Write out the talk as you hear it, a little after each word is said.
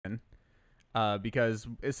because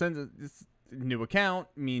since it's new account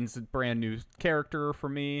means a brand new character for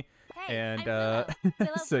me, Hey, and I'm Willow.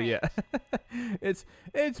 Willow so yeah, Bridge.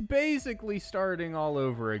 it's basically starting all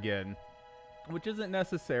over again, which isn't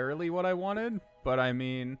necessarily what I wanted, but I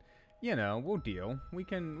mean, you know, we'll deal. We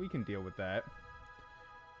can deal with that.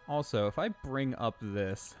 Also, if I bring up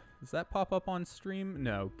this, does that pop up on stream?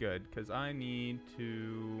 No, good, because I need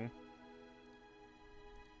to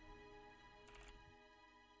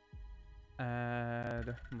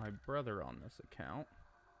add my brother on this account.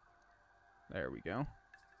 There we go.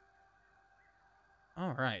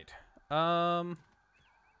 All right.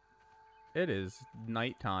 It is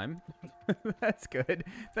nighttime. That's good.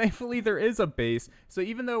 Thankfully, there is a base. So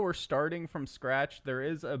even though we're starting from scratch, there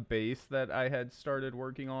is a base that I had started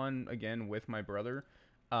working on, again, with my brother.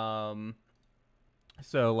 Um,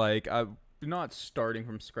 so, like, I'm not starting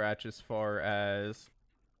from scratch as far as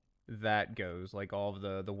that goes. Like, all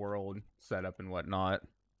of the world setup and whatnot.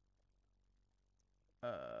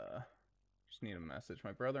 Just need a message.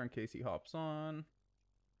 My brother, in case he hops on.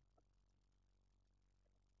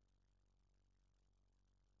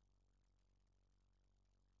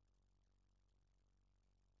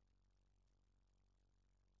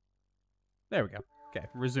 There we go. Okay,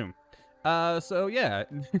 resume. So yeah,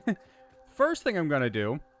 first thing I'm gonna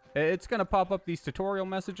do, it's gonna pop up these tutorial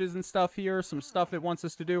messages and stuff here, some stuff it wants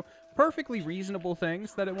us to do, perfectly reasonable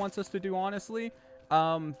things that it wants us to do, honestly.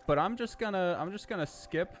 But I'm just gonna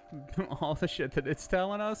skip all the shit that it's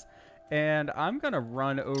telling us, and I'm gonna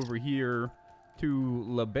run over here to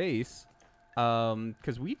La Base,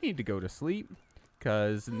 because we need to go to sleep,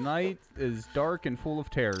 because night is dark and full of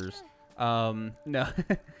terrors. No,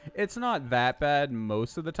 it's not that bad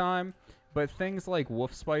most of the time, but things like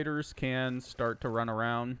wolf spiders can start to run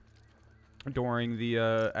around during the,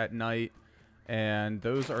 at night, and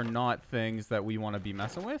those are not things that we want to be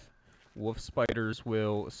messing with. Wolf spiders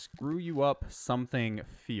will screw you up something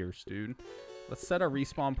fierce, dude. Let's set a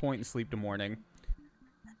respawn point and sleep to morning.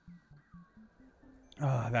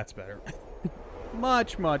 Ah, that's better.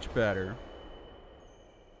 Much, much better.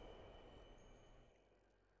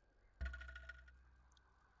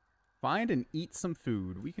 Find and eat some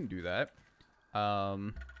food. We can do that. We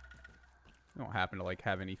don't happen to, like,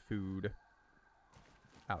 have any food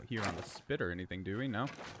out here on the spit or anything, do we? No?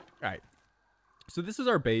 Alright. So this is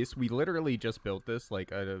our base. We literally just built this, like,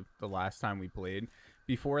 the last time we played.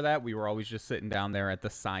 Before that, we were always just sitting down there at the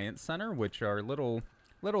Science Center, which are little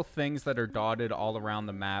things that are dotted all around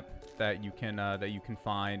the map that you can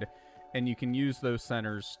find. And you can use those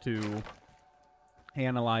centers to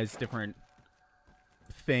analyze different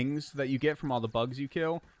things that you get from all the bugs you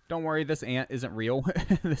kill. Don't worry, this ant isn't real.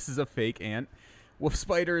 This is a fake ant. Wolf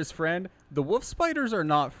spider is friend. The wolf spiders are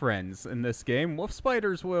not friends in this game. Wolf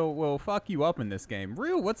spiders will fuck you up in this game.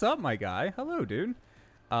 Real, what's up, my guy? Hello, dude.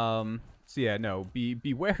 So yeah, no,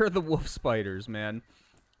 beware of the wolf spiders, man.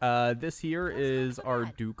 This here is our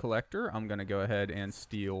dew collector. I'm gonna go ahead and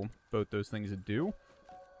steal both those things of dew.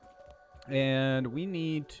 And we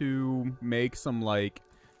need to make some, like,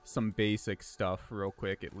 some basic stuff real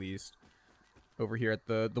quick, at least. Over here at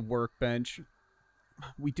the workbench.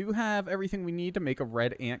 We do have everything we need to make a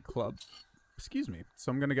red ant club. Excuse me.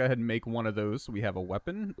 So I'm going to go ahead and make one of those so we have a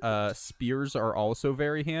weapon. Spears are also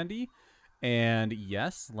very handy. And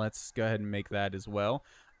yes, let's go ahead and make that as well.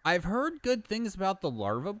 I've heard good things about the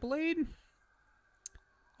larva blade.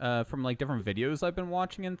 From, like, different videos I've been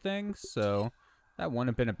watching and things. So that wouldn't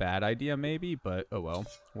have been a bad idea, maybe. But, oh well.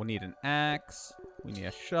 We'll need an axe. We need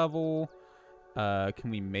a shovel. Can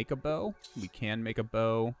we make a bow? We can make a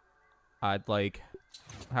bow. I'd like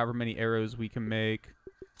however many arrows we can make.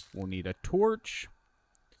 We'll need a torch.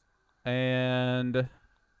 And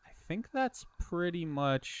I think that's pretty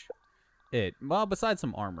much it. Well, besides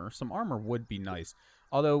some armor. Some armor would be nice.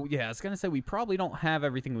 Although, yeah, I was going to say we probably don't have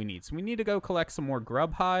everything we need. So we need to go collect some more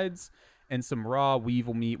grub hides and some raw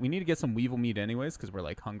weevil meat. We need to get some weevil meat anyways because we're,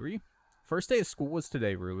 like, hungry. First day of school was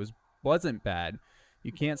today, Rue. It wasn't bad.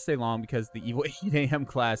 You can't stay long because the evil 8 a.m.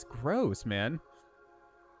 class. Gross, man.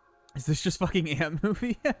 Is this just fucking Ant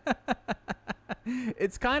movie?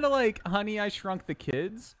 It's kind of like Honey, I Shrunk the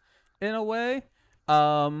Kids in a way.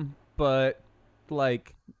 But,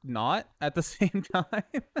 like, not at the same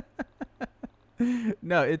time.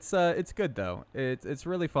 No, it's good though. It's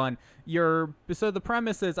really fun. So the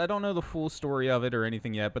premise is, I don't know the full story of it or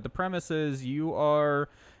anything yet, but the premise is you are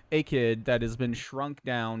a kid that has been shrunk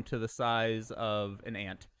down to the size of an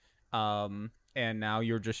ant. And now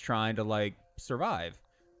you're just trying to, like, survive.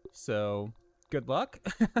 So, good luck.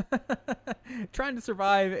 Trying to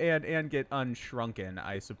survive and get unshrunken,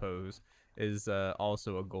 I suppose, is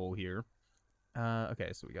also a goal here.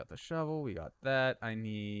 Okay, so we got the shovel. We got that. I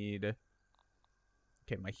need...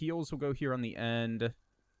 Okay, my heels will go here on the end.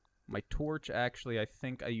 My torch, actually, I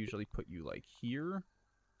think I usually put you, like, here.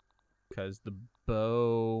 Because the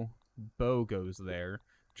bow goes there.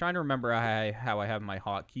 I'm trying to remember how I have my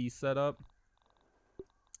hotkeys set up.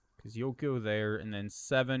 Because you'll go there, and then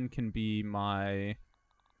 7 can be my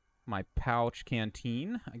pouch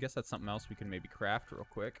canteen. I guess that's something else we can maybe craft real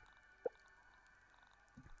quick.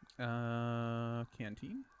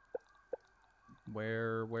 Canteen?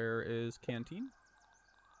 Where is canteen?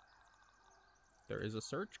 There is a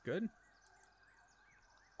search. Good.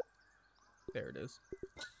 There it is.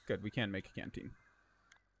 Good, we can make a canteen.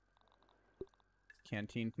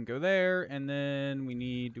 Canteen can go there, and then we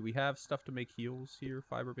need... Do we have stuff to make heals here?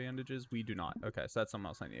 Fiber bandages? We do not. Okay, so that's something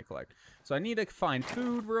else I need to collect. So I need to find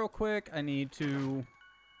food real quick. I need to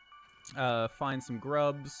find some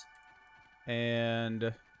grubs.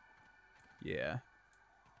 And... yeah.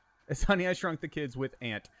 It's Honey, I Shrunk the Kids with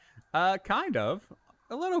Ant. Kind of.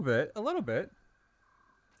 A little bit. A little bit.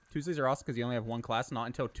 Tuesdays are awesome because you only have one class, not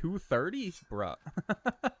until 2:30? Bruh.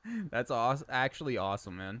 That's awesome. Actually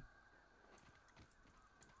awesome, man.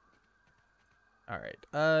 Alright.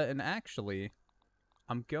 And actually,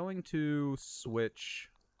 I'm going to switch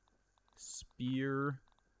spear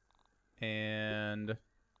and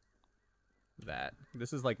that.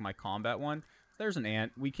 This is like my combat one. There's an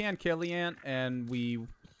ant. We can kill the ant, and we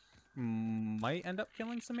might end up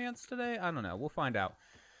killing some ants today. I don't know. We'll find out.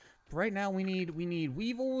 But right now, we need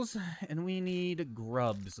weevils, and we need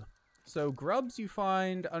grubs. So grubs you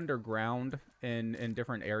find underground in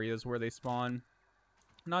different areas where they spawn.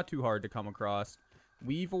 Not too hard to come across.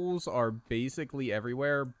 Weevils are basically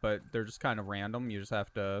everywhere, but they're just kind of random. You just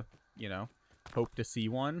have to, you know, hope to see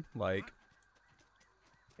one. Like,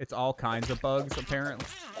 it's all kinds of bugs, apparently.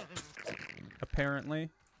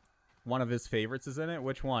 One of his favorites is in it.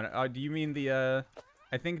 Which one? Do you mean the,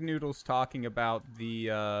 I think Noodle's talking about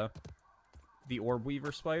the orb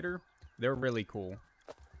weaver spider. They're really cool.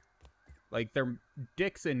 Like, they're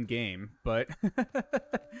dicks in game, but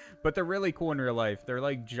but they're really cool in real life. They're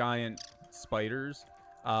like giant spiders.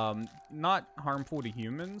 Not harmful to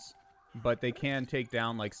humans, but they can take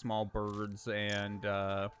down like small birds and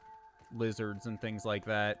lizards and things like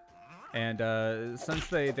that. And since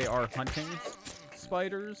they are hunting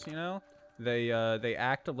spiders, you know, they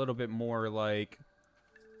act a little bit more like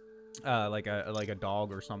a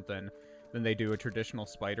dog or something than they do a traditional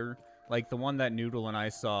spider. Like the one that Noodle and I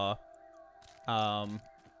saw.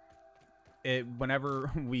 Whenever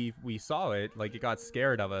we saw it, like, it got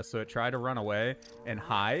scared of us, so it tried to run away and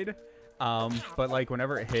hide. But like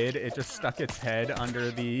whenever it hid, it just stuck its head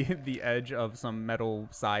under the edge of some metal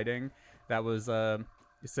siding that was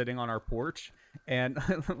sitting on our porch. And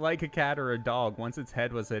like a cat or a dog, once its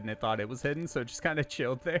head was hidden, it thought it was hidden, so it just kind of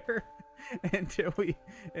chilled there until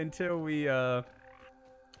we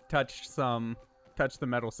touched the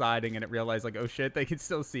metal siding, and it realized, like, oh shit, they can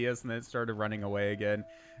still see us, and then it started running away again.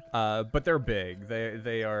 But they're big.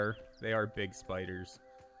 They are big spiders.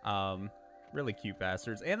 Really cute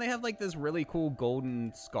bastards. And they have like this really cool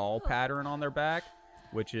golden skull pattern on their back,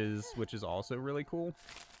 which is also really cool.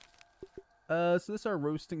 So this is our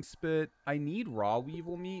roasting spit. I need raw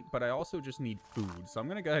weevil meat, but I also just need food. So I'm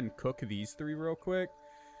gonna go ahead and cook these 3 real quick.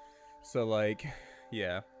 So like,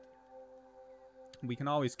 yeah. We can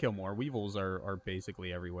always kill more. Weevils are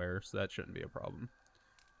basically everywhere, so that shouldn't be a problem.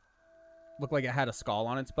 Looked like it had a skull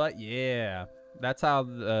on its butt? Yeah. That's how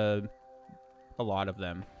a lot of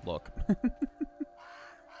them look.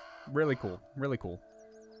 Really cool. Really cool.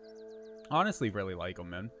 Honestly, really like them,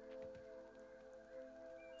 man.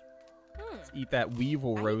 Let's eat that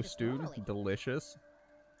weevil roast, dude. Delicious.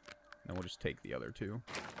 Then we'll just take the other 2.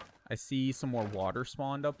 I see some more water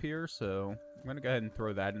spawned up here, so I'm going to go ahead and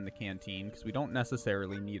throw that in the canteen, because we don't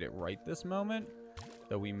necessarily need it right this moment,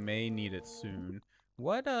 though we may need it soon.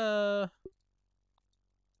 What, don't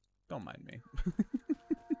mind me.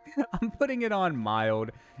 I'm putting it on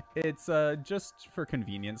mild. It's, just for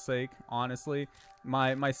convenience sake, honestly.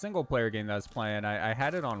 My single-player game that I was playing, I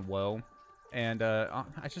had it on low, and, I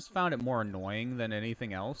just found it more annoying than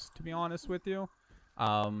anything else, to be honest with you.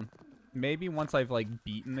 Maybe once I've, like,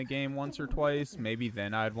 beaten the game once or twice, maybe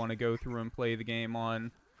then I'd want to go through and play the game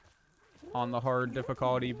on the hard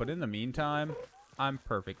difficulty. But in the meantime, I'm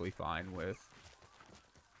perfectly fine with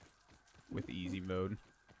easy mode.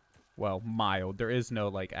 Well, mild. There is no,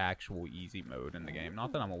 like, actual easy mode in the game.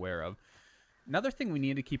 Not that I'm aware of. Another thing we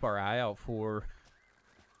need to keep our eye out for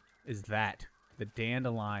is that. The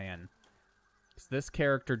dandelion. This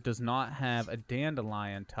character does not have a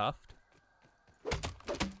dandelion tuft.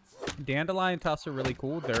 Dandelion tufts are really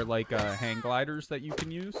cool. They're like hang gliders that you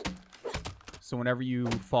can use. So whenever you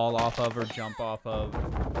fall off of or jump off of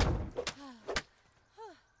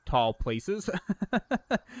tall places,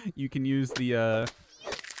 you can use the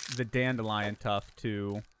dandelion tuft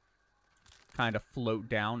to kind of float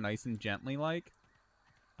down nice and gently like.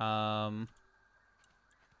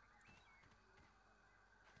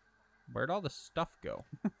 Where'd all the stuff go?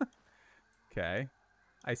 Okay.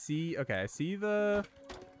 I see the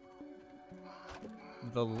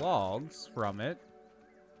logs from it.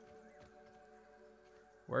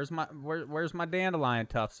 Where's my dandelion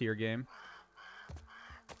tufts here, game?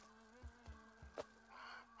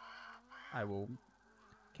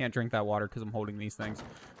 Can't drink that water because I'm holding these things.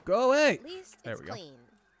 Go away! At least there it's we go.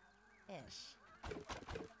 Clean-ish.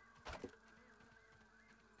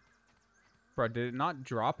 Bro, did it not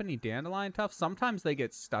drop any dandelion tufts? Sometimes they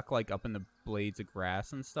get stuck like up in the blades of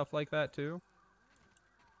grass and stuff like that too.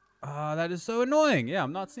 That is so annoying. Yeah,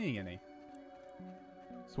 I'm not seeing any.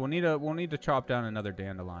 So we'll need to chop down another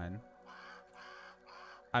dandelion.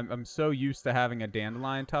 I'm so used to having a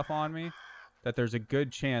dandelion tuft on me that there's a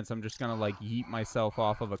good chance I'm just gonna like yeet myself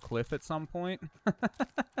off of a cliff at some point.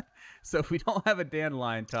 So if we don't have a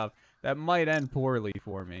dandelion tuft, that might end poorly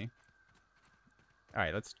for me. All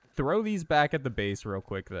right, let's throw these back at the base real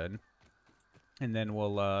quick then. And then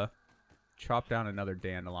we'll chop down another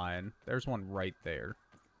dandelion. There's one right there.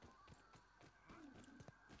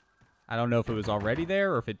 I don't know if it was already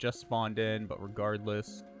there or if it just spawned in, but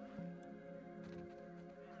regardless.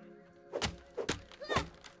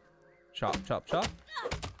 Chop, chop, chop.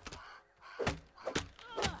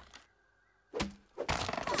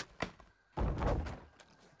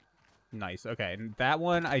 Nice. Okay, and that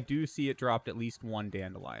one, I do see it dropped at least one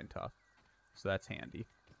dandelion tuft. So that's handy.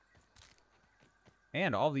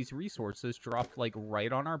 And all these resources dropped, like,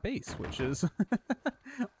 right on our base, which is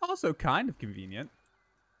also kind of convenient.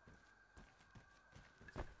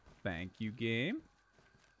 Thank you, game.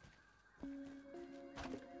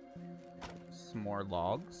 Some more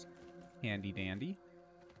logs. Handy dandy.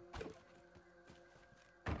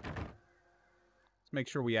 Let's make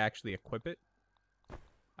sure we actually equip it.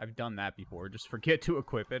 I've done that before. Just forget to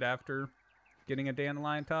equip it after getting a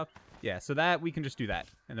dandelion tuft. Yeah, so that we can just do that.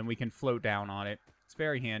 And then we can float down on it. It's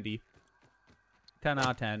very handy. 10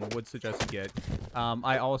 out of 10. Would suggest you get.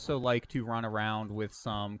 I also like to run around with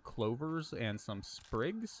some clovers and some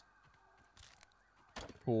sprigs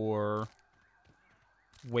for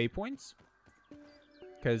waypoints.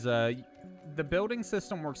 Because the building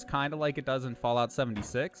system works kind of like it does in Fallout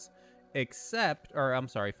 76. Except, or I'm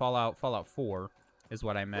sorry, Fallout 4 is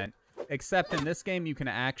what I meant. Except in this game, you can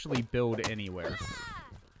actually build anywhere.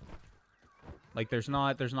 Like, there's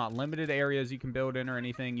not limited areas you can build in or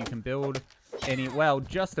anything. You can build well,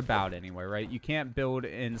 just about anywhere, right? You can't build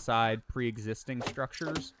inside pre-existing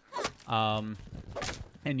structures. And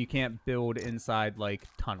you can't build inside, like,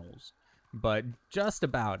 tunnels. But just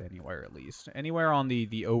about anywhere, at least. Anywhere on the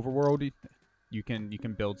overworld, you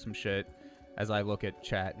can build some shit. As I look at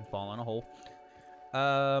chat and fall in a hole.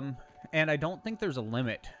 And I don't think there's a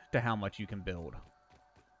limit to how much you can build.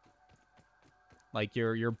 Like,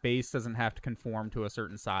 your base doesn't have to conform to a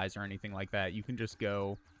certain size or anything like that. You can just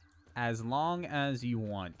go as long as you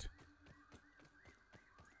want.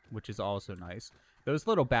 Which is also nice. Those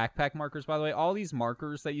little backpack markers, by the way, all these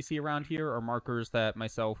markers that you see around here are markers that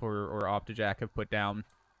myself or Optejac have put down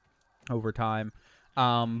over time.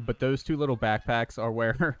 But those two little backpacks are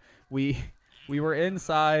where we were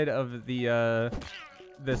inside of the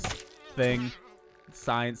this thing,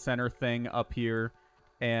 science center thing up here,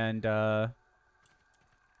 and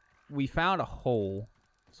we found a hole.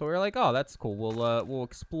 So we were like, oh, that's cool. We'll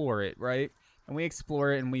explore it, right? And we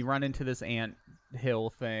explore it, and we run into this ant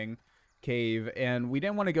hill thing, cave, and we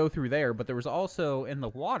didn't want to go through there, but there was also, in the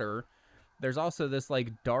water, there's also this,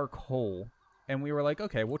 like, dark hole. And we were like,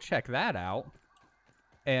 okay, we'll check that out.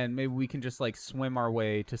 And maybe we can just, like, swim our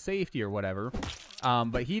way to safety or whatever.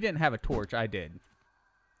 But he didn't have a torch. I did.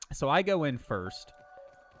 So I go in first.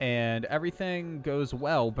 And everything goes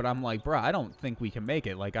well. But I'm like, bruh, I don't think we can make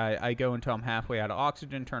it. Like, I go until I'm halfway out of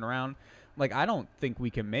oxygen, turn around. Like, I don't think we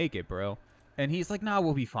can make it, bro. And he's like, nah,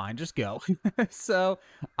 we'll be fine. Just go. So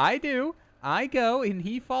I do. I go, and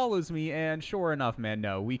he follows me. And sure enough, man,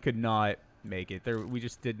 no, we could not make it. We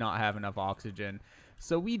just did not have enough oxygen.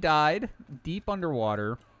 So we died deep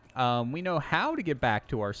underwater. We know how to get back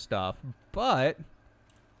to our stuff, but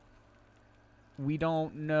we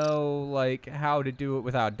don't know, like, how to do it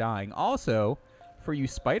without dying. Also, for you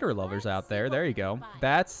spider lovers out there you go.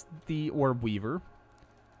 That's the orb weaver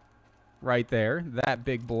right there, that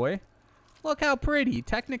big boy. Look how pretty.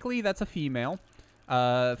 Technically, that's a female.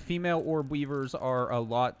 Female orb weavers are a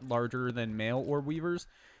lot larger than male orb weavers.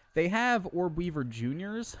 They have orb weaver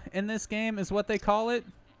juniors in this game, is what they call it.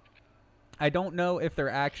 I don't know if they're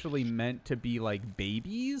actually meant to be like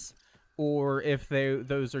babies, or if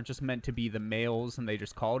those are just meant to be the males and they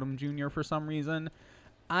just called them junior for some reason.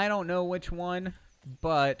 I don't know which one,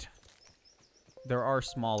 but there are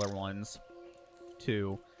smaller ones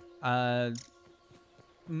too.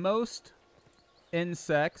 Most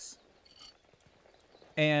insects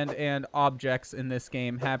and objects in this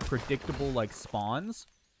game have predictable like spawns.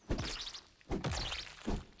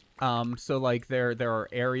 So like there are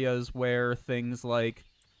areas where things like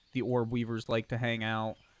the orb weavers like to hang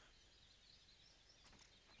out.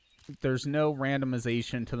 There's no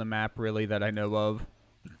randomization to the map really that I know of.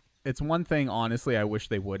 It's one thing honestly I wish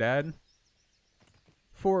they would add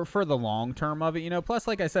for the long term of it, you know. Plus,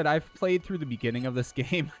 like I said, I've played through the beginning of this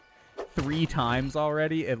game 3 times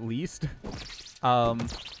already at least. So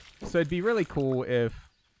it'd be really cool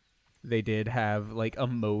if they did have like a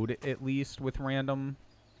mode at least with random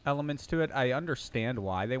elements to it. I understand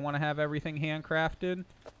why they want to have everything handcrafted.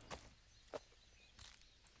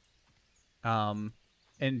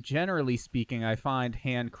 And generally speaking, I find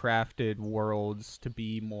handcrafted worlds to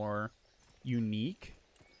be more unique.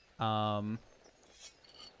 More,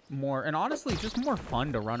 and honestly, just more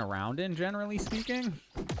fun to run around in, generally speaking.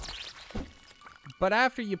 But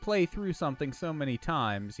after you play through something so many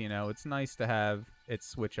times, you know, it's nice to have it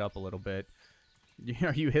switch up a little bit.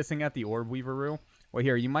 Are you hissing at the orb weaver rule? Well,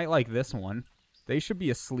 here, you might like this one. They should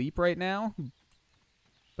be asleep right now.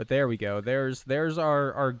 But there we go. There's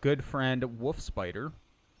our good friend Wolf Spider.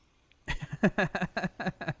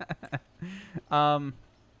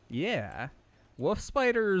 Yeah. Wolf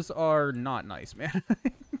spiders are not nice, man.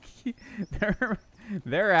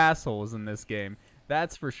 They're assholes in this game.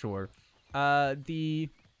 That's for sure. The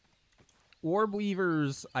orb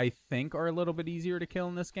weavers, I think, are a little bit easier to kill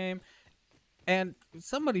in this game. And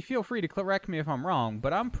somebody feel free to correct me if I'm wrong,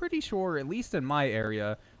 but I'm pretty sure, at least in my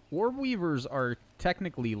area, orb weavers are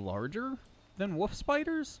technically larger than wolf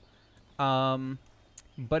spiders.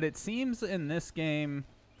 But it seems in this game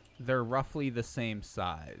they're roughly the same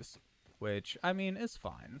size, which, I mean, is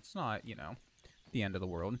fine. It's not, you know, the end of the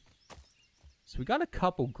world. So we got a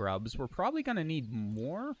couple grubs. We're probably going to need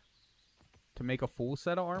more to make a full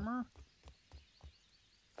set of armor.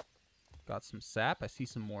 Got some sap. I see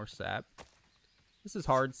some more sap. This is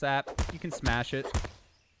hard sap. You can smash it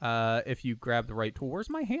if you grab the right tool.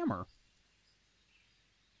 Where's my hammer?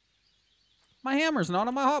 My hammer's not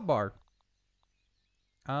on my hotbar.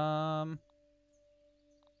 Oh,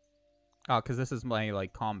 because this is my,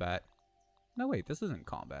 like, combat. No, wait, this isn't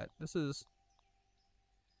combat. This is...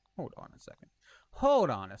 Hold on a second.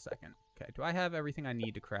 Hold on a second. Okay, do I have everything I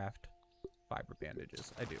need to craft fiber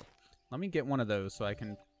bandages? I do. Let me get one of those so I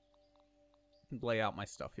can lay out my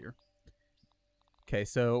stuff here. Okay,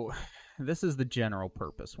 so this is the general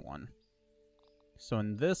purpose one. So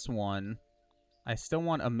in this one, I still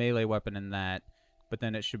want a melee weapon in that, but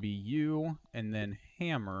then it should be you, and then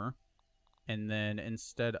hammer, and then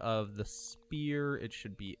instead of the spear, it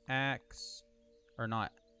should be axe, or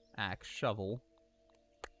not axe, shovel.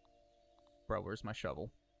 Bro, where's my shovel?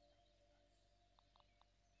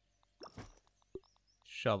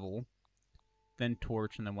 Shovel, then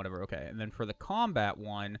torch, and then whatever. Okay, and then for the combat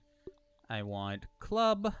one, I want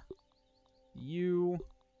club, you,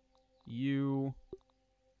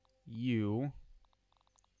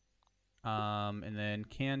 and then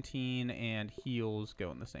canteen and heals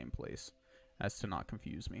go in the same place, as to not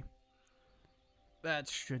confuse me. That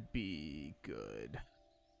should be good,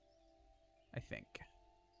 I think.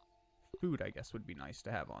 Food, I guess, would be nice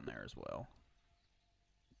to have on there as well.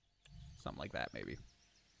 Something like that, maybe.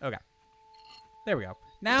 Okay. There we go.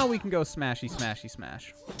 Now we can go smashy, smashy,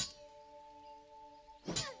 smash.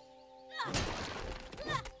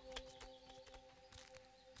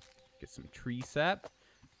 Get some tree sap.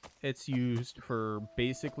 It's used for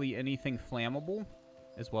basically anything flammable,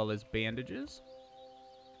 as well as bandages.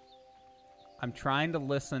 I'm trying to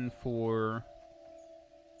listen for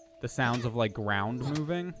the sounds of, like, ground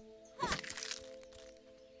moving.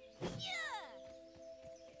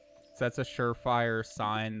 So that's a surefire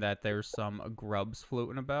sign that there's some grubs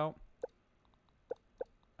floating about.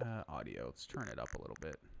 Audio, let's turn it up a little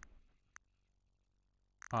bit.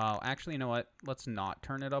 Actually, you know what? Let's not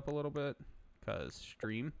turn it up a little bit, because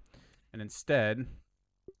stream. And instead,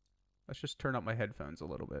 let's just turn up my headphones a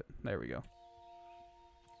little bit. There we go.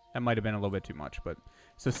 That might have been a little bit too much, but...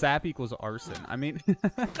 So sap equals arson. I mean,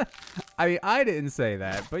 I didn't say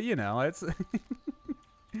that, but you know, it's...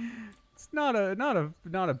 It's not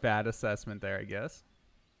a bad assessment there, I guess.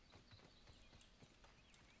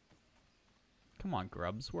 Come on,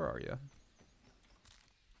 grubs. Where are you?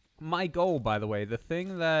 My goal, by the way, the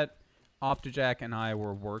thing that Optejac and I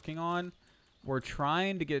were working on, we're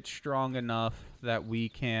trying to get strong enough that we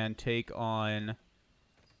can take on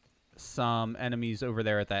some enemies over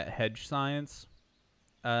there at that hedge science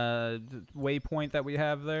waypoint that we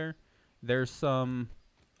have there. There's some...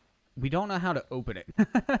 We don't know how to open it.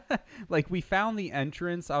 Like, we found the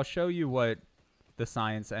entrance. I'll show you what the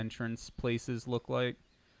science entrance places look like.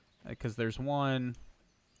 Because there's one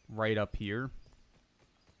right up here.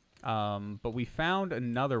 But we found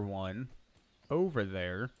another one over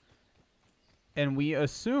there. And we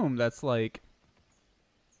assume that's like...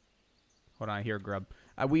 Hold on, here, grub.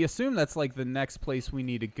 We assume that's like the next place we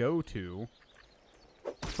need to go to.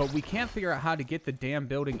 But we can't figure out how to get the damn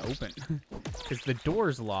building open. Because the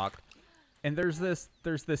door's locked. And there's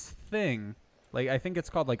this thing. Like, I think it's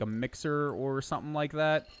called like a mixer or something like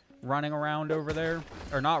that. Running around over there.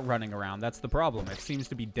 Or not running around. That's the problem. It seems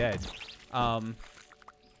to be dead.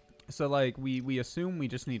 So, like, we assume we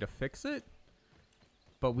just need to fix it.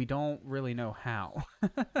 But we don't really know how.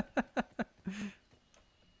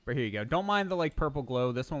 But here you go. Don't mind the, like, purple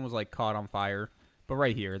glow. This one was, like, caught on fire. But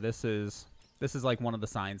right here, this is like, one of the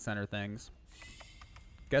science center things.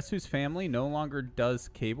 Guess whose family no longer does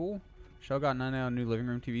cable? Shell got 9 out of new living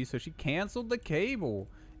room TV, so she canceled the cable.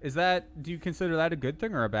 Is that... Do you consider that a good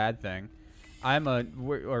thing or a bad thing?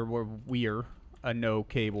 We're a no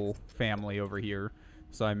cable family over here.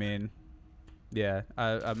 So, I mean... Yeah,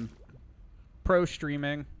 I'm pro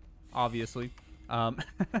streaming, obviously.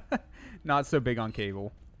 Not so big on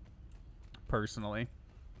cable. Personally.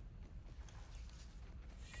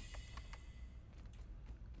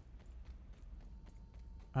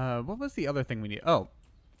 What was the other thing we need? Oh.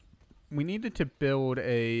 We needed to build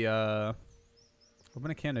a,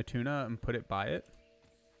 open a can of tuna and put it by it.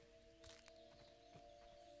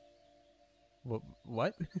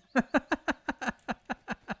 What?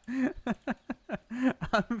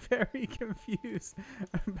 I'm very confused.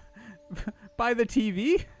 By the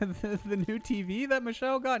TV? The new TV that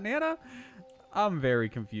Michelle got Nana? I'm very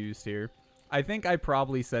confused here. I think I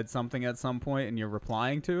probably said something at some point and you're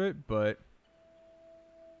replying to it, but...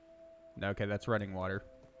 Okay, that's running water.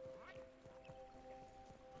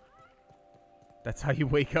 That's how you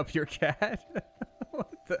wake up your cat?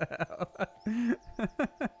 What the hell?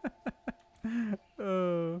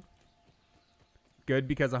 Oh. Good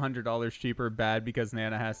because $100 cheaper. Bad because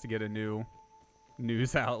Nana has to get a new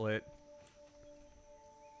news outlet.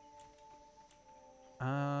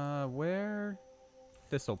 Where?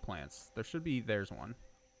 Thistle plants. There should be... There's one.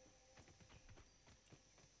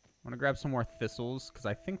 I'm gonna grab some more thistles, because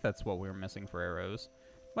I think that's what we were missing for arrows.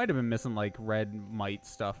 Might have been missing, like, red mite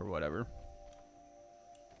stuff or whatever.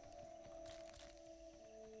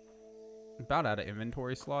 About out of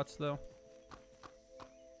inventory slots, though.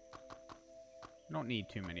 Don't need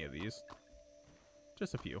too many of these.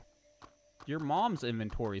 Just a few. Your mom's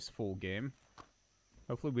inventory's full, game.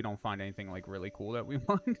 Hopefully we don't find anything, like, really cool that we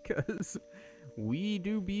want, because we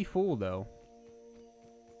do be full, though.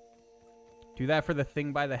 Do that for the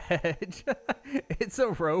thing by the hedge. It's a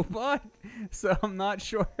robot, so I'm not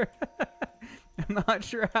sure. I'm not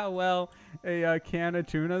sure how well a can of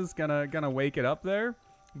tuna's gonna wake it up there.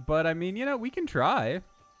 But I mean, you know, we can try.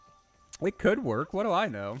 It could work. What do I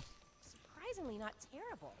know? Surprisingly not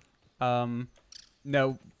terrible.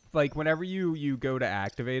 No, like whenever you go to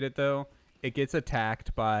activate it though, it gets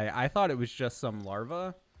attacked by. I thought it was just some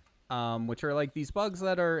larvae, which are like these bugs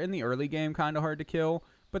that are in the early game kind of hard to kill.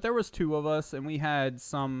 But there was 2 of us, and we had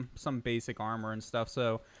some basic armor and stuff,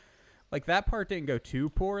 so like that part didn't go too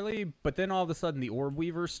poorly. But then all of a sudden, the orb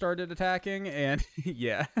weavers started attacking, and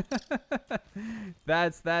yeah,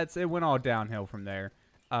 that's it went all downhill from there.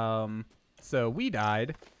 So we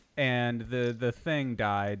died, and the thing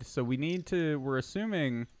died. So we're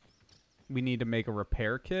assuming we need to make a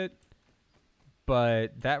repair kit,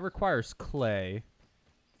 but that requires clay,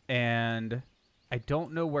 and I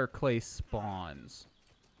don't know where clay spawns.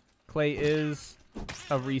 Clay is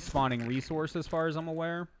a respawning resource as far as I'm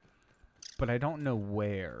aware, but I don't know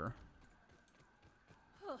where.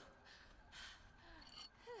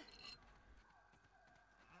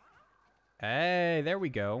 Hey, there we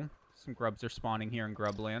go. Some grubs are spawning here in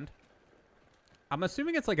Grubland. I'm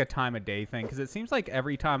assuming it's like a time of day thing, because it seems like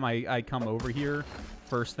every time I come over here,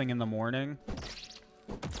 first thing in the morning,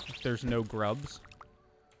 there's no grubs.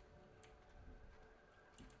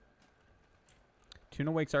 Tuna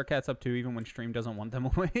wakes our cats up too, even when stream doesn't want them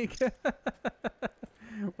awake.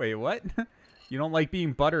 Wait, what? You don't like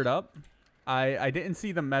being buttered up? I didn't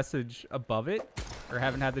see the message above it, or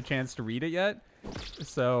haven't had the chance to read it yet.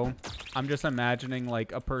 So I'm just imagining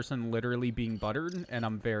like a person literally being buttered, and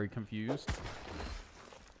I'm very confused.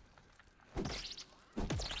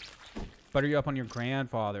 Butter you up on your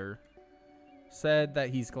grandfather. Said that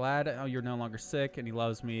he's glad you're no longer sick and he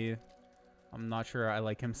loves me. I'm not sure I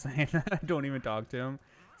like him saying that. I don't even talk to him.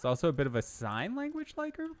 It's also a bit of a sign language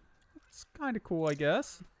liker. It's kind of cool, I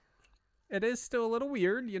guess. It is still a little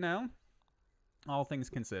weird, you know. All things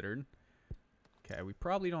considered. Okay, we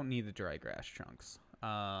probably don't need the dry grass chunks.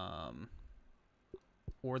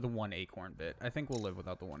 Or the 1 acorn bit. I think we'll live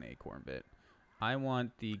without the 1 acorn bit. I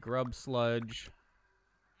want the grub sludge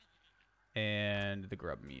and the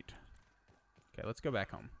grub meat. Okay, let's go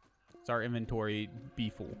back home. Let's our inventory be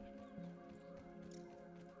full.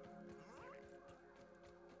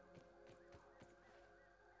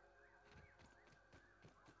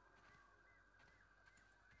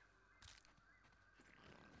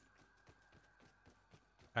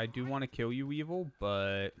 I do want to kill you, Evil,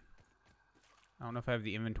 but I don't know if I have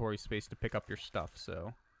the inventory space to pick up your stuff,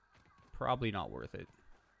 so probably not worth it.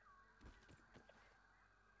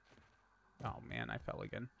 Oh man, I fell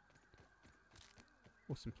again.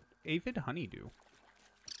 Oh, some aphid honeydew.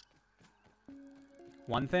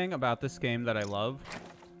 One thing about this game that I love,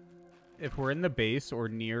 if we're in the base or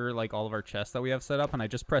near like all of our chests that we have set up and I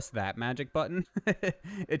just press that magic button,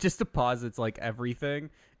 it just deposits like everything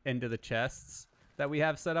into the chests that we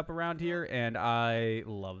have set up around here, and I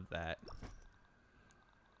love that.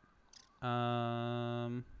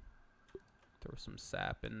 Throw some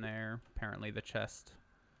sap in there. Apparently the chest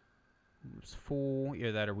was full.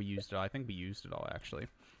 Either that or we used it all. I think we used it all, actually.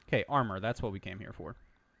 Okay, armor. That's what we came here for.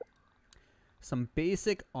 Some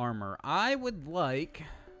basic armor. I would like...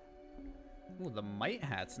 Ooh, the mite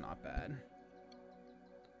hat's not bad.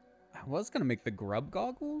 I was going to make the grub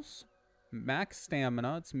goggles. Max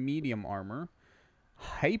stamina. It's medium armor.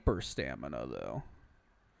 Hyper stamina, though.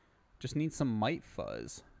 Just need some mite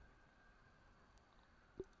fuzz.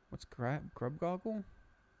 What's grub goggle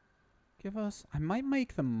give us? I might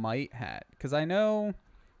make the mite hat, because I know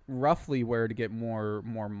roughly where to get more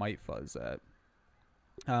mite fuzz at.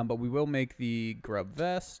 But we will make the grub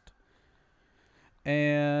vest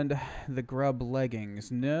and the grub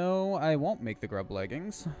leggings. No, I won't make the grub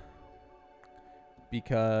leggings,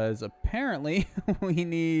 because apparently we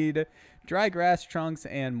need dry grass chunks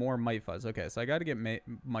and more mite fuzz. Okay, so I got to get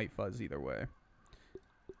mite fuzz either way.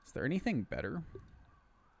 Is there anything better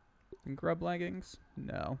than grub leggings?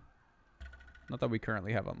 No. Not that we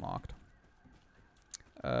currently have unlocked.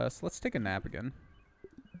 So let's take a nap again.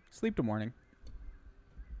 Sleep till morning.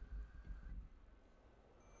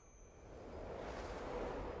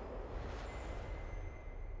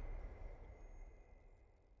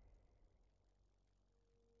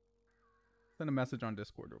 Send a message on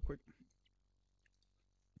Discord real quick.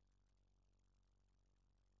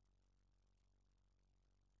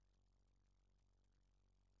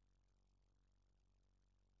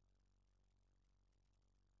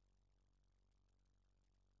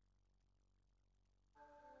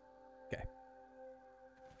 Okay.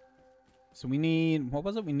 So we need, what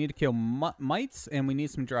was it? We need to kill mites and we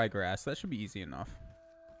need some dry grass. That should be easy enough.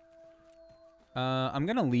 I'm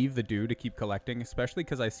going to leave the dew to keep collecting, especially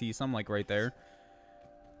because I see some like right there.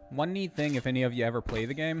 One neat thing, if any of you ever play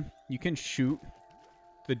the game, you can shoot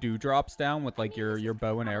the dewdrops down with like your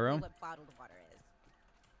bow and arrow.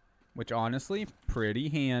 Which honestly, pretty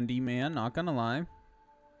handy, man. Not going to lie.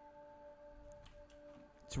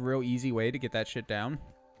 It's a real easy way to get that shit down.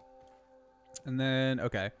 And then,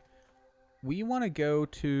 okay. We want to go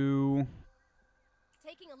to...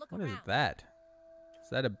 Taking a look What around. is that?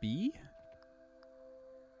 Is that a bee?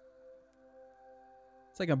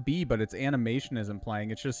 It's like a bee, but its animation isn't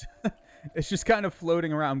playing. It's just it's just kind of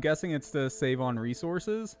floating around. I'm guessing it's to save on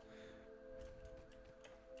resources.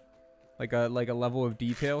 Like a level of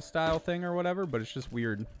detail style thing or whatever, but it's just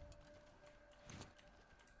weird.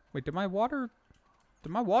 Wait, did my water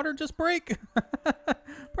just break?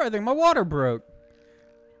 Probably think my water broke.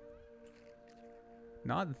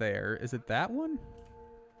 Not there. Is it that one?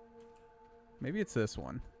 Maybe it's this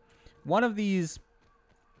one. One of these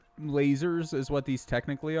lasers is what these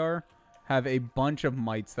technically are. Have a bunch of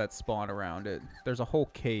mites that spawn around it. There's a whole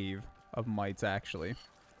cave of mites, actually.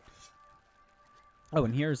 Oh,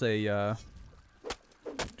 and here's a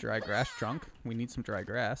dry grass chunk. We need some dry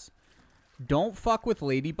grass. Don't fuck with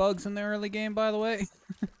ladybugs in the early game, by the way.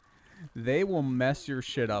 They will mess your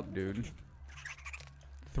shit up, dude.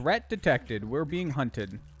 Threat detected. We're being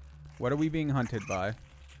hunted. What are we being hunted by?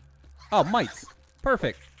 Oh, mites.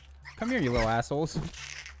 Perfect. Come here, you little assholes.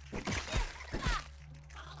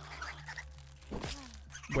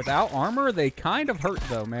 Without armor, they kind of hurt,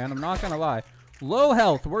 though, man. I'm not gonna lie. Low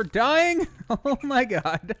health. We're dying. Oh my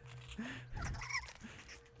god.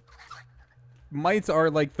 Mites are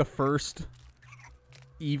like the first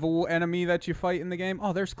evil enemy that you fight in the game.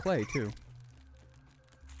 Oh, there's clay too.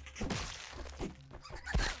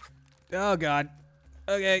 Oh god.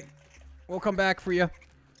 Okay. We'll come back for you.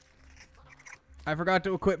 I forgot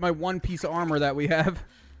to equip my one piece of armor that we have.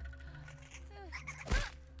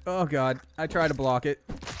 Oh god. I try to block it.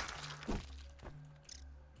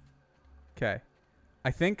 Okay. I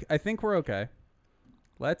think we're okay.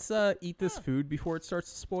 Let's eat this food before it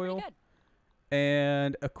starts to spoil.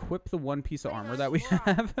 And equip the one piece of armor that we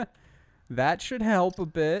have. That should help a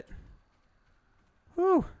bit.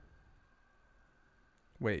 Whew.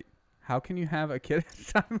 Wait. How can you have a kid at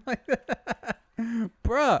a time like that?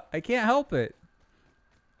 Bruh, I can't help it.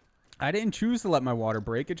 I didn't choose to let my water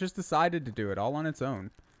break. It just decided to do it all on its own.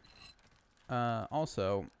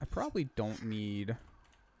 Also, I probably don't need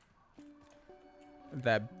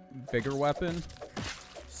that bigger weapon.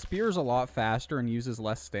 Spear's a lot faster and uses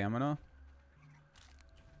less stamina.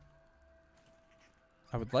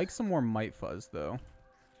 I would like some more mite fuzz, though.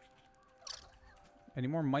 Any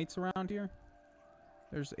more mites around here?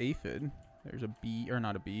 There's aphid. There's a bee, or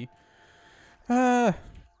not a bee. Oh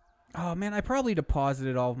man, I probably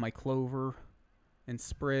deposited all of my clover and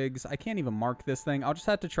sprigs. I can't even mark this thing. I'll just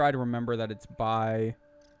have to try to remember that it's by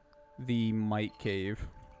the mite cave.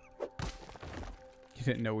 You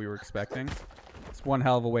didn't know we were expecting? It's one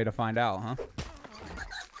hell of a way to find out, huh?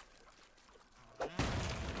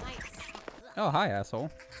 Oh, hi,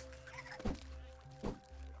 asshole.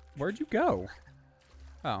 Where'd you go?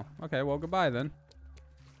 Oh, okay, well, goodbye then.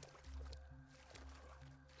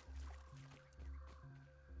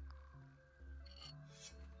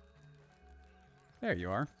 There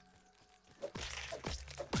you are.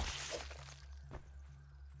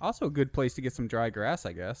 Also a good place to get some dry grass,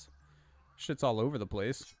 I guess. Shit's all over the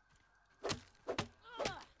place.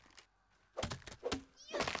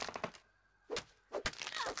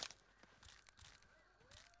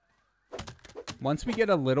 Once we get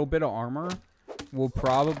a little bit of armor, we'll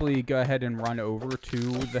probably go ahead and run over to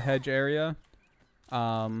the hedge area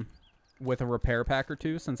with a repair pack or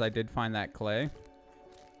two, since I did find that clay,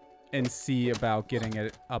 and see about getting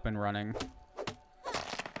it up and running.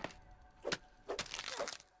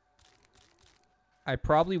 I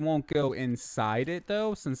probably won't go inside it,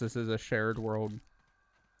 though, since this is a shared world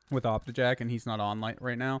with Optejac, and he's not on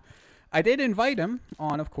right now. I did invite him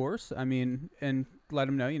on, of course. I mean, and let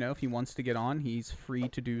him know, you know, if he wants to get on, he's free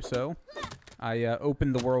to do so. I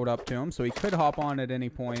opened the world up to him, so he could hop on at any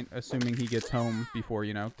point, assuming he gets home before,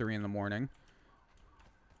 you know, 3 in the morning.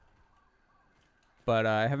 But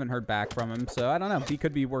I haven't heard back from him, so I don't know. He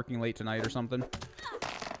could be working late tonight or something.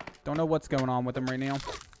 Don't know what's going on with him right now.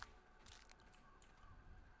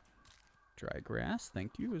 Dry grass,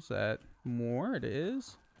 thank you. Is that more? It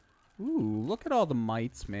is. Ooh, look at all the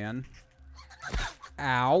mites, man.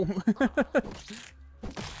 Ow.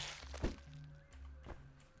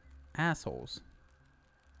 Assholes.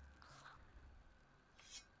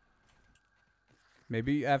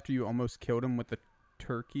 Maybe after you almost killed him with the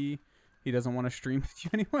turkey, he doesn't want to stream with you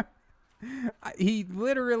anymore. He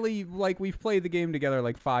literally, like, we've played the game together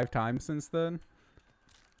like 5 times since then.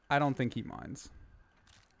 I don't think he minds.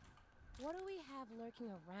 What do we have lurking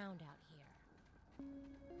around out here?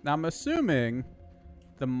 Now, I'm assuming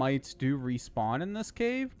the mites do respawn in this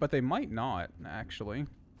cave, but they might not, actually.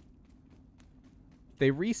 They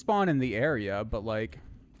respawn in the area, but, like,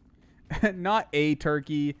 not a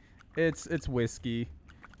turkey. It's whiskey.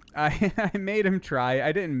 I made him try it.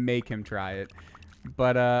 I didn't make him try it,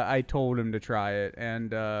 but I told him to try it,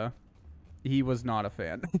 and he was not a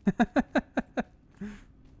fan.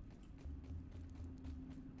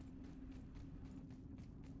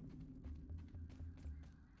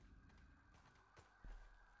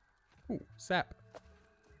 Ooh, sap.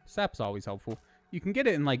 Sap's always helpful. You can get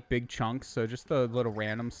it in, like, big chunks, so just the little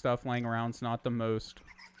random stuff laying around is not the most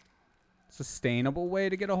sustainable way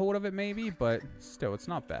to get a hold of it, maybe, but still, it's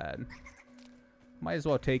not bad. Might as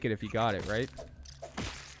well take it if you got it, right?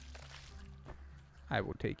 I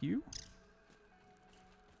will take you.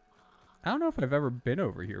 I don't know if I've ever been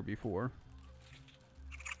over here before.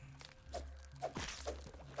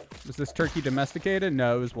 Was this turkey domesticated?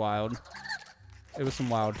 No, it was wild. It was some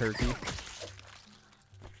wild turkey.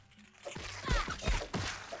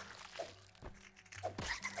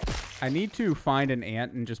 I need to find an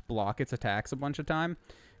ant and just block its attacks a bunch of time.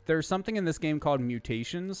 There's something in this game called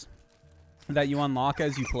mutations that you unlock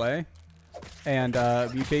as you play. And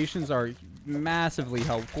mutations are massively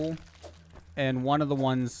helpful. And one of the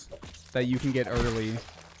ones that you can get early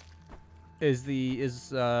is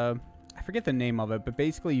I forget the name of it, but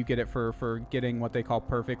basically you get it for getting what they call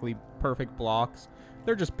perfect blocks.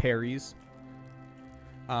 They're just parries.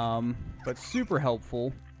 But super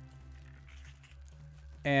helpful.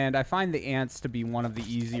 And I find the ants to be one of the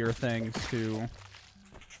easier things to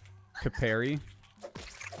parry.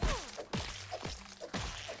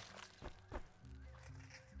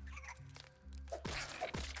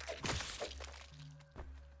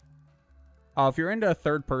 If you're into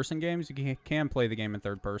third-person games, you can play the game in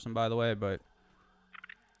third person, by the way, but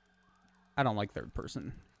I don't like third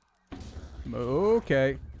person.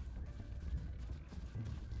 Okay.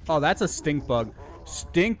 Oh, that's a stink bug.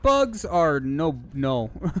 Stink bugs are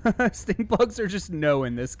no. Stink bugs are just no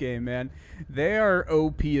in this game, man. They are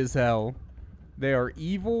OP as hell. They are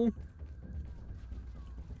evil.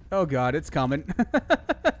 Oh god, it's coming.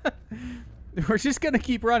 We're just gonna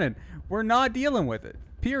keep running. We're not dealing with it.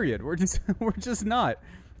 Period. We're just not.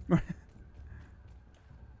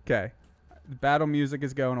 Okay. The battle music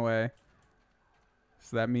is going away.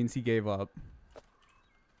 So that means he gave up.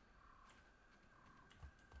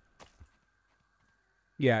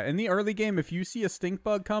 Yeah, in the early game, if you see a stink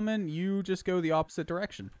bug coming, you just go the opposite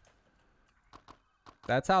direction.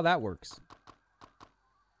 That's how that works.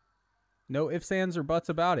 No ifs, ands, or buts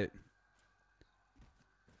about it.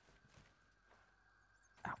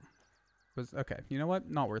 Okay, you know what?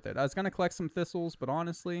 Not worth it. I was going to collect some thistles, but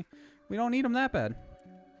honestly, we don't need them that bad.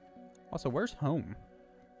 Also, where's home?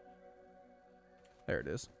 There it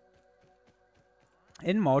is.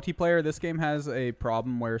 In multiplayer, this game has a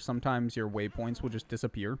problem where sometimes your waypoints will just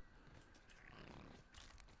disappear.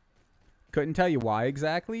 Couldn't tell you why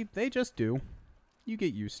exactly. They just do. You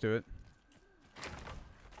get used to it. I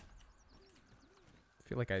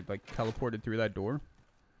feel like I teleported through that door.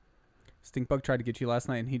 Stinkbug tried to get you last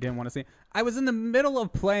night and he didn't want to see. I was in the middle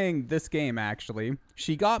of playing this game, actually.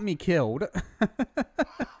 She got me killed.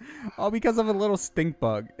 All because of a little stink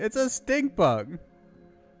bug. It's a stink bug.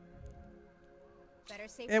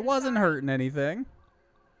 It wasn't hurting anything.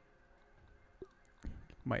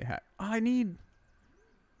 Might have. Oh, I need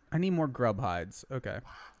more grub hides. Okay.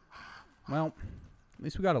 Well, at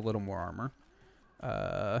least we got a little more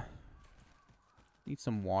armor. Need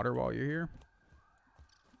some water while you're here.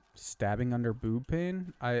 Stabbing under boob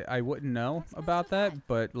pain? I wouldn't know about that,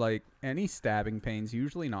 but like any stabbing pain's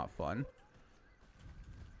usually not fun.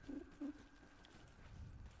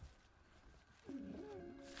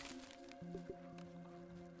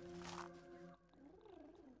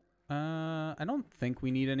 I don't think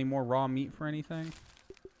we need any more raw meat for anything.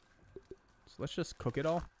 So let's just cook it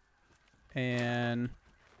all. And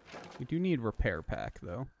we do need repair pack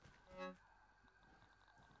though.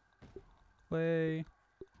 Play.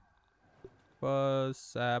 Buzz,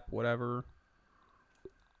 sap, whatever.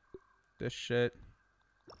 This shit.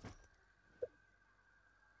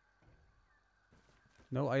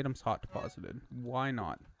 No items hot deposited. Why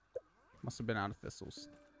not? Must have been out of thistles.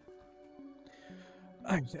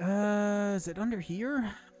 Is it under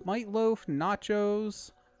here? Might loaf,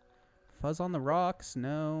 nachos. Fuzz on the rocks?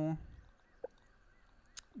 No.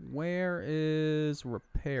 Where is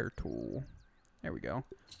repair tool? There we go.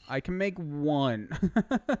 I can make one.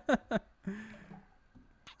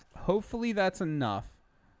 Hopefully that's enough.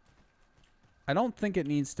 I don't think it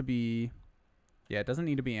needs to be... Yeah, it doesn't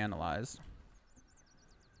need to be analyzed.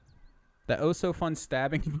 The oh so fun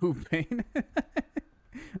stabbing boob pain.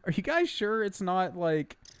 Are you guys sure it's not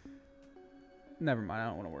like... Never mind, I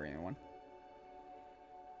don't want to worry anyone.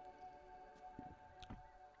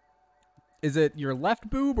 Is it your left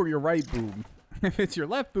boob or your right boob? If it's your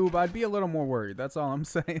left boob, I'd be a little more worried. That's all I'm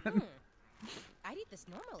saying. I'd eat this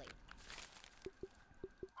normally.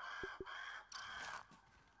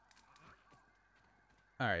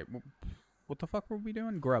 Alright, what the fuck were we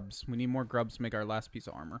doing? Grubs. We need more grubs to make our last piece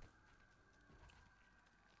of armor.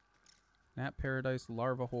 Gnat Paradise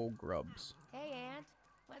Larva Hole Grubs. Hey, Ant.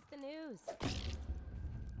 What's the news?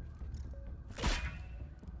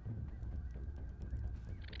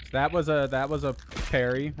 So that was a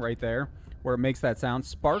parry right there, where it makes that sound.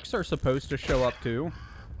 Sparks are supposed to show up too.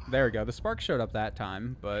 There we go. The sparks showed up that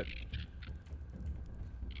time, but...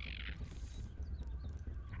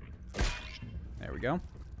 There we go.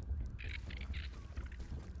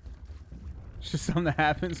 It's just something that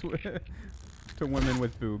happens with, to women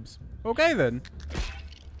with boobs. Okay, then.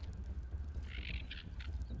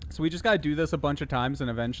 So we just gotta do this a bunch of times, and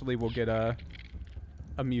eventually we'll get a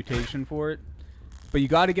mutation for it. But you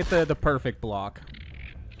gotta get the perfect block.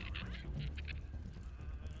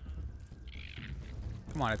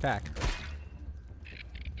 Come on, attack.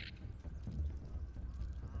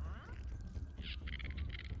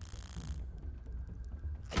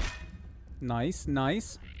 Nice,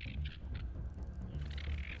 nice.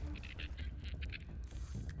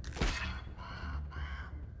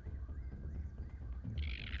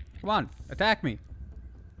 Come on, attack me.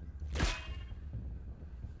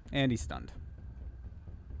 And he's stunned.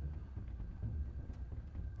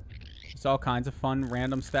 It's all kinds of fun,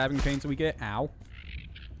 random stabbing pains that we get. Ow.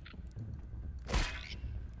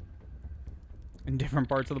 In different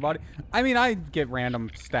parts of the body. I mean, I get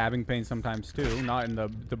random stabbing pains sometimes too. Not in the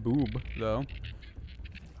boob, though.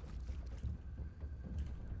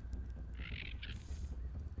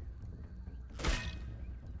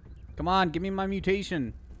 Come on, give me my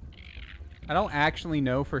mutation. I don't actually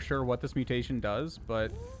know for sure what this mutation does,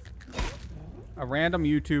 but a random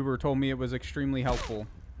YouTuber told me it was extremely helpful.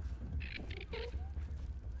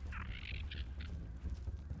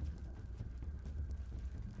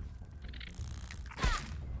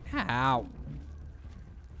 Ow.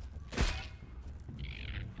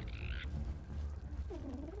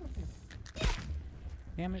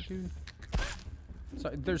 Damn it, dude.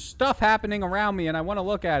 So there's stuff happening around me and I want to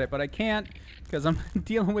look at it, but I can't because I'm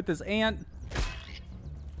dealing with this ant.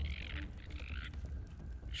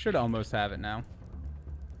 Should almost have it now.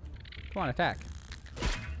 Come on, attack.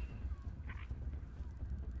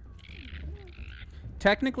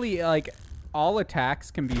 Technically, like, all attacks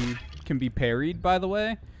can be parried, by the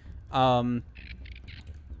way. So,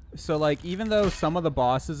 like, even though some of the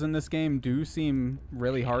bosses in this game do seem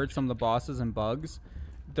really hard, some of the bosses and bugs,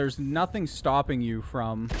 there's nothing stopping you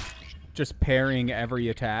from just parrying every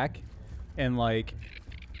attack and, like,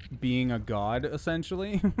 being a god,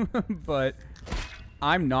 essentially. But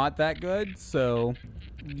I'm not that good, so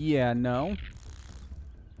yeah, no.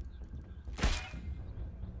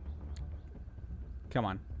 Come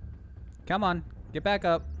on. Come on. Get back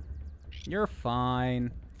up. You're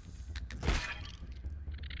fine.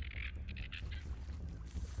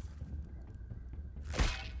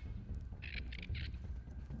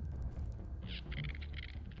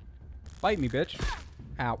 Bite me, bitch.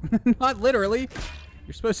 Ow. Not literally.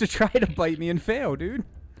 You're supposed to try to bite me and fail, dude.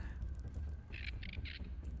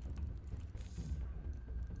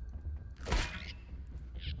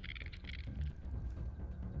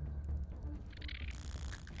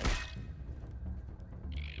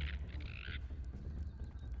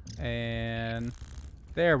 And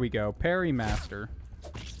there we go. Parry Master.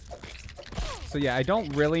 So yeah, I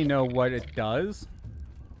don't really know what it does.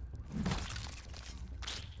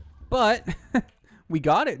 But we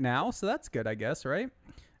got it now, so that's good, I guess, right?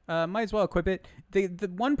 Might as well equip it. The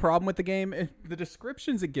one problem with the game, the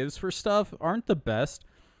descriptions it gives for stuff aren't the best.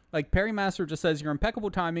 Like, Parry Master just says, your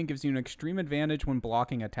impeccable timing gives you an extreme advantage when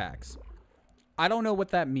blocking attacks. I don't know what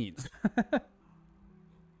that means.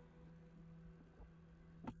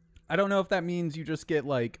 I don't know if that means you just get,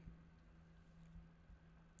 like,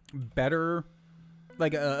 better,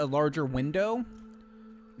 like a larger window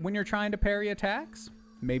when you're trying to parry attacks.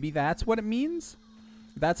 Maybe that's what it means.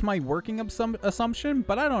 That's my working assumption,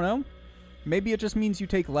 but I don't know. Maybe it just means you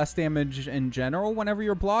take less damage in general whenever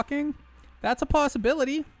you're blocking. That's a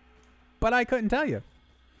possibility, but I couldn't tell you.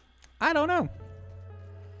 I don't know.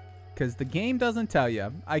 Because the game doesn't tell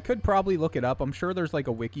you. I could probably look it up. I'm sure there's like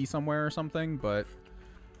a wiki somewhere or something, but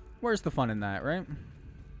where's the fun in that, right?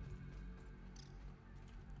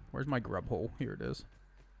 Where's my grub hole? Here it is.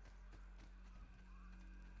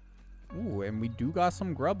 Ooh, and we do got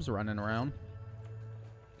some grubs running around.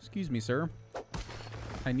 Excuse me, sir.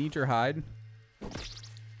 I need your hide.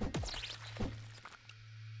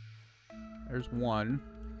 There's one.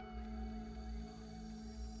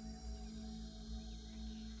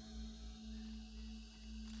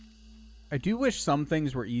 I do wish some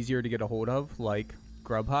things were easier to get a hold of, like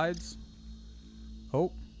grub hides.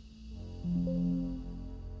 Oh.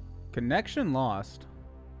 Connection lost.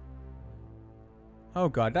 Oh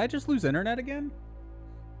god, did I just lose internet again?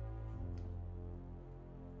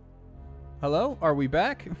 Hello? Are we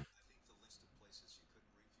back?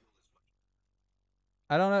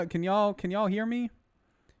 I don't know. Can y'all hear me?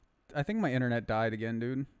 I think my internet died again,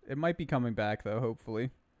 dude. It might be coming back though,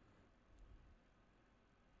 hopefully.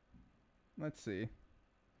 Let's see.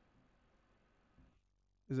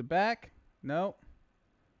 Is it back? No.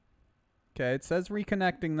 Okay, it says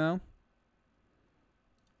reconnecting though.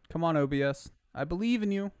 Come on, OBS. I believe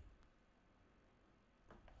in you.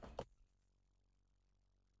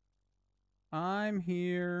 I'm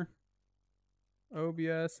here.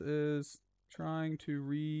 OBS is trying to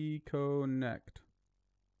reconnect.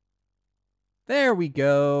 There we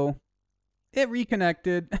go. It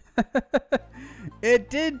reconnected. It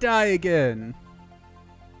did die again.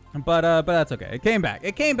 But that's okay. It came back.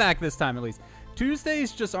 It came back this time at least.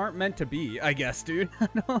 Tuesdays just aren't meant to be, I guess, dude.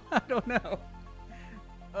 I don't know.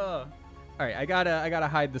 All right, I gotta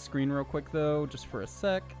hide the screen real quick though, just for a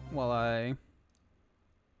sec, while I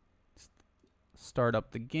Start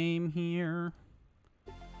up the game here.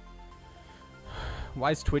 Why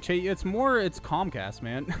is Twitch hate you? It's Comcast,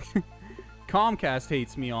 man. Comcast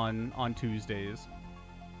hates me on Tuesdays.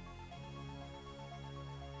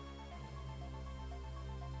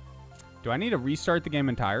 Do I need to restart the game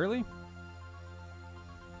entirely?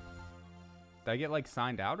 Did I get, like,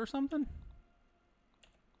 signed out or something?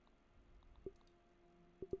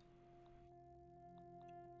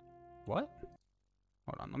 What?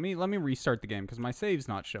 Hold on, let me restart the game because my save's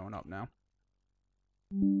not showing up now.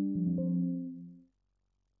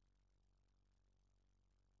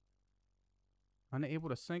 Unable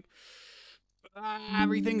to sync. Ah,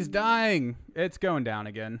 everything's dying. It's going down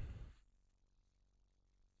again.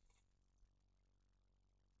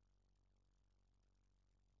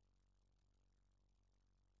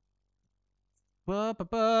 Ba, ba,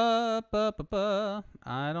 ba, ba, ba, ba.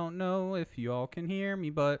 I don't know if y'all can hear me,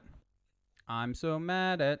 but I'm so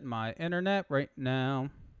mad at my internet right now.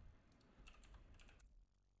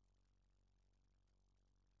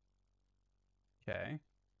 Okay.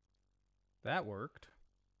 That worked.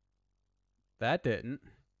 That didn't.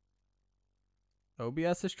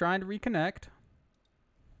 OBS is trying to reconnect.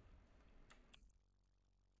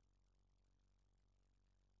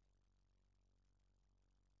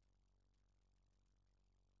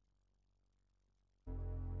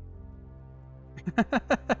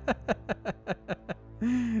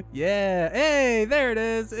 Yeah. Hey, there it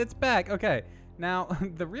is. It's back. Okay. Now,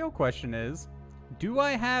 the real question is, do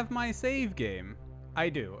I have my save game? I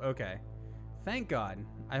do. Okay. Thank God.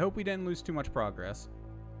 I hope we didn't lose too much progress.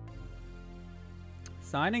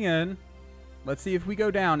 Signing in. Let's see if we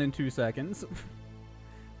go down in 2 seconds.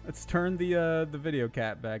 Let's turn the video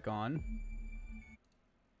cat back on.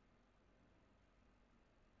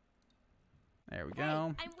 There we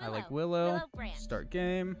go. Hey, I like Willow. Start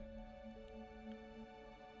game.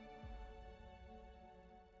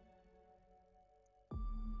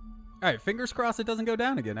 Alright, fingers crossed it doesn't go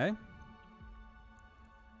down again, eh?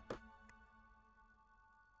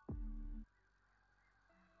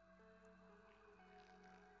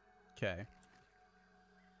 Okay.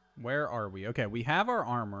 Where are we? Okay, we have our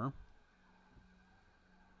armor.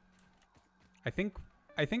 I think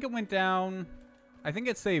it went down. I think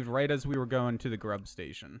it saved right as we were going to the grub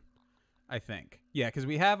station. I think. Yeah, because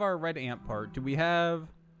we have our red ant part. Do we have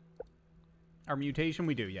our mutation?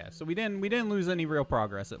 We do, yeah. So we didn't lose any real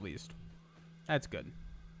progress at least. That's good.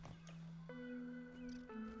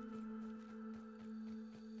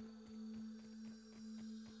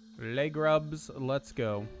 Lay grubs, let's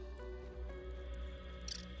go.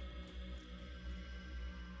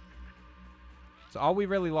 So all we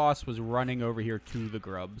really lost was running over here to the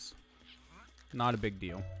grubs. Not a big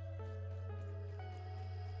deal.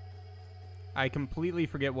 I completely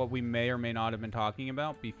forget what we may or may not have been talking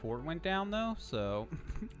about before it went down, though, so...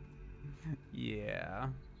 yeah.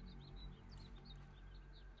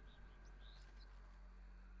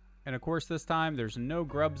 And of course, this time, there's no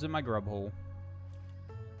grubs in my grub hole.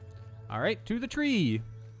 Alright, to the tree!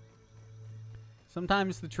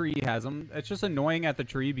 Sometimes the tree has them. It's just annoying at the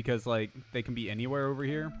tree because, like, they can be anywhere over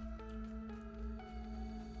here.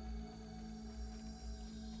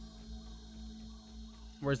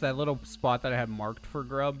 Whereas that little spot that I had marked for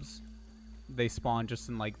grubs, they spawn just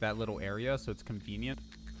in, like, that little area, so it's convenient.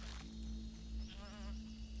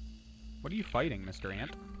 What are you fighting, Mr.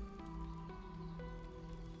 Ant?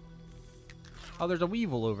 Oh, there's a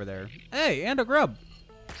weevil over there. Hey, and a grub!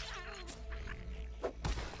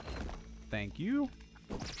 Thank you.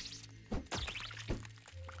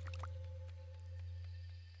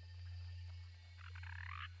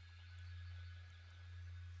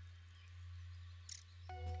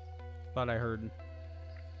 Thought I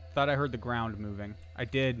heard the ground moving. I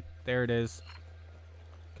did. There it is.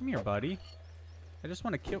 Come here, buddy. I just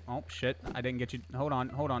want to kill... Oh, shit. I didn't get you. Hold on.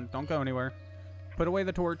 Hold on. Don't go anywhere. Put away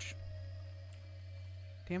the torch.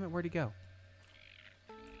 Damn it. Where'd he go?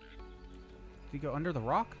 Did he go under the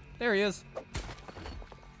rock? There he is.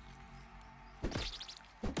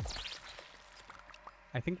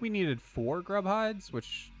 I think we needed 4 grub hides,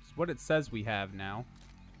 which is what it says we have now.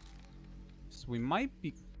 So we might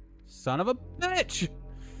be... Son of a bitch!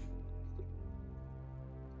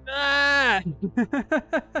 Ah!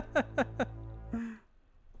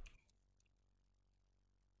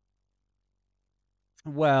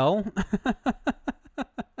 Well...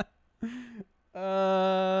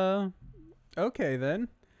 Okay, then.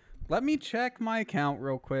 Let me check my account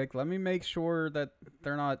real quick. Let me make sure that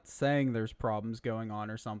they're not saying there's problems going on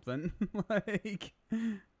or something. Like...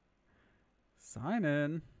 Sign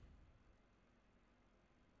in.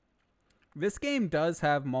 This game does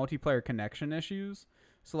have multiplayer connection issues,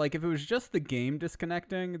 So, like, if it was just the game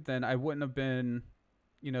disconnecting, then I wouldn't have been,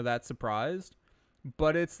 you know, that surprised.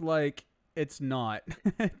 But it's like, it's not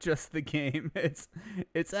just the game. It's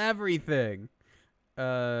everything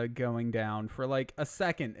going down for like a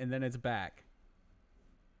second, and then it's back.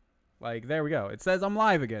 Like, there we go. It says I'm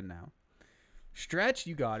live again now. Stretch,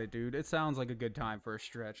 you got it, dude. It sounds like a good time for a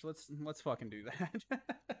stretch. Let's fucking do that. Get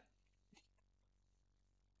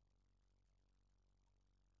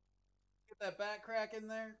that back crack in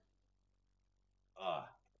there. Ugh.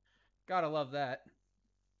 Gotta love that.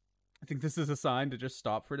 I think this is a sign to just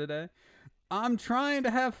stop for today. I'm trying to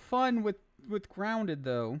have fun with Grounded,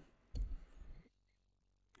 though.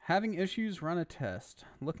 Having issues, run a test.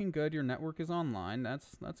 Looking good, your network is online.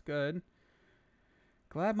 That's good.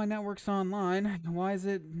 Glad my network's online. Why is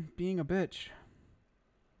it being a bitch?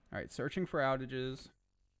 Alright, searching for outages.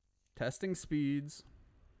 Testing speeds.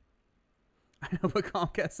 I know, but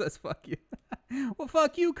Comcast says fuck you. Well,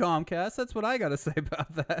 fuck you, Comcast. That's what I gotta say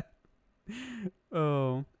about that.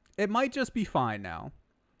 Oh. It might just be fine now.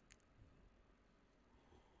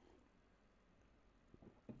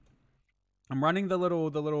 I'm running the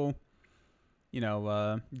little, you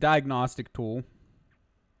know, diagnostic tool.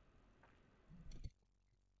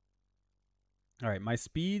 All right, my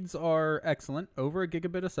speeds are excellent, over a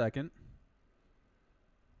gigabit a second.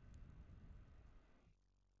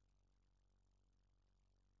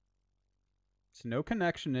 So no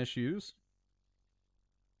connection issues.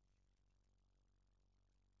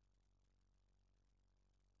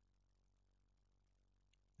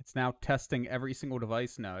 It's now testing every single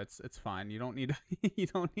device. No, it's fine. You don't need to, you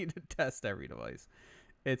don't need to test every device.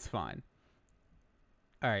 It's fine.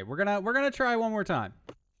 All right, we're gonna try one more time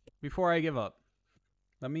before I give up.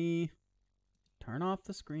 Let me turn off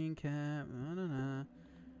the screen cap.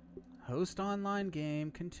 Host online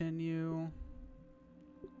game. Continue.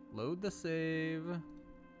 Load the save.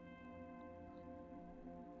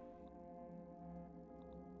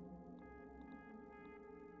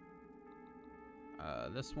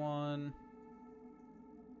 This one.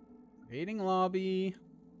 Creating lobby.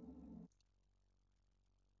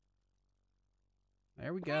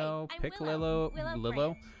 There we go. Hey, Pick Willow.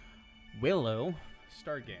 Willow.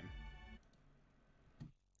 Start game.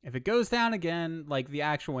 If it goes down again, like the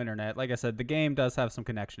actual internet, like I said, the game does have some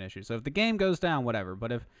connection issues. So if the game goes down, whatever.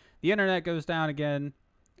 But if the internet goes down again,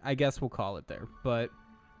 I guess we'll call it there. But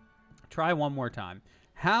try one more time.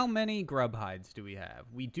 How many grub hides do we have?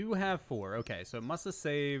 We do have 4. Okay, so it must have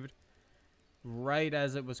saved right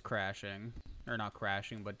as it was crashing. Or not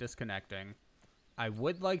crashing, but disconnecting. I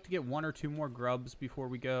would like to get 1 or 2 more grubs before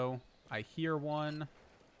we go. I hear one.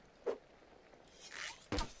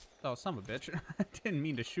 Oh, son of a bitch. I didn't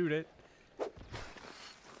mean to shoot it.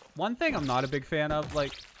 One thing I'm not a big fan of,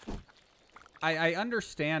 like, I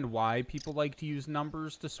understand why people like to use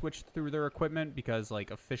numbers to switch through their equipment because,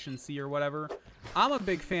 like, efficiency or whatever. I'm a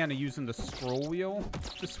big fan of using the scroll wheel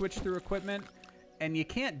to switch through equipment, and you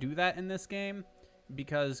can't do that in this game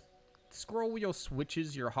because scroll wheel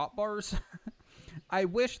switches your hotbars. I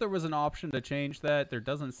wish there was an option to change that. There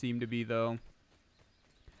doesn't seem to be, though.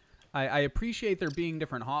 I appreciate there being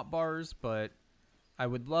different hotbars, but I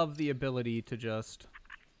would love the ability to just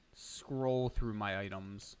scroll through my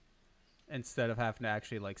items instead of having to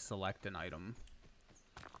actually, like, select an item.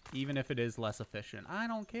 Even if it is less efficient. I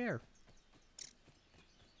don't care.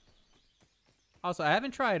 Also, I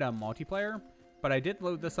haven't tried multiplayer, but I did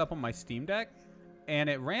load this up on my Steam Deck, and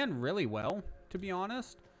it ran really well, to be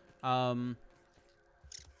honest.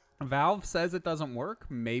 Valve says it doesn't work.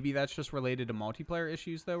 Maybe that's just related to multiplayer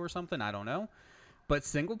issues, though, or something. I don't know. But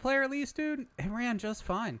single player, at least, dude, it ran just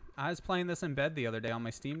fine. I was playing this in bed the other day on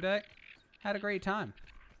my Steam Deck. Had a great time.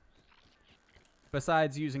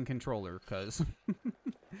 Besides using controller, because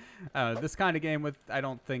this kind of game I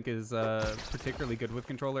don't think is particularly good with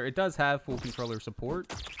controller. It does have full controller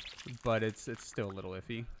support, but it's still a little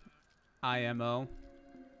iffy. IMO.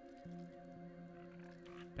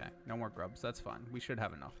 Okay, no more grubs. That's fine. We should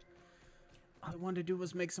have enough. All I wanted to do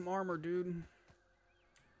was make some armor, dude.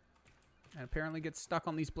 And apparently get stuck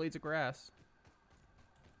on these blades of grass.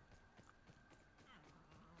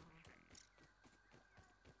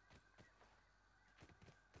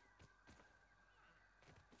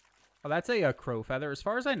 Oh, that's a crow feather. As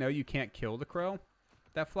far as I know, you can't kill the crow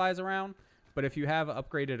that flies around. But if you have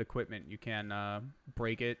upgraded equipment, you can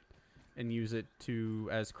break it and use it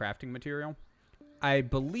as crafting material. I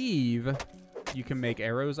believe you can make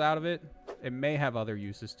arrows out of it. It may have other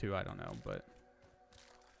uses too. I don't know, but...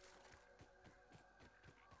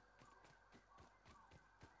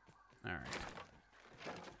 Alright.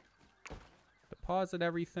 Deposit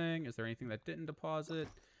everything. Is there anything that didn't deposit?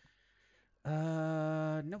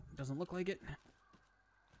 Nope, doesn't look like it.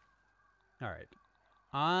 All right.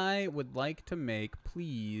 I would like to make,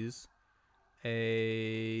 please,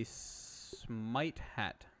 a smite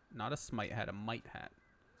hat. Not a smite hat, a mite hat.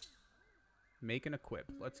 Make and equip.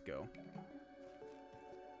 Let's go.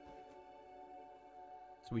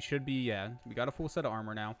 So we should be, yeah, we got a full set of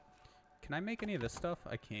armor now. Can I make any of this stuff?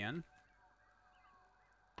 I can.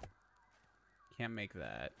 Can't make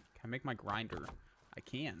that. Can I make my grinder? I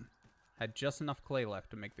can. Had just enough clay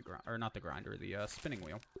left to make the grinder, or not the grinder, the spinning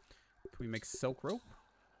wheel. Can we make silk rope?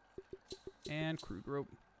 And crude rope.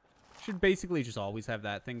 Should basically just always have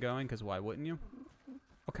that thing going, because why wouldn't you?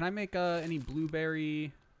 Oh, can I make any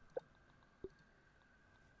blueberry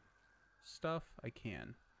stuff? I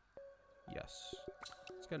can. Yes.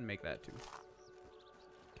 Let's go ahead and make that too.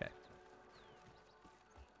 Okay.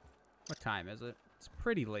 What time is it? It's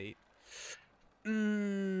pretty late.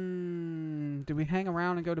 Do we hang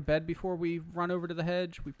around and go to bed before we run over to the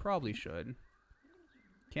hedge? We probably should.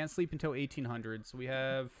 Can't sleep until 1800, so we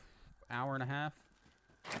have an hour and a half.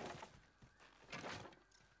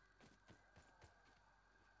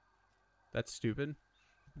 That's stupid.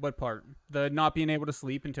 What part? The not being able to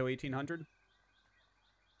sleep until 1800?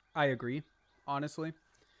 I agree, honestly.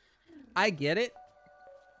 I get it,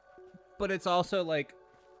 but it's also, like,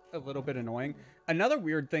 a little bit annoying. Another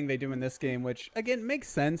weird thing they do in this game, which, again, makes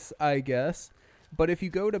sense, I guess, but if you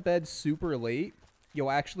go to bed super late,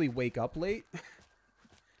 you'll actually wake up late,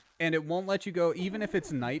 and it won't let you go, even if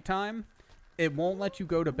it's nighttime, it won't let you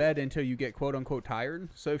go to bed until you get quote-unquote tired.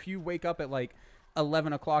 So if you wake up at, like,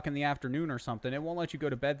 11 o'clock in the afternoon or something, it won't let you go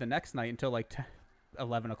to bed the next night until, like,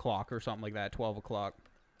 11 o'clock or something like that, 12 o'clock.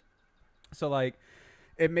 So, like,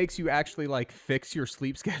 it makes you actually, like, fix your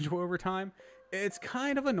sleep schedule over time. It's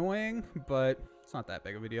kind of annoying, but it's not that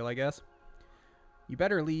big of a deal, I guess. You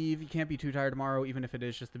better leave. You can't be too tired tomorrow, even if it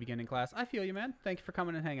is just the beginning class. I feel you, man. Thank you for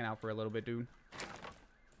coming and hanging out for a little bit, dude.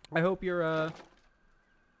 I hope your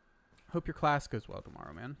class goes well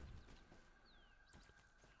tomorrow, man.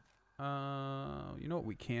 You know what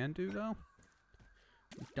we can do, though?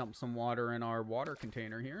 Dump some water in our water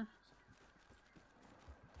container here.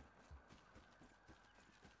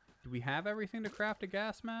 Do we have everything to craft a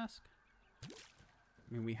gas mask?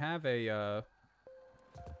 I mean, we have a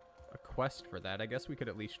quest for that. I guess we could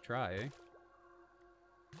at least try, eh?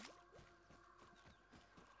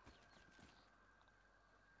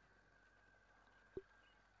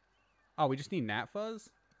 Oh, we just need gnat fuzz?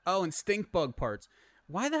 Oh, and stink bug parts.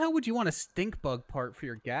 Why the hell would you want a stink bug part for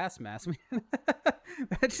your gas mask?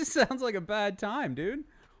 That just sounds like a bad time, dude.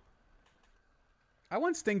 I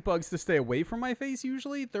want stink bugs to stay away from my face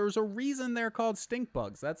usually. There's a reason they're called stink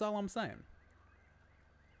bugs. That's all I'm saying.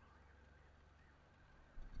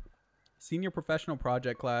 Senior professional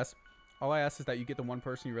project class. All I ask is that you get the one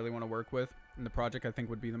person you really want to work with. And the project I think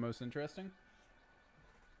would be the most interesting.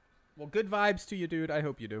 Well, good vibes to you, dude. I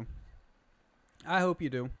hope you do. I hope you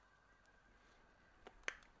do.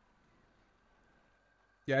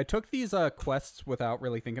 Yeah, I took these quests without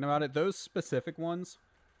really thinking about it. Those specific ones.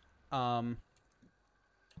 If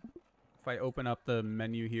I open up the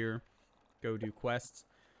menu here, go do quests.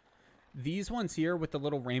 These ones here with the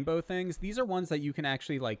little rainbow things, these are ones that you can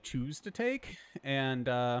actually, like, choose to take. And,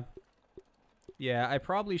 yeah, I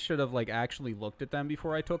probably should have, like, actually looked at them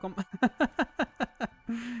before I took them.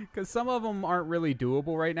 Because some of them aren't really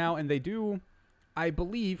doable right now. And they do, I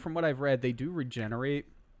believe, from what I've read, they do regenerate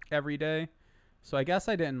every day. So I guess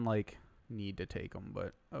I didn't, like, need to take them,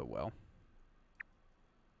 but oh well.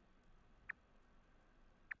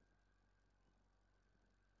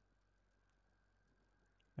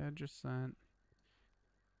 Edgercent.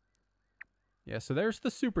 Yeah, so there's the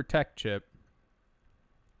super tech chip,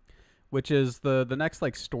 which is the next,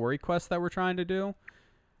 like, story quest that we're trying to do.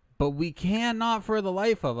 But we cannot, for the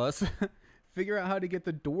life of us, figure out how to get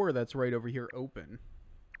the door that's right over here open.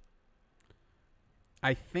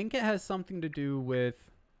 I think it has something to do with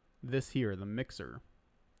this here, the mixer.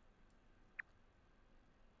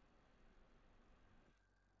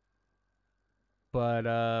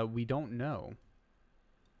 But we don't know,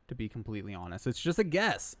 to be completely honest. It's just a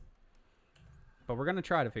guess. But we're going to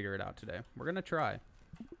try to figure it out today. We're going to try. As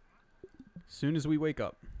soon as we wake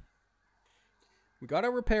up. We got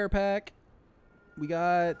our repair pack. We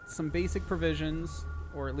got some basic provisions,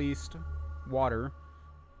 or at least water.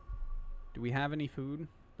 Do we have any food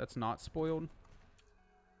that's not spoiled?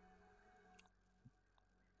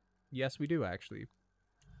 Yes, we do, actually.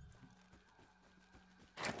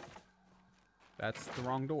 That's the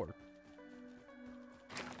wrong door.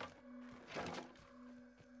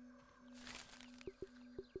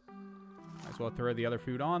 Might as well throw the other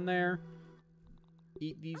food on there.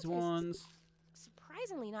 Eat these That tastes ones.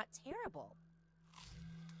 surprisingly not terrible.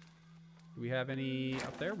 Do we have any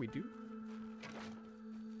up there? We do.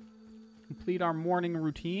 Complete our morning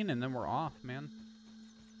routine, and then we're off, man.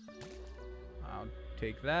 I'll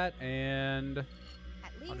take that, and At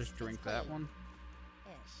I'll just drink that one.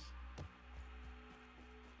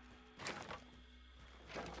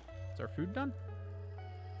 Is our food done?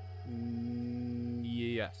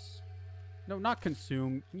 Yes. No, not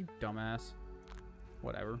consume. You dumbass.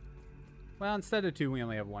 Whatever. Well, instead of 2, we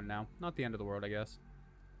only have 1 now. Not the end of the world, I guess.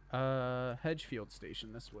 Hedgefield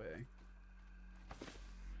Station this way.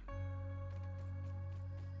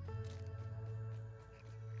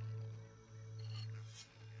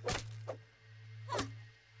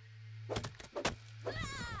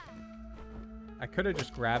 I could have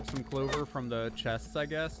just grabbed some clover from the chests, I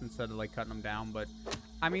guess, instead of, like, cutting them down, but,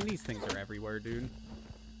 I mean, these things are everywhere, dude.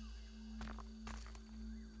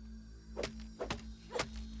 There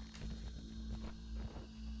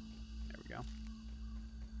we go.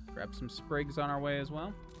 Grab some sprigs on our way as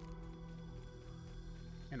well.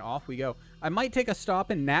 And off we go. I might take a stop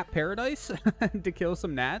in Gnat Paradise to kill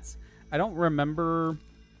some gnats. I don't remember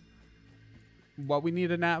what we need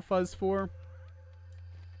a gnat fuzz for.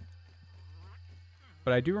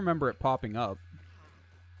 But I do remember it popping up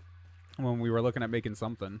when we were looking at making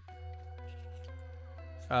something.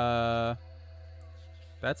 That's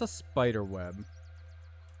a spider web.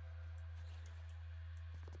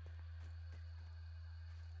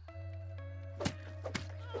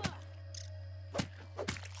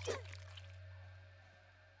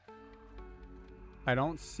 I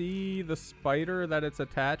don't see the spider that it's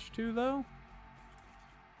attached to, though.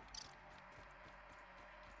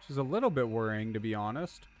 Which is a little bit worrying, to be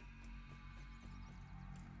honest.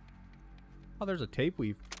 Oh, there's a tape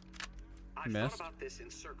we've missed. I've thought about this in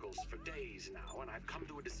circles for days now, and I've come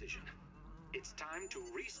to a decision. It's time to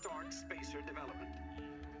restart spacer development.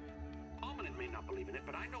 Almanin may not believe in it,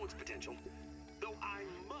 but I know its potential. Though I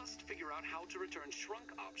must figure out how to return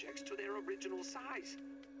shrunk objects to their original size.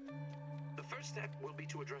 The first step will be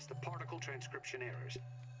to address the particle transcription errors.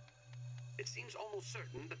 It seems almost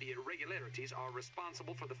certain that the irregularities are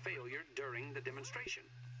responsible for the failure during the demonstration.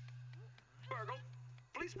 Burgle,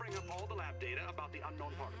 please bring up all the lab data about the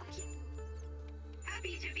unknown particles.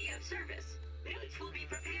 Happy to be of service. Notes will be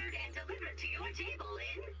prepared and delivered to your table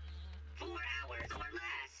in 4 hours or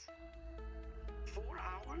less. 4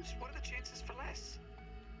 hours? What are the chances for less?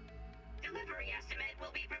 Delivery estimate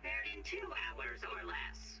will be prepared in 2 hours or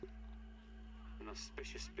less. An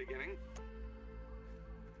auspicious beginning.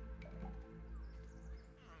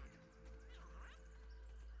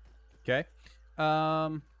 Okay. I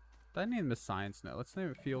name the science note. Let's name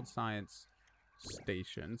it Field Science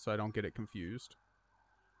Station so I don't get it confused.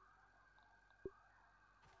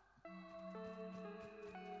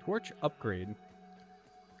 Torch upgrade.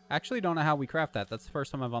 Actually don't know how we craft that. That's the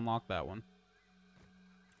first time I've unlocked that one.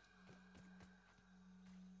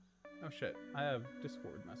 Oh shit. I have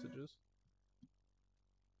Discord messages.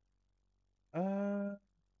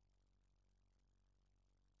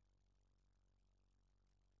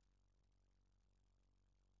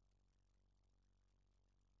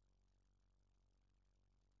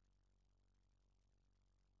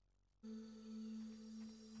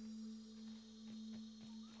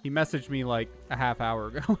 He messaged me like a half hour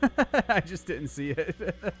ago. I just didn't see it.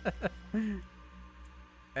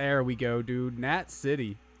 There we go, dude. Nat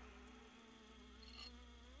City.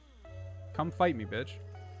 Come fight me, bitch.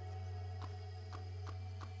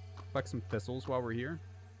 Collect some thistles while we're here.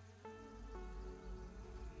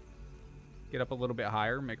 Get up a little bit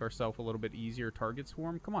higher. Make ourselves a little bit easier targets for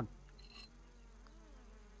him. Come on.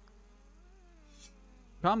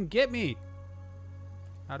 Come get me.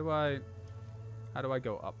 How do I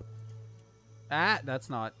go up? Ah, that's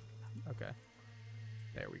not. Okay.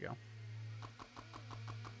 There we go.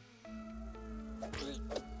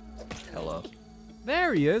 Hello.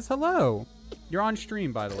 There he is. Hello. You're on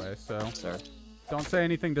stream, by the way, so Sir. don't say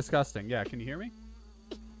anything disgusting. Yeah, can you hear me?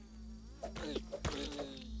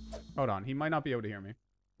 Hold on. He might not be able to hear me.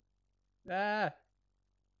 Ah.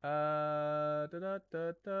 Da da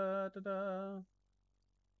da da da da.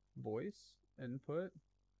 Voice input.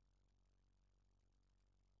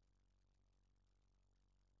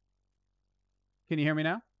 Can you hear me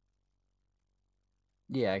now?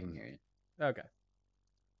 Yeah, I can hear you. Okay.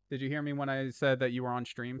 Did you hear me when I said that you were on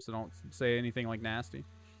stream, so don't say anything like nasty?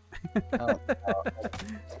 I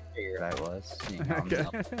figured I was. Seeing how Okay.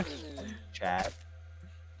 Chat.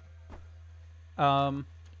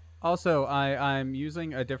 Also, I'm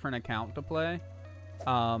using a different account to play.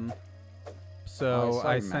 So Oh, I saw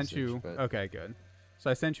I your sent message, you. but- Okay, good. So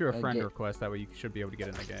I sent you a friend get- request. That way you should be able to get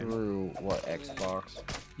in the game. Through what, Xbox?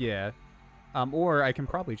 Yeah. Or I can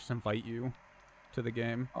probably just invite you to the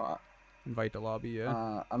game. Uh, Invite to lobby,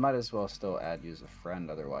 yeah. I might as well still add you as a friend,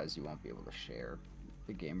 otherwise you won't be able to share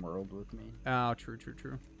the game world with me. Oh, true, true,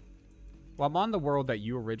 true. Well, I'm on the world that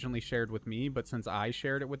you originally shared with me, but since I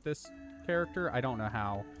shared it with this character, I don't know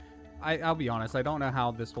how. I'll be honest, I don't know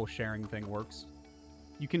how this whole sharing thing works.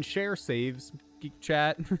 You can share saves, Geek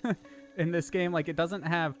Chat, in this game. Like, it doesn't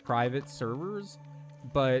have private servers,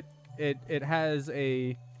 but it has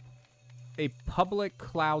a public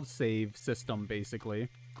cloud save system, basically.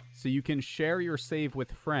 So you can share your save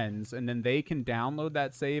with friends, and then they can download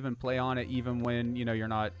that save and play on it even when, you know, you're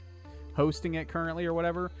not hosting it currently or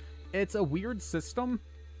whatever. It's a weird system.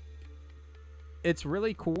 It's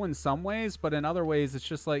really cool in some ways, but in other ways, it's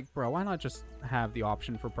just like, bro, why not just have the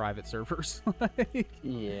option for private servers? Like,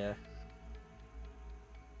 Yeah.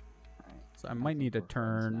 so I might need to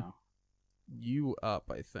turn you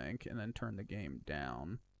up, I think, and then turn the game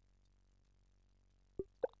down.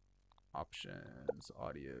 Options,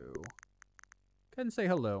 audio. Go ahead and say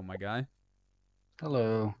hello, my guy.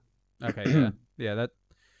 Hello. Okay, yeah. Yeah,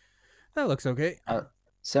 that looks okay.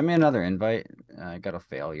 Send me another invite. I got a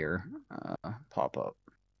failure pop up.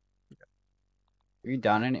 Have you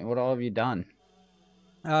done any? What all have you done?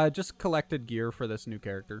 Just collected gear for this new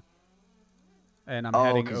character. And I'm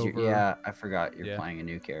heading over. Yeah, I forgot you're playing a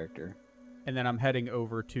new character. And then I'm heading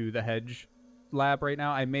over to the hedge lab right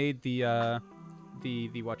now. I made the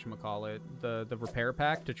whatchamacallit, the repair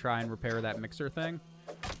pack to try and repair that mixer thing.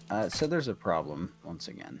 So there's a problem once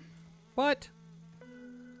again. What?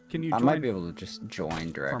 Can you I join might be able to just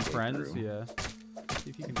join directly from friends? through. Yeah. See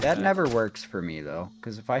if you can do That never works for me though,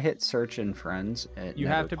 because if I hit search in friends, it you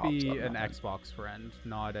never have to pops be up an nothing. Xbox friend,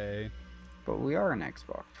 not a. But we are an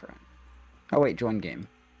Xbox friend. Oh wait, join game.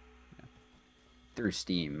 Yeah. Through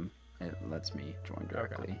Steam, it lets me join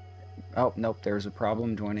directly. Okay. Oh nope, there's a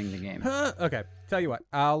problem joining the game. Okay, tell you what,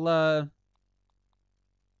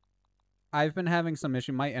 I've been having some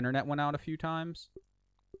issue. My internet went out a few times,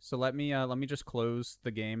 so let me just close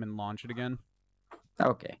the game and launch it again,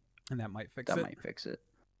 Okay, and that might fix that it. might fix it.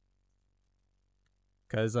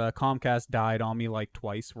 Because Comcast died on me like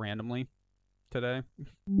twice randomly today.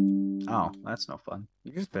 Oh, that's no fun.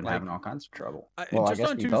 You've just been Like, having all kinds of trouble. Just Well, I guess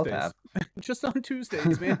on we Tuesdays. both have. Just on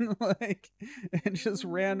Tuesdays, man. Like, it just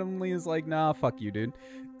randomly is like, nah, fuck you, dude.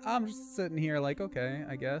 I'm just sitting here like, okay,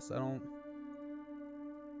 I guess I don't.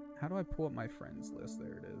 How do I pull up my friends list?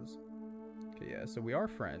 There it is. Okay, yeah, so we are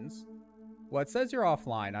friends. Well, it says you're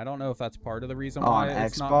offline. I don't know if that's part of the reason why On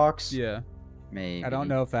it's not. Xbox? Yeah. Maybe. I don't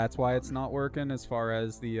know if that's why it's not working as far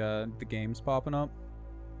as the games popping up.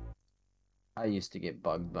 I used to get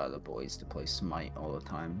bugged by the boys to play Smite all the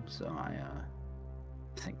time, so I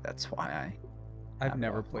think that's why I've have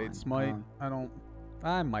never offline. played Smite.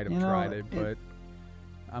 I might have tried it, but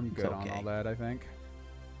I'm it's good on okay. all that, I think.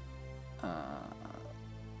 How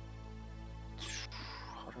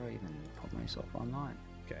do I even put myself online?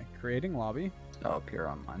 Okay, creating lobby. Oh, appear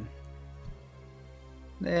online.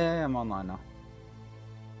 Yeah, I'm online now.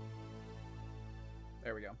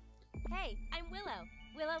 There we go. Hey, I'm Willow.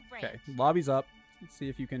 Willow Branch. Okay, lobby's up. Let's see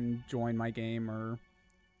if you can join my game or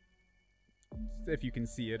if you can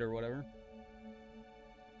see it or whatever.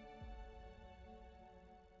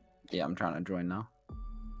 Yeah, I'm trying to join now.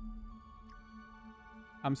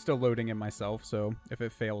 I'm still loading in myself, so if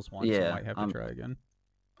it fails once, Yeah, I might have to try again.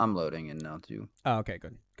 I'm loading in now too. Oh, okay,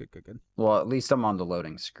 good. Good. Well, at least I'm on the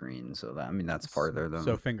loading screen, so that, I mean, that's farther than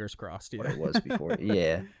So fingers crossed, what yeah. it was before.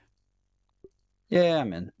 Yeah. Yeah,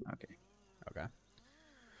 I'm in. Okay. Okay.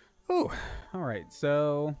 Oh, all right.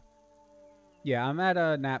 So, yeah, I'm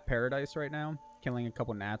at Gnat Paradise right now, killing a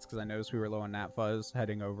couple gnats because I noticed we were low on gnat fuzz.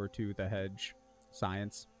 Heading over to the Hedge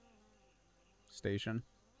Science Station.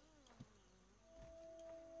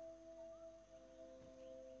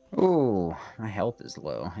 Ooh, my health is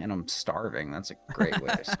low, and I'm starving. That's a great way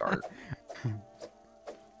to start.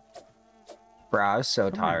 Bro, I was so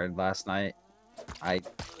tired last night. I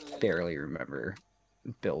barely remember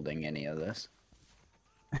building any of this.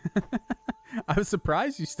 I was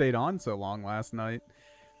surprised you stayed on so long last night.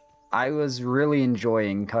 I was really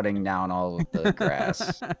enjoying cutting down all of the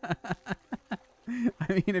grass.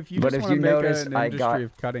 I mean, if you But just if want to you make noticed, an I industry got-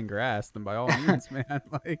 of cutting grass, then by all means, man.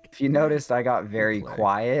 Like, If you noticed, I got very play.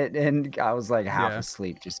 quiet, and I was like half Yeah.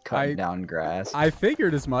 asleep just cutting down grass. I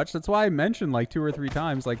figured as much. That's why I mentioned like 2 or 3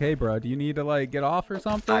 times, like, "Hey, bro, do you need to like get off or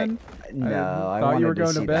something?" No, I thought you were wanted to going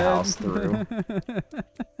see to the bed. house through.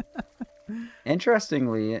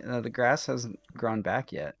 Interestingly, the grass hasn't grown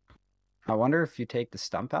back yet. I wonder if you take the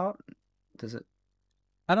stump out, does it?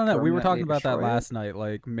 I don't know. We were talking permanently about that destroy it? last night.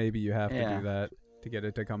 Like maybe you have to Yeah. do that to get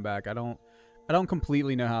it to come back. I don't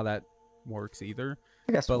completely know how that works either.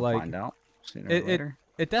 I guess but, we'll like, find out sooner or It later.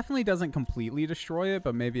 it definitely doesn't completely destroy it,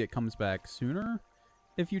 but maybe it comes back sooner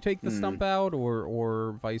if you take the stump out,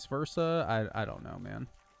 or vice versa. I don't know, man.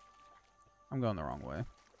 I'm going the wrong way.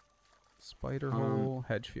 Spider hole,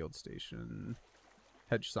 hedge field station,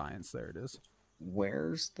 hedge science. There it is.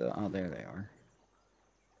 Where's the... Oh, there they are.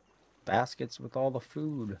 Baskets with all the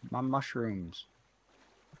food. My mushrooms.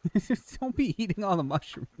 Don't be eating all the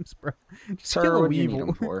mushrooms, bro. Just Sir, kill a what do you need weevil.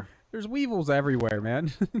 them for? There's weevils everywhere,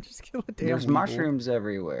 man. Just kill a damn There's weevil. mushrooms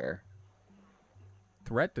everywhere.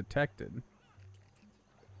 Threat detected.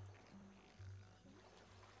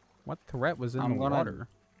 What threat was in the water?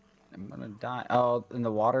 I'm gonna die. Oh, in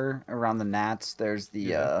the water around the gnats, there's the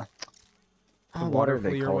Yeah. oh, what water are they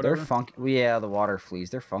flea or called? They're whatever? funky. Well, yeah, the water fleas.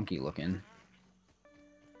 They're funky looking.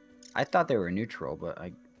 I thought they were neutral, but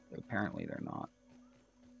apparently they're not.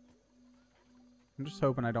 I'm just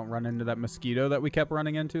hoping I don't run into that mosquito that we kept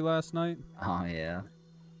running into last night. Oh yeah.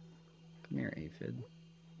 Come here, aphid.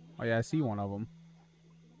 Oh yeah, I see one of them.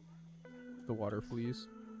 The water fleas.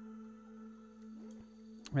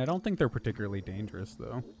 I don't think they're particularly dangerous,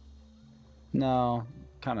 though. No,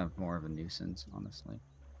 kind of more of a nuisance, honestly.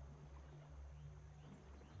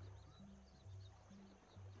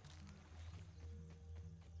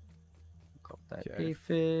 Got that Okay.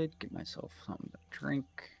 aphid. Get myself something to drink.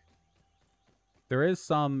 There is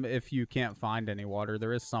some, if you can't find any water,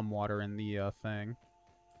 there is some water in the thing.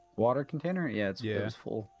 Water container? Yeah, it Yeah. was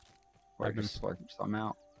full. Or I I've been- just slurped some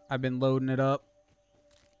out. I've been loading it up.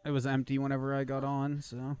 It was empty whenever I got on,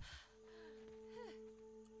 so.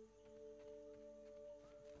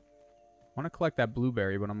 I want to collect that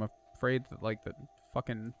blueberry, but I'm afraid that, like, the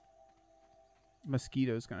fucking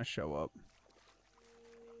mosquito's gonna show up.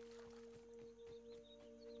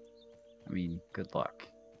 I mean, good luck.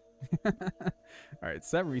 Alright,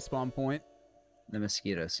 set respawn point. The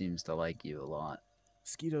mosquito seems to like you a lot.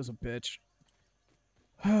 Mosquito's a bitch.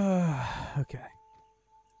 Okay.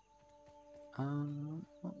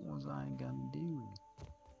 What was I gonna do?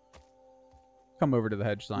 Come over to the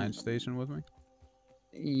hedge science station with me.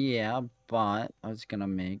 Yeah, but I was gonna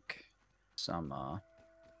make some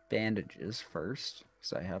bandages first,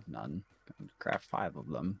 because I have none. I'm gonna craft 5 of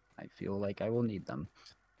them. I feel like I will need them.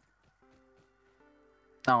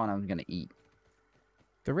 Oh, and I'm gonna eat.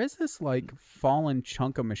 There is this, like, fallen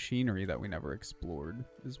chunk of machinery that we never explored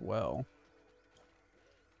as well.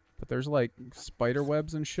 But there's, like, spider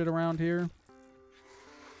webs and shit around here.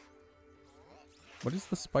 What is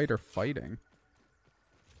the spider fighting?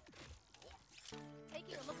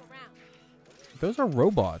 Taking a look around. Those are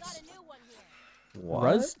robots. Got a new one here. What?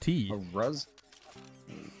 Ruz T. A Ruz?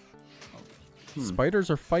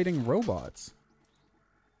 Spiders are fighting robots.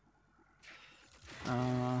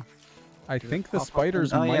 I think the pop up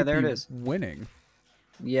spiders in- oh, yeah, might there it be is. winning.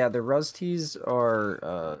 Yeah, the Rusties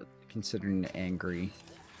are considered an angry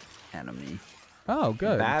enemy. Oh,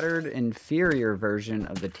 good. Battered inferior version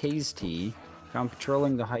of the Tase Tea. Found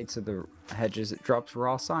patrolling the heights of the hedges, it drops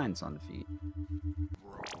raw signs on the feet.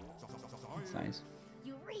 That's nice.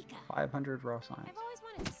 Eureka! 500 raw signs. I've always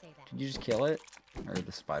wanted to say that. Did you just kill it? Or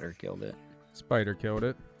the spider killed it? Spider killed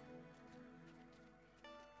it.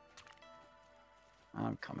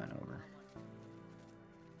 I'm coming over.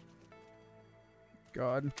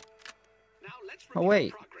 God. Now let's Oh, review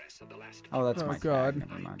wait. the progress of the last Oh, that's Oh, my God. tag.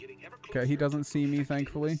 Never mind. getting ever Okay, he closer doesn't to see me, perfecting the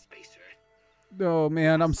thankfully. spacer. Oh,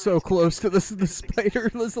 man, I'm so close to this. The spider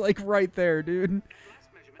is, like, right there, dude. Last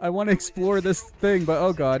measurement I want to explore this thing, but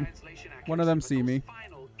oh, God. translation One of them accuracy, see but me. those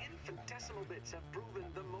final infinitesimal bits have proven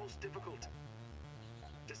the most difficult.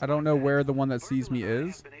 I don't know where the one that sees me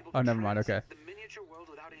is. Oh, never mind, okay. The miniature world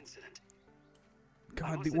without incident.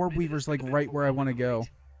 God, the orb weaver's, like, right where I want to go.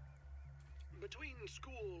 Between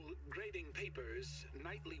school grading papers,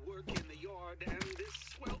 nightly work in the yard, and this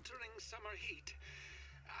sweltering summer heat,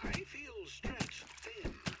 I feel stretched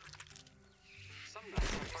thin. Some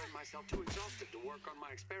nights I find myself too exhausted to work on my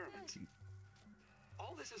experiments.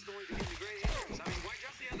 All this is going to give me gray hairs. I mean, why,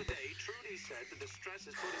 just the other day, Trudy said that the stress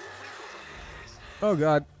is putting wrinkles on my face. Oh,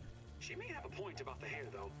 God. She may have a point about the hair,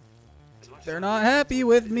 though. As much as They're I not wish it happy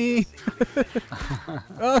was, with it me. does seem to be thin.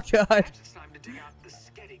 Oh, God. Perhaps it's time to dig out the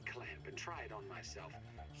Sketty clamp and try it on myself.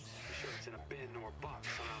 I'm sure it's in a bin or box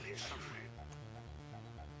around here somewhere.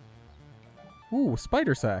 Ooh,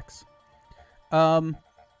 spider sacks.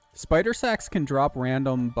 Spider sacks can drop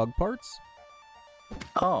random bug parts.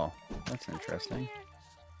 Oh, that's interesting.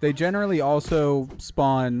 They generally also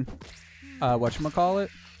spawn, whatchamacallit?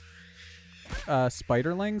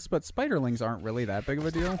 Spiderlings, but spiderlings aren't really that big of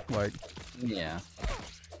a deal. Like, Yeah.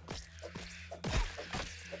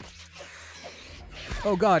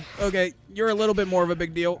 Oh, God. Okay, you're a little bit more of a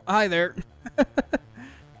big deal. Hi there.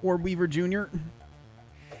 Orb Weaver Jr.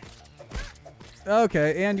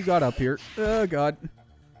 Okay, and you got up here. Oh, God.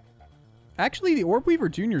 Actually, the Orb Weaver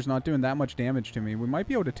Jr. is not doing that much damage to me. We might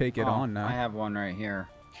be able to take it on now. I have one right here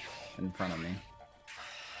in front of me.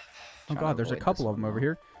 Oh, God, there's a couple of them over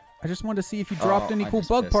here. I just wanted to see if you dropped any cool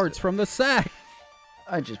bug parts from the sack.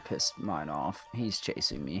 I just pissed mine off. He's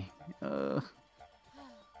chasing me.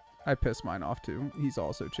 I pissed mine off, too. He's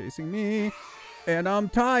also chasing me. And I'm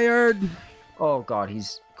tired. Oh, God,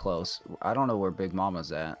 he's close. I don't know where Big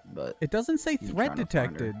Mama's at, but... It doesn't say threat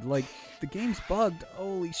detected. Like, the game's bugged.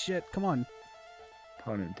 Holy shit. Come on.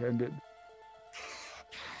 Pun intended.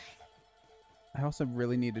 I also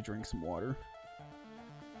really need to drink some water.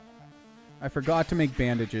 I forgot to make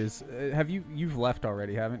bandages. You've left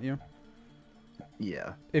already, haven't you?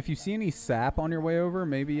 Yeah. If you see any sap on your way over,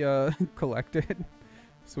 maybe collect it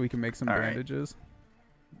so we can make some bandages.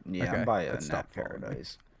 Yeah, okay, I'm by a Nat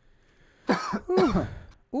Paradise.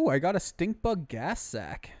 Ooh, I got a stink bug gas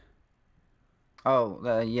sack.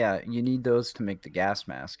 Oh, yeah, you need those to make the gas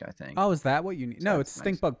mask, I think. Oh, is that what you need? No, That's it's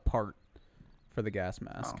stink bug part for the gas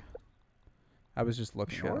mask. Oh. I was just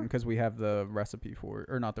looking at them because we have the recipe for it.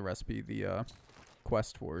 Or not the recipe, the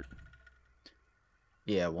quest for it.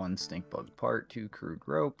 Yeah, 1 stink bug part, 2 crude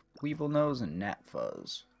rope, weevil nose, and gnat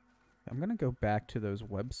fuzz. I'm going to go back to those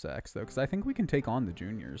web sacks, though, because I think we can take on the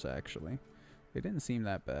juniors, actually. They didn't seem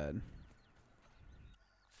that bad.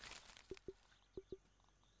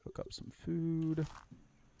 Cook up some food.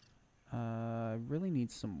 I really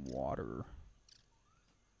need some water.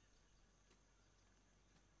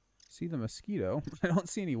 See the mosquito? I don't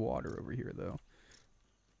see any water over here, though.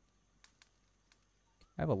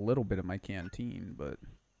 I have a little bit of my canteen, but...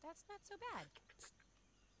 That's not so bad. It's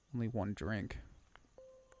only 1 drink.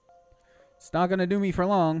 It's not gonna do me for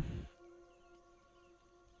long.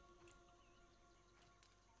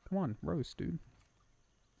 Come on, roast, dude.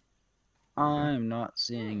 I'm not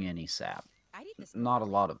seeing any sap. I'd eat this. Not a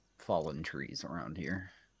lot of fallen trees around here.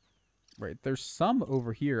 Right, there's some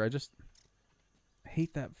over here. I just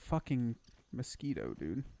hate that fucking mosquito,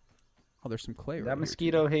 dude. Oh, there's some clay right here. That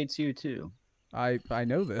mosquito hates you too. I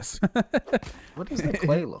know this. What does the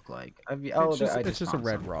clay look like? It's just a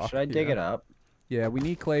red rock. Should I dig it up? Yeah, we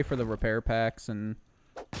need clay for the repair packs, and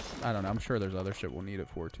I don't know. I'm sure there's other shit we'll need it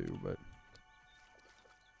for too, but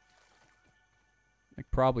like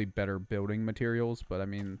probably better building materials. But I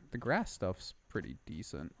mean, the grass stuff's pretty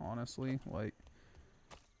decent, honestly. Like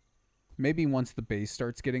maybe once the base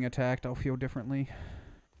starts getting attacked, I'll feel differently.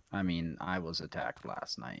 I mean, I was attacked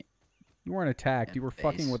last night. You weren't attacked. You were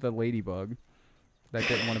fucking with a ladybug that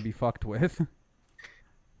didn't want to be fucked with.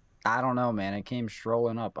 I don't know, man. It came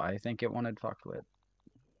strolling up. I think it wanted fucked with.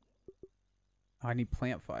 I need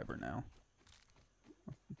plant fiber now.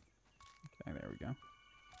 Okay, there we go.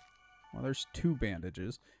 Well, there's 2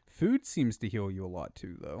 bandages. Food seems to heal you a lot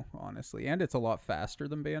too, though, honestly. And it's a lot faster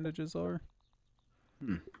than bandages are.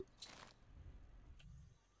 Okay.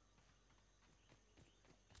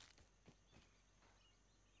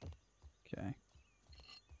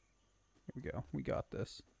 Here we go. We got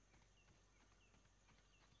this.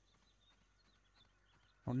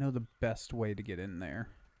 I don't know the best way to get in there.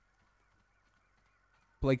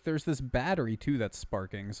 Like, there's this battery, too, that's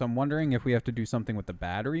sparking. So I'm wondering if we have to do something with the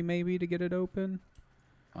battery, maybe, to get it open.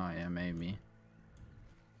 Oh, yeah, maybe.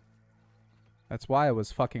 That's why I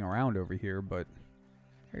was fucking around over here, but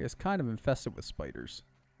it's kind of infested with spiders.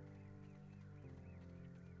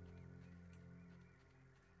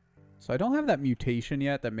 So I don't have that mutation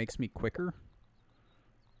yet that makes me quicker.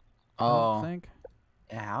 I don't think.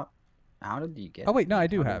 Yeah, how did you get it? Oh, wait, no, I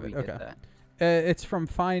do have it. Okay. It's from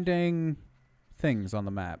finding things on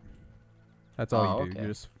the map. That's all you do. You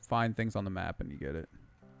just find things on the map and you get it.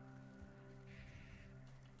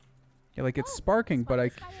 Yeah, like it's sparking, but I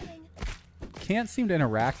can't seem to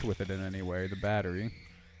interact with it in any way, the battery.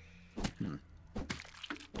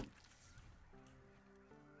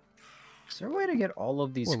 Is there a way to get all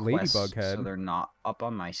of these quests so they're not up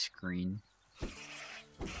on my screen?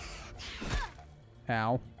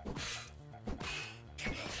 Ow.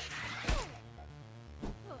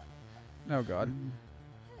 Oh, God.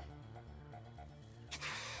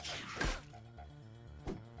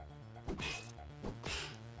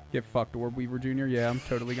 Get fucked, Orb Weaver Jr. Yeah, I'm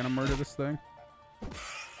totally gonna murder this thing.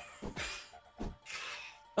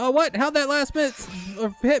 Oh, what? How'd that last miss?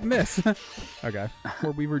 Okay.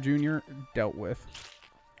 Orb Weaver Jr. dealt with.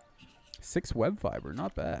 6 web fiber.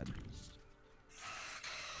 Not bad.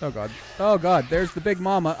 Oh, God. Oh, God. There's the big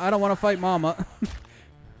mama. I don't want to fight mama.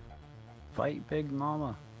 Fight big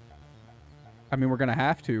mama. I mean, we're going to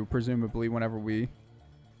have to, presumably, whenever we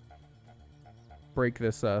break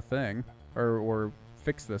this thing, or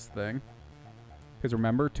fix this thing. Because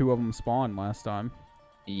remember, 2 of them spawned last time.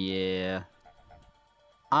 Yeah.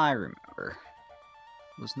 I remember.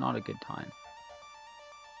 It was not a good time.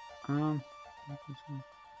 I'm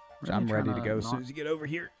ready to go as soon as you get over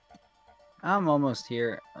here. I'm almost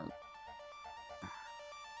here.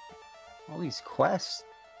 All these quests.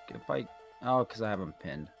 If I... Oh, because I have them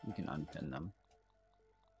pinned. You can unpin them.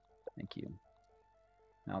 Thank you.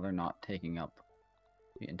 Now they're not taking up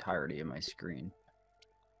the entirety of my screen.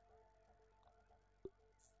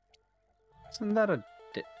 Isn't that a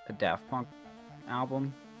Daft Punk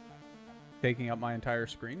album? Taking up my entire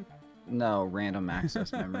screen? No, random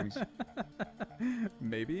access memories.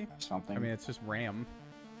 Maybe. Something. I mean, it's just RAM.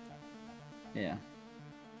 Yeah.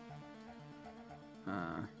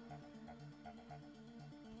 I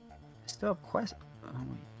still have quests. Oh,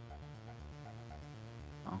 wait.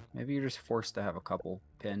 Oh, maybe you're just forced to have a couple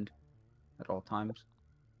pinned at all times.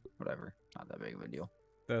 Whatever. Not that big of a deal.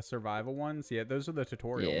 The survival ones? Yeah, those are the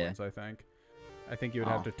tutorial ones, I think. I think you would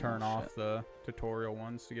have to turn off the tutorial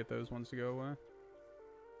ones to get those ones to go away.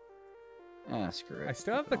 Ah, screw it. I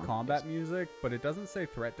still have the combat music, but it doesn't say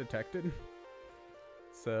threat detected.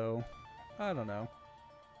 So, I don't know.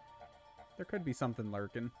 There could be something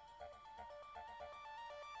lurking.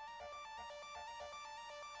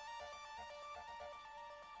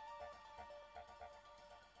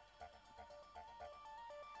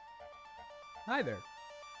 Hi there.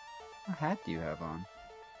 What hat do you have on?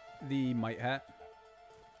 The Might Hat.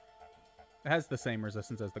 It has the same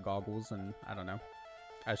resistance as the goggles, and I don't know.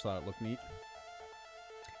 I just thought it looked neat.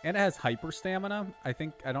 And it has hyper stamina. I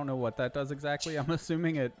don't know what that does exactly. I'm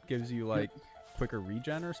assuming it gives you, like, quicker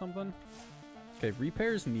regen or something. Okay,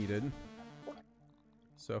 repairs needed.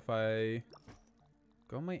 So if I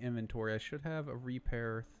go in my inventory, I should have a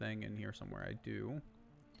repair thing in here somewhere. I do.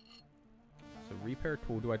 So repair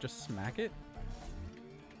tool, do I just smack it?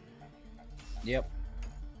 Yep.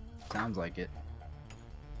 Sounds like it.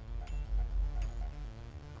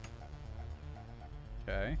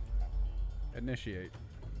 Okay. Initiate.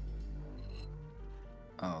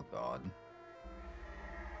 Oh god.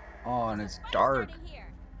 Oh, and it's dark.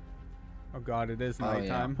 Oh god, it is Oh,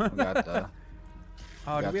 nighttime. yeah. We got the,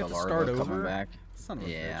 oh, do we have to start over? coming back. Son of a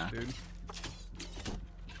Yeah. bitch, dude.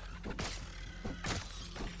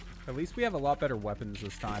 At least we have a lot better weapons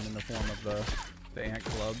this time in the form of the ant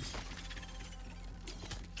clubs.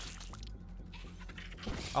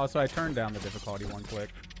 Also, I turned down the difficulty one click,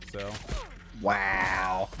 so...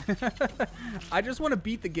 Wow. I just want to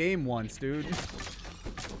beat the game once, dude.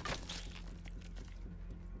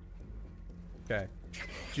 Okay.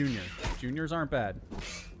 Junior. Juniors aren't bad.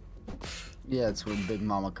 Yeah, it's when Big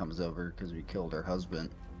Mama comes over because we killed her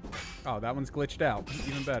husband. Oh, that one's glitched out.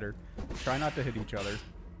 Even better. Try not to hit each other.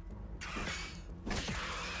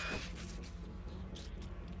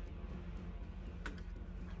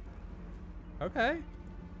 Okay.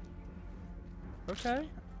 Okay.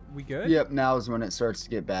 We good? Yep, now is when it starts to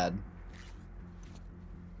get bad.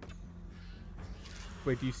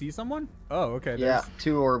 Wait, do you see someone? Oh, okay. Yeah,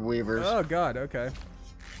 2 orb weavers. Oh, God. Okay.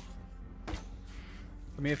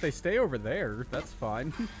 I mean, if they stay over there, that's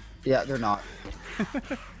fine. Yeah, they're not.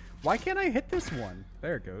 Why can't I hit this one?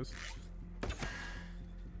 There it goes.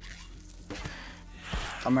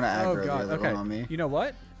 I'm gonna aggro Oh, God. the other Okay. one on me. You know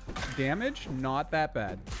what? Damage, not that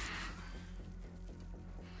bad.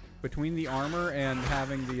 Between the armor and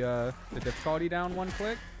having the difficulty down one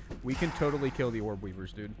click, we can totally kill the orb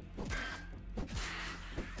weavers, dude.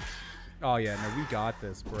 Oh yeah, no, we got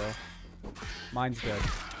this, bro. Mine's dead.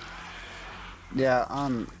 Yeah,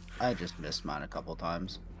 I just missed mine a couple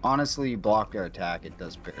times. Honestly, you block their attack, it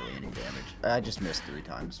does barely any damage. I just missed 3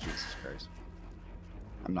 times. Jesus Christ.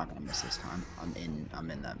 I'm not gonna miss this time.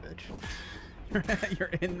 I'm in that bitch. You're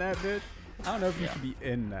in that bitch? I don't know if you should be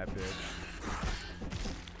in that bitch.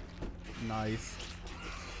 Nice.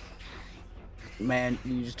 Man,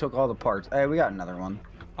 you just took all the parts. Hey, we got another one.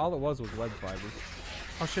 All it was web fibers.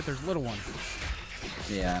 Oh shit, there's little ones.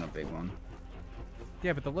 Yeah, and a big one.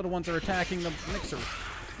 Yeah, but the little ones are attacking the mixer.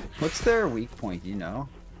 What's their weak point, you know?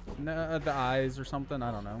 No, the eyes or something,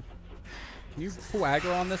 I don't know. Can you pull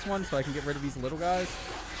aggro on this one so I can get rid of these little guys?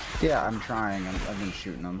 Yeah, I'm trying. I've been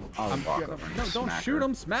shooting them. I'll walk over and No, just don't smack shoot her.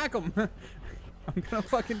 them, smack them. I'm gonna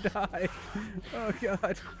fucking die. Oh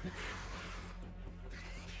god.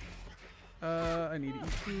 I need to eat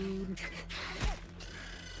food.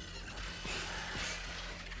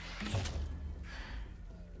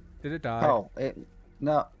 Did it die? Oh,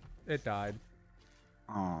 no. It died.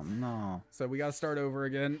 Oh, no. So we gotta start over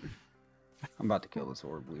again. I'm about to kill this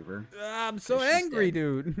orb weaver. I'm so She's angry, dead.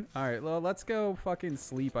 dude. All right, well, let's go fucking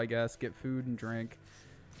sleep, I guess. Get food and drink.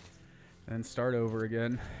 And start over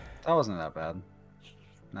again. That wasn't that bad.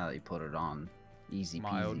 Now that you put it on easy peasy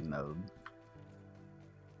Mild. mode.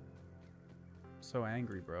 So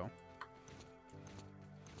angry, bro.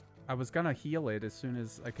 I was gonna heal it as soon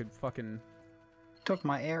as I could fucking Took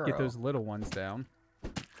my arrow. get those little ones down.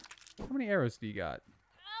 How many arrows do you got?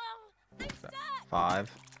 Oh, I'm stuck.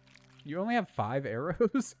 5. You only have 5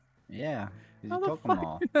 arrows? Yeah. 'cause How You the took them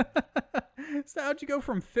all. So how'd you go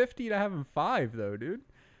from 50 to having 5, though, dude?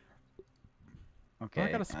 Okay. Oh,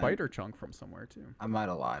 I got a spider chunk from somewhere, too. I might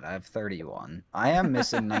have lied. I have 31. I am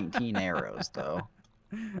missing 19 arrows, though.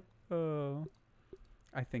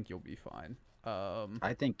 I think you'll be fine.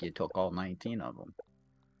 I think you took all 19 of them.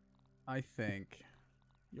 I think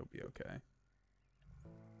you'll be okay.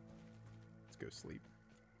 Let's go sleep.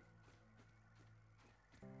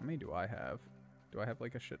 How many do I have? Do I have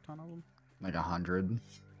like a shit ton of them? Like 100.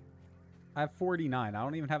 I have 49. I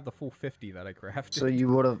don't even have the full 50 that I crafted. So you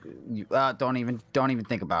would have. Don't even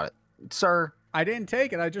think about it, sir. I didn't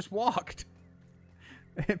take it. I just walked.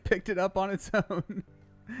 It picked it up on its own.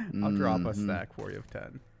 I'll drop a stack for you of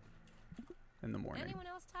 10 in the morning. Anyone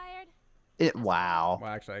else tired? Wow. Well,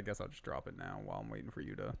 actually, I guess I'll just drop it now while I'm waiting for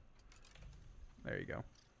you to... There you go.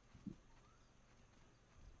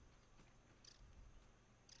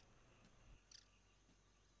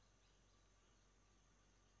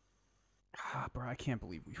 Ah, bro, I can't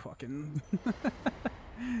believe we fucking...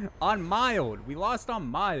 on mild. We lost on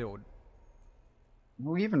mild.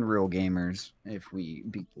 We're even real gamers if we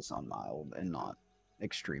beat this on mild and not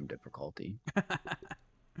extreme difficulty.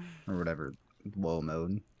 Or whatever. Low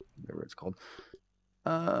mode. Whatever it's called.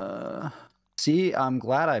 See, I'm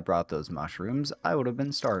glad I brought those mushrooms. I would have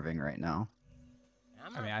been starving right now.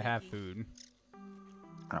 I mean, I have food.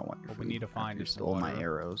 I don't want your What food. we need to find You is stole my water.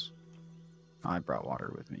 arrows. I brought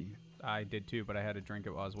water with me. I did too, but I had to drink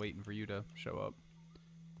it while I was waiting for you to show up.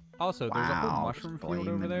 Also, there's a Wow, whole mushroom just field over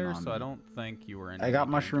blaming there, on so I me. don't think you were in. I any got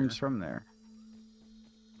danger. mushrooms from there.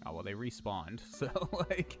 Oh well, they respawned, so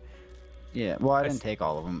like. Yeah, well, I I didn't s- take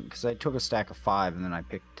all of them because I took a stack of 5 and then I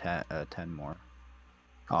picked 10 more.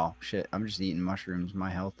 Oh shit! I'm just eating mushrooms. My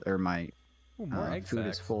health or my Ooh, more egg food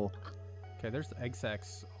is sacs. full. Okay, there's egg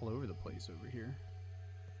sacs all over the place over here.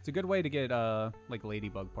 It's a good way to get like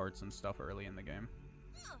ladybug parts and stuff early in the game.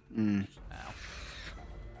 Mm. Ow.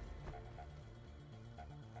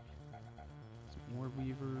 Some orb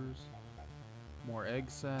weavers. More egg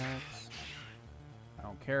sacs. I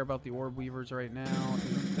don't care about the orb weavers right now.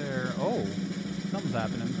 Isn't there? Oh, something's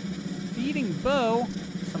happening. Feeding Bo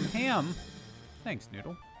some ham. Thanks,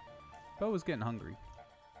 Noodle. Bo was getting hungry.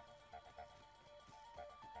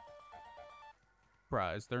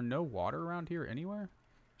 Bruh, is there no water around here anywhere?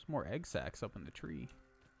 There's more egg sacs up in the tree.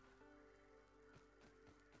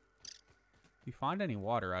 If you find any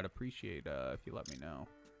water, I'd appreciate if you let me know.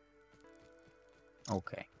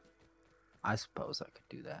 Okay. I suppose I could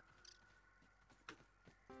do that.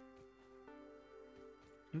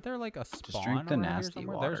 Isn't there like a Just spawn drink the around here nasty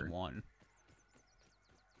somewhere? water. There's one.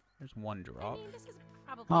 There's one drop. I mean, this is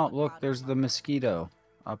probably Oh, what look, water there's the was. mosquito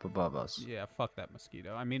up above us. Yeah, fuck that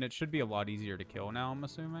mosquito. I mean, it should be a lot easier to kill now, I'm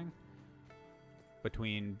assuming.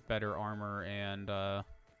 Between better armor and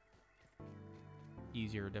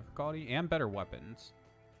easier difficulty. And better weapons.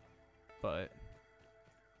 But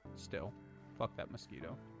still, fuck that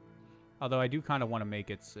mosquito. Although I do kind of want to make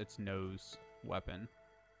its nose weapon.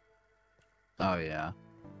 Oh yeah.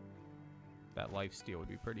 That lifesteal would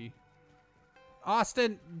be pretty...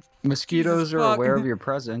 Austin! Mosquitoes Jesus are fuck. aware of your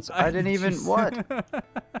presence. I didn't even Jesus. what?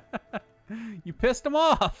 You pissed him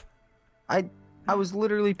off! I was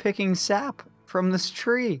literally picking sap from this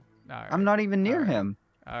tree. Alright, I'm not even near alright. him.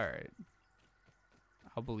 Alright.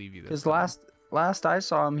 I'll believe you this Because time. last I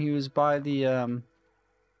saw him, he was by the I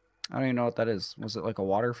don't even know what that is. Was it like a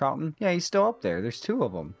water fountain? Yeah, he's still up there. There's 2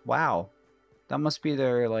 of them. Wow, that must be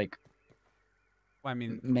their like. Well, I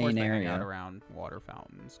mean, of main course they hang out area. around water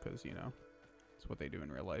fountains, because, you know, it's what they do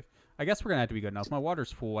in real life. I guess we're going to have to be good enough. My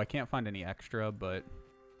water's full. I can't find any extra, but...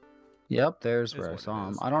 Yep, there's Is where I what it saw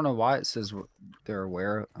him. is. I don't know why it says they're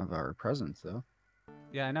aware of our presence though.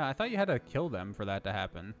 Yeah, I know. I thought you had to kill them for that to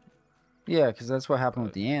happen. Yeah, because that's what happened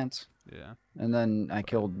with But- the ants. Yeah. And then I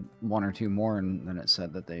killed 1 or 2 more, and then it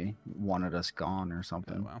said that they wanted us gone or Yeah,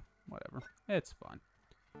 something. well, whatever. It's fine.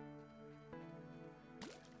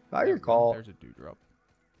 If I recall, There's a dewdrop.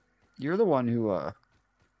 you're the one who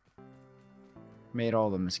made all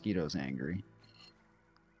the mosquitoes angry.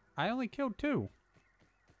 I only killed 2.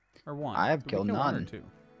 Or 1. I have Did we killed kill 1 or none. 2?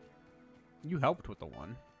 You helped with the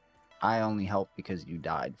 1. I only helped because you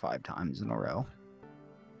died 5 times in a row.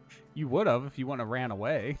 You would have if you wouldn't have ran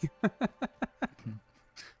away.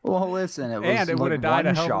 Well, listen, it was And it would have died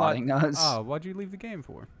a hell of a lot. one-shotting us. Oh, what'd you leave the game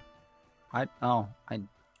for? I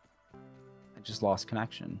just lost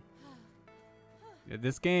connection. Yeah,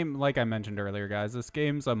 this game, like I mentioned earlier, guys, this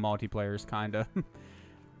game's a multiplayer's kind of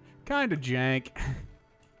jank.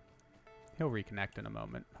 He'll reconnect in a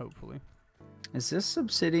moment, hopefully. Is this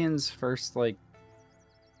Obsidian's first like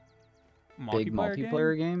big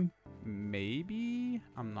multiplayer game? Maybe.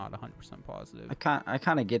 I'm not 100% positive. I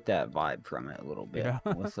kind of get that vibe from it a little bit. Yeah.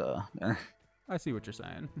 With I see what you're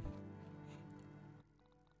saying.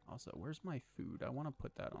 Also, where's my food? I want to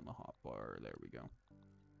put that on the hot bar. There we go.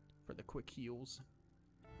 For the quick heals.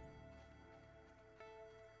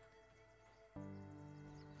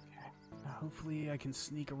 Okay. Now hopefully I can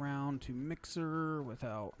sneak around to Mixer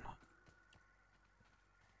without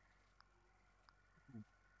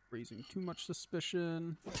raising too much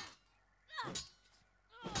suspicion.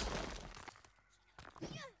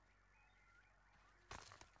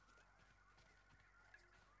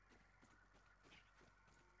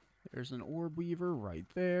 There's an orb weaver right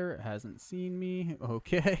there. It hasn't seen me.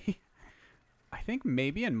 Okay. I think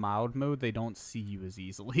maybe in mild mode they don't see you as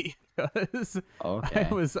easily. Because okay.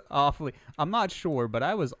 I was awfully... I'm not sure, but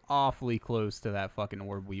I was awfully close to that fucking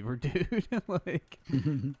orb weaver, dude. Like,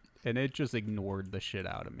 and it just ignored the shit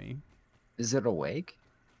out of me. Is it awake?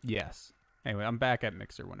 Yes. Anyway, I'm back at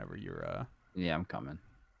Mixer whenever you're... Yeah, I'm coming.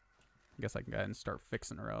 I guess I can go ahead and start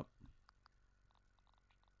fixing her up.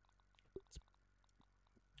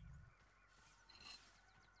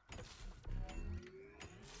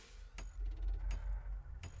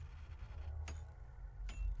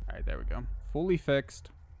 Alright, there we go. Fully fixed.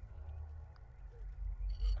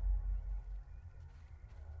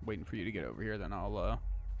 Waiting for you to get over here, then I'll,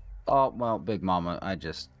 Oh, well, Big Mama,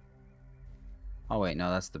 Oh, wait,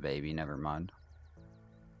 no, that's the baby. Never mind.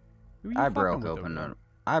 I broke open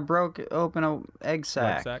a egg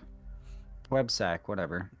sac. Web sac,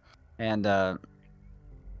 whatever. And,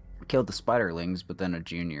 killed the spiderlings, but then a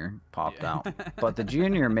junior popped out. But the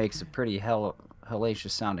junior makes a pretty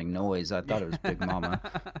hellacious sounding noise. I thought it was Big Mama.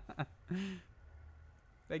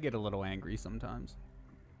 They get a little angry sometimes.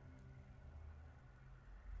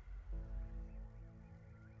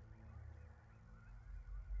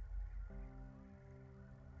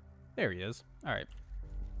 There he is. All right.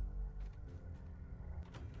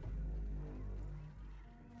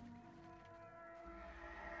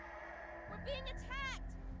 We're being attacked!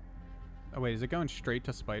 Oh, wait, is it going straight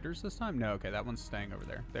to spiders this time? No, okay, that one's staying over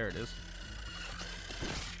there. There it is.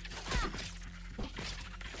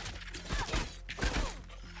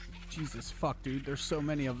 Jesus, fuck, dude. There's so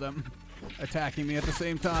many of them attacking me at the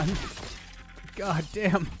same time. God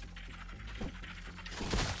damn.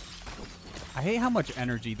 I hate how much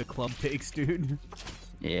energy the club takes, dude.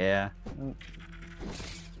 Yeah.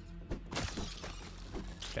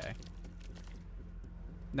 Okay.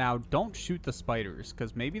 Now, don't shoot the spiders,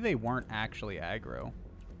 because maybe they weren't actually aggro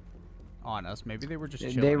on us. Maybe they were just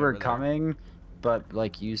chilling They were over there. coming, but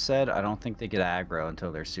like you said, I don't think they get aggro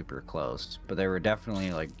until they're super close. But they were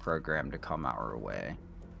definitely like programmed to come our way.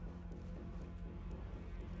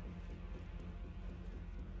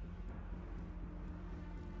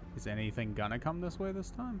 Is anything gonna come this way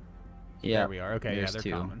this time? Yeah. There we are. Okay, yeah, there's they're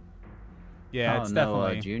 2. coming. Yeah, oh, it's no,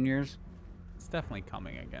 definitely juniors. It's definitely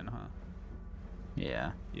coming again, huh?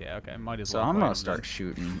 Yeah. Yeah, okay, might as So well. I'm fight gonna them start then.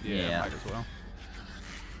 shooting. Yeah, might as well.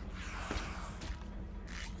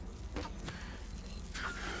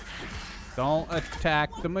 Don't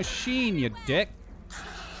attack the machine, you dick.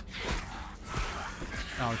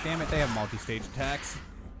 Oh, damn it, they have multi-stage attacks.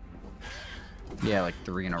 Yeah, like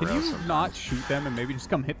 3 in a Can row. you sometimes. not shoot them and maybe just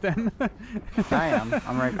come hit them? I am.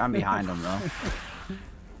 I'm behind them though.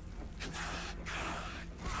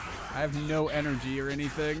 I have no energy or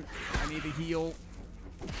anything. I need to heal.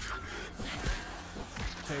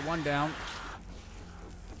 Okay, one down.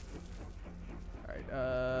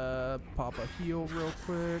 Alright, pop a heal real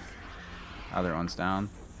quick. Other one's down.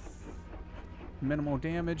 Minimal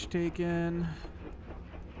damage taken.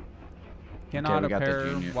 Cannot we got the repair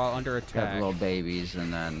junior. while under Got attack. the little babies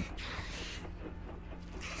and then.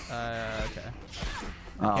 Okay.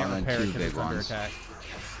 Oh, Can't and then repair 2 because big it's under ones. attack.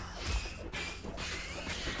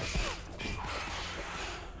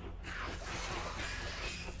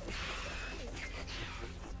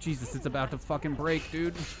 Jesus, it's about to fucking break,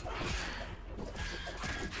 dude.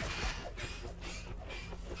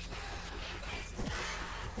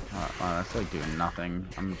 Wow, that's like doing nothing.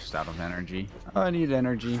 I'm just out of energy. Oh, I need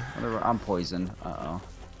energy. I'm poisoned. Uh-oh.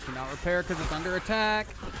 Cannot repair because it's under attack.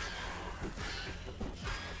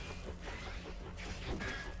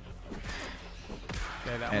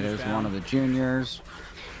 Okay, that And one's there's down. one of the juniors.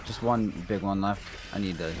 Just one big one left. I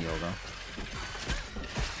need to heal though.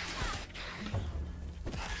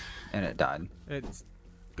 And it died. It's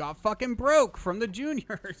got fucking broke from the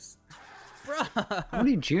juniors. Bruh. How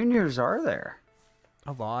many juniors are there?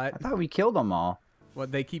 A lot. I thought we killed them all. Well,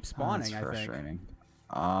 they keep spawning, That's I think. frustrating.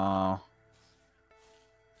 Oh.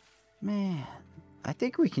 Man. I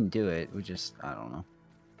think we can do it. We just, I don't know.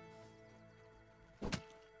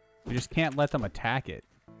 You just can't let them attack it.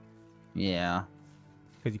 Yeah.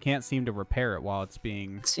 Because you can't seem to repair it while it's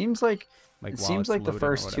being... It seems like Like, it while seems it's like the loading or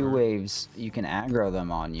first two whatever. waves you can aggro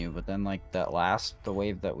them on you, but then like the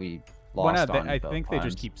wave that we Well, lost no, on I both think they just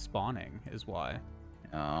times. keep spawning, is why.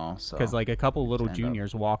 Oh, so Because like a couple little end up-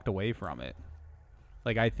 juniors walked away from it.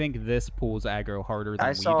 Like I think this pulls aggro harder than I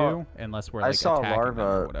we saw- do, unless we're I like saw attacking them or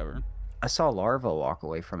larva- whatever. I saw larva walk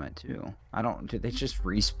away from it too. I don't. Do they just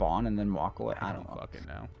respawn and then walk away? I don't know. Fucking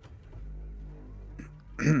know.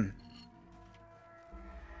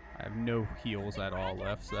 I have no heals at all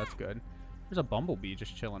left, so that's good. There's a bumblebee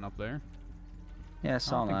just chilling up there. Yeah, I I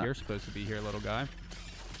saw don't think that. you're supposed to be here, little guy.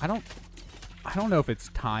 I don't know if it's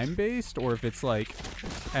time based or if it's like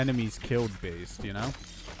enemies killed based, you know?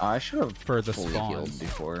 I should have For the fully healed spawns.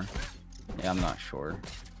 before. Yeah, I'm not sure.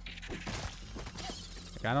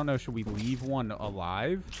 Like, I don't know, should we leave one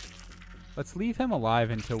alive? Let's leave him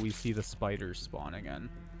alive until we see the spiders spawn again.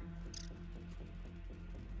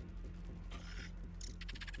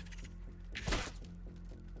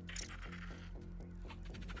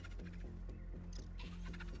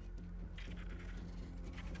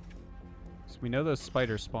 So we know those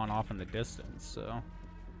spiders spawn off in the distance, so...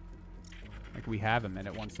 Like, we have a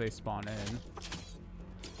minute once they spawn in.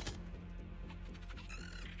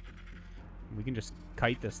 We can just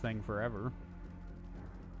kite this thing forever.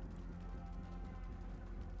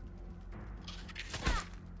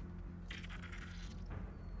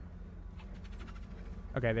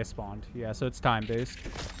 Okay, they spawned. Yeah, so it's time-based.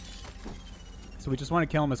 So we just want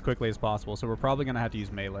to kill them as quickly as possible, so we're probably going to have to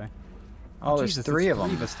use melee. Oh, there's Jesus, three it's of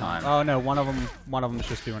them this time. Oh, no, one of them is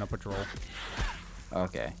just doing a patrol.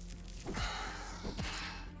 Okay.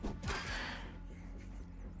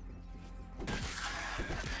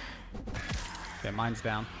 Okay, mine's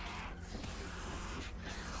down.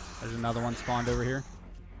 There's another one spawned over here.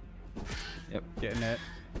 Yep. Getting it.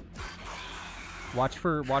 Watch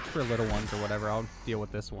for little ones or whatever. I'll deal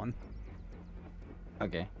with this one.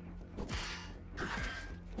 Okay.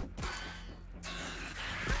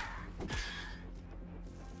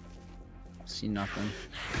 See nothing.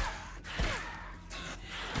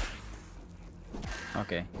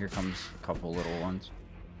 Okay, here comes a couple little ones.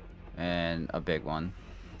 And a big one.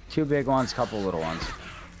 Two big ones, couple little ones.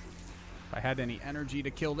 If I had any energy to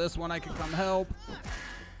kill this one, I could come help.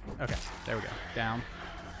 Okay, there we go. Down.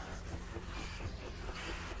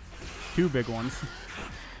 Two big ones.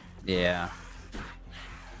 Yeah.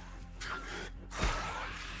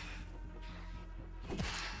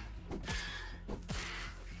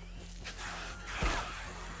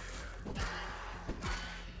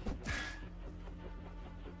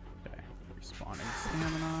 Okay, respawning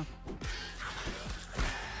stamina.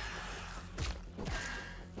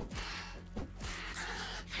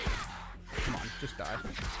 Come on, just die.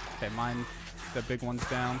 Okay, mine, the big one's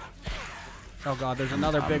down. Oh god, there's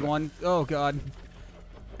another big one. Oh god.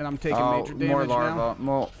 And I'm taking major damage more now.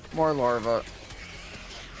 larva. More larva.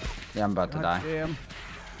 Yeah, I'm about to die. Damn.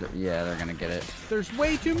 Yeah, they're gonna get it. There's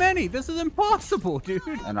way too many. This is impossible, dude.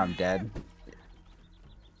 And I'm dead.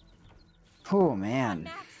 Oh, man.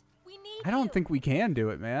 Max, we need I don't you. think we can do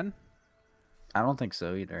it, man. I don't think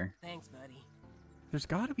so either. Thanks, buddy. There's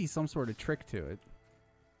got to be some sort of trick to it.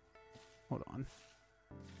 Hold on.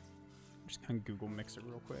 I'm just gonna Google Mixer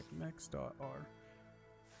real quick. Mix.r.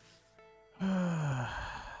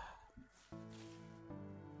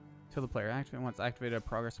 Till the player activate once activated a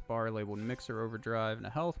progress bar labeled Mixer Overdrive and a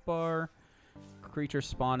health bar. Creatures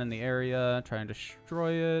spawn in the area. Try and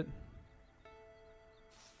destroy it.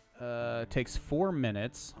 Takes 4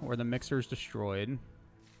 minutes, or the mixer is destroyed.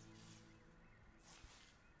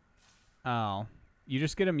 Oh. You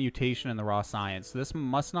just get a mutation in the raw science. So this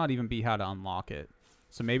must not even be how to unlock it.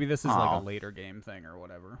 So maybe this is like Oh. a later game thing or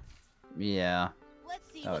whatever. Yeah, Let's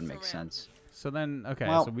see that would what's make around sense. So then, okay,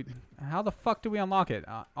 Well- so how the fuck do we unlock it?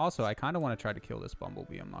 Also, I kind of want to try to kill this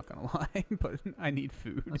bumblebee, I'm not going to lie, but I need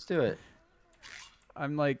food. Let's do it.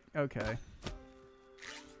 I'm like, okay.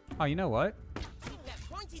 Oh, you know what? Keep that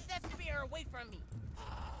pointy death spear away from me.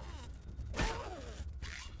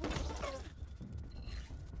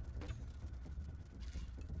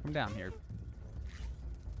 Come down here.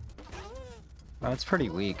 Oh, it's pretty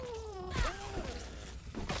weak.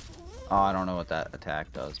 Oh, I don't know what that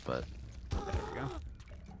attack does, but There we go.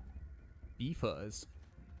 Bee-fuzz.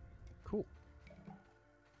 Cool.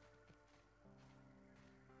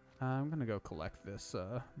 I'm gonna go collect this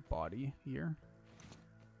body here.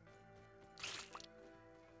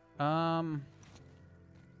 Okay,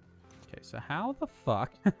 so how the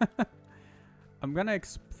fuck? I'm gonna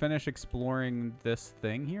finish exploring this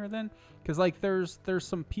thing here then, because like there's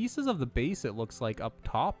some pieces of the base it looks like up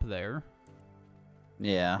top there,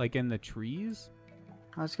 yeah. like in the trees,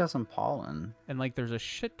 I just got some pollen. and like there's a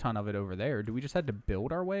shit ton of it over there. Do we just have to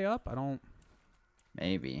build our way up? I don't.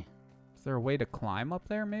 Maybe. Is there a way to climb up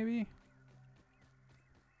there? Maybe.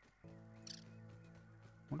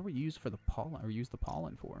 What do we use for the pollen? Or use the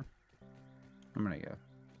pollen for? I'm gonna go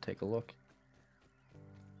take a look.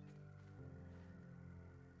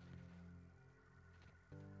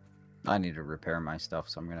 I need to repair my stuff,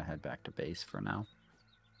 so I'm gonna head back to base for now.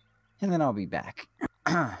 And then I'll be back.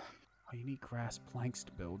 Oh, you need grass planks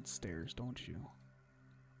to build stairs, don't you?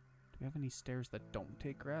 Do we have any stairs that don't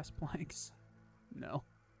take grass planks? No.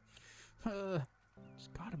 There's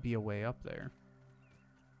gotta be a way up there.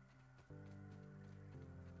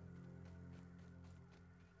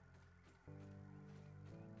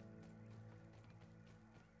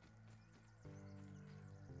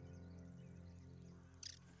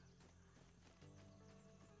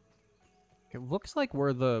 It looks like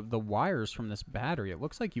where the wires from this battery, it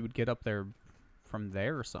looks like you would get up there from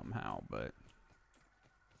there somehow, but...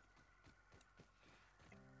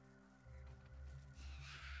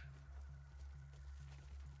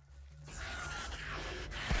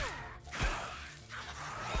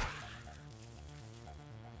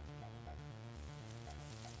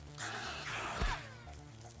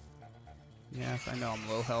 Yes, I know I'm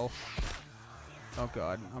low health. Oh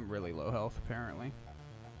god, I'm really low health apparently.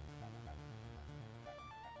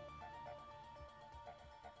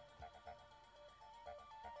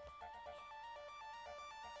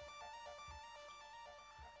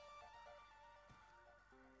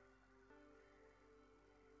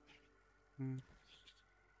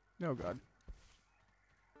 Oh god.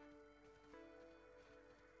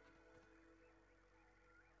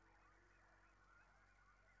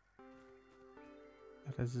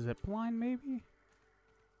 That is a zip line, maybe?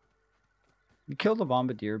 You killed the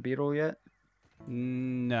bombardier beetle yet?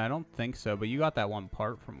 No, I don't think so, but you got that one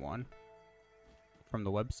part from one. From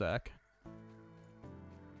the web sack.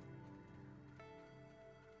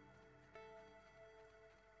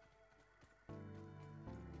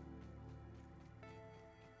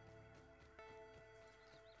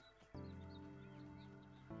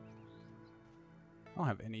 I don't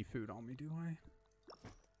have any food on me, do I?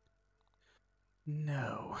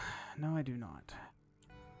 No. No, I do not.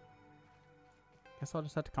 Guess I'll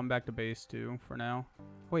just have to come back to base, too, for now.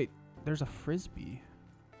 Wait, there's a frisbee.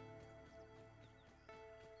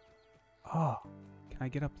 Oh, can I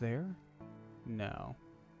get up there? No.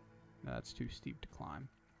 No, that's too steep to climb.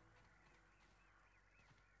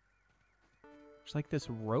 There's like this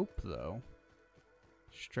rope, though.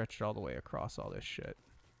 Stretched all the way across all this shit.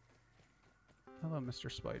 Hello,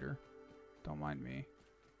 Mr. Spider. Don't mind me.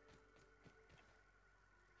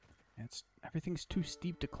 Everything's too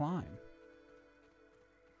steep to climb.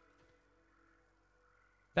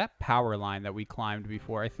 That power line that we climbed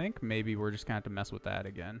before, I think maybe we're just gonna have to mess with that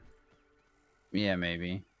again. Yeah,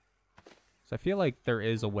 maybe. So I feel like there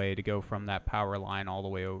is a way to go from that power line all the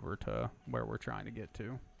way over to where we're trying to get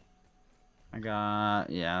to. I got,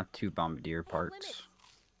 yeah, 2 bombardier parts limits.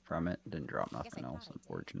 from it. Didn't drop nothing I else, caught it.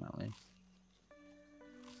 unfortunately.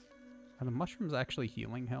 Are the mushrooms actually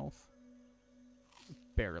healing health?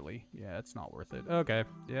 Barely. Yeah, it's not worth it. Okay.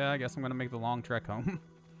 Yeah, I guess I'm gonna make the long trek home.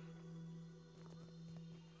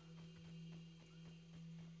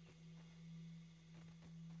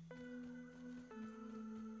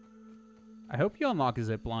 I hope you unlock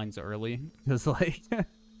zip lines early, because like,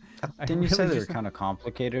 Didn't you say really they were just- kind of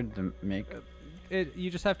complicated to make?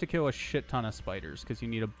 you just have to kill a shit ton of spiders, because you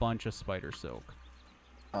need a bunch of spider silk,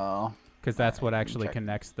 Oh, because that's what Alright, actually check.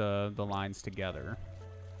 connects the lines together.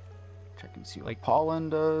 check and see what Like- pollen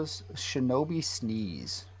does. Shinobi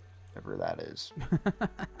sneeze, whatever that is.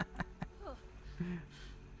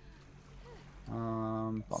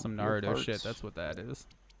 Some bombardier Naruto shit. parts. That's what that is.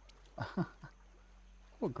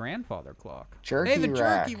 Oh, grandfather clock. Jerky Hey, the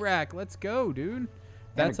rack. jerky rack. Let's go, dude. And a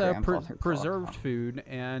That's a grandfather clock. preserved food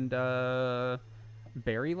and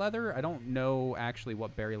berry leather. I don't know actually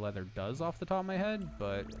what berry leather does off the top of my head,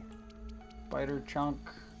 but Spider chunk.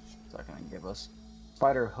 What's that gonna give us?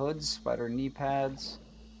 Spider hoods, spider knee pads,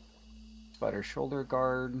 spider shoulder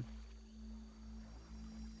guard.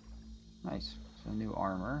 Nice. So new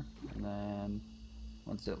armor, and then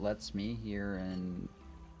Once it lets me here in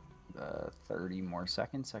 30 more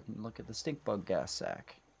seconds, I can look at the stink bug gas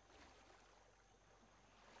sack.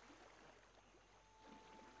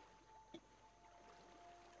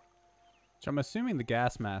 So I'm assuming the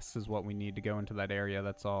gas mask is what we need to go into that area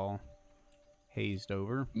that's all hazed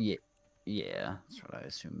over. Yeah, yeah, that's what I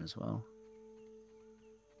assume as well.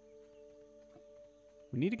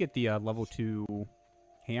 We need to get the level 2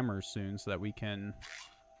 hammers soon so that we can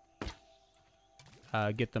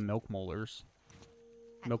get the milk molars.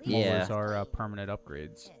 Milk molars are permanent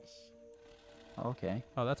upgrades. Okay.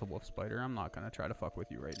 Oh, that's a wolf spider. I'm not going to try to fuck with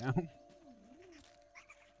you right now.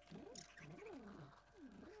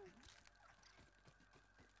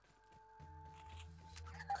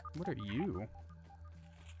 What are you?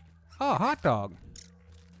 Oh, hot dog.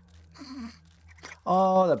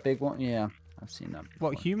 Oh, that big one. Yeah, I've seen that before.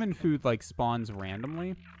 Well, human food like spawns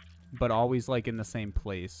randomly, but always like in the same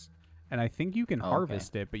place. And I think you can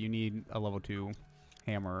harvest it, but you need a level 2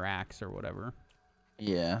 hammer or axe or whatever.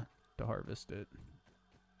 Yeah. To harvest it.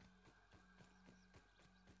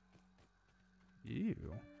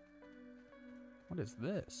 Ew. What is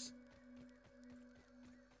this?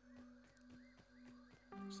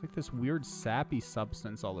 It's like this weird sappy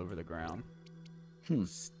substance all over the ground.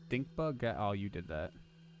 Stink bug? Oh, you did that.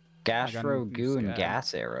 Gastro goo and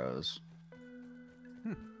gas arrows.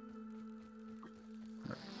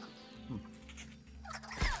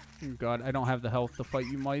 God, I don't have the health to fight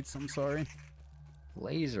you mites. I'm sorry.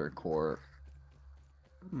 Laser core.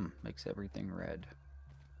 Makes everything red.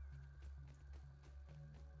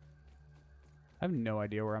 I have no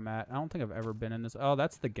idea where I'm at. I don't think I've ever been in this. Oh,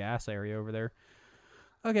 that's the gas area over there.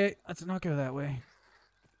 Okay, let's not go that way.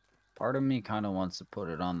 Part of me kind of wants to put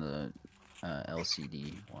it on the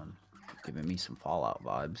LCD one, giving me some Fallout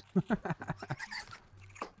vibes.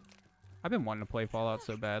 I've been wanting to play Fallout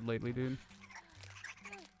so bad lately, dude.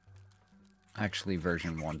 Actually,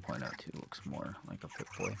 version 1.02 looks more like a Fit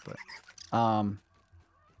Boy, but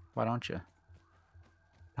why don't you?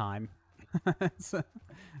 Time. I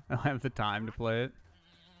don't have the time to play it.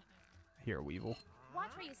 I hear a weevil. Watch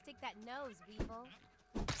where you stick that nose, Weevil.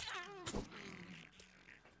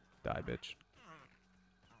 Die, bitch.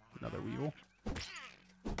 Another weevil.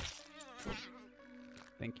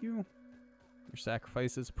 Thank you. Your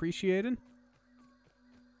sacrifice is appreciated.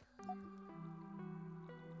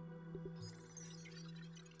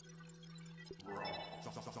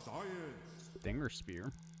 Stinger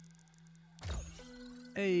spear.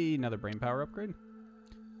 Hey, another brain power upgrade.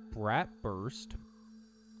 Brat burst.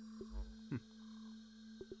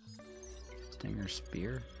 Stinger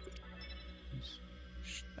spear.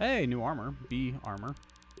 Hey, new armor. B armor.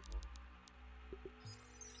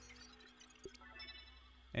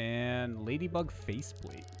 And ladybug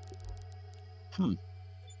faceplate.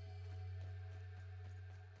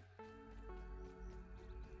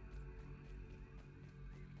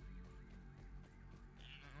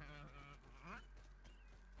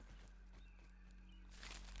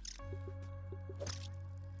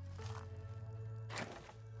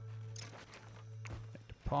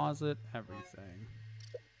 Deposit everything.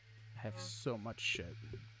 I have so much shit.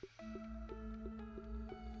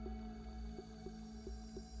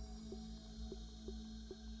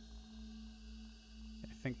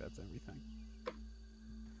 I think that's everything.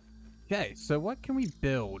 Okay, so what can we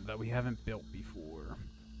build that we haven't built before?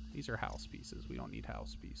 These are house pieces. We don't need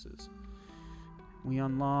house pieces. We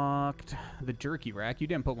unlocked the jerky rack. You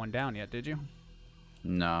didn't put one down yet, did you?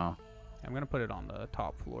 No. I'm going to put it on the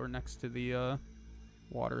top floor next to the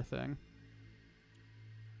water thing.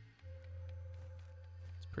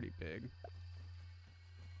 It's pretty big.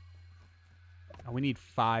 Oh, we need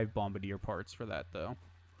 5 bombardier parts for that, though.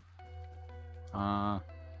 Yeah,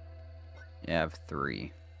 I have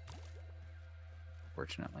 3.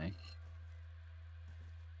 Fortunately.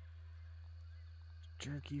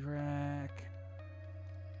 Jerky rack.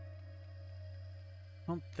 I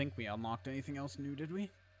don't think we unlocked anything else new, did we?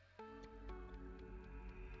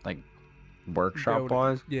 Like,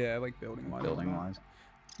 workshop-wise? Yeah, like building-wise. Building-wise.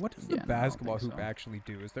 What does the Yeah, no, I don't basketball think hoop so. actually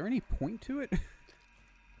do? Is there any point to it?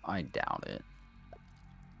 I doubt it.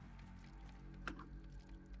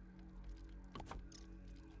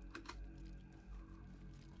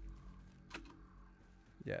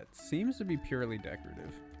 Yeah, it seems to be purely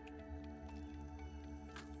decorative.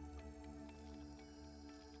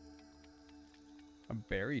 A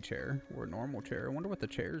berry chair or a normal chair. I wonder what the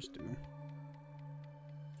chairs do.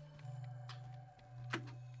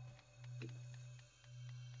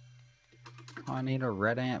 I need a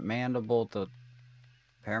red ant mandible to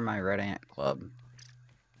repair my red ant club.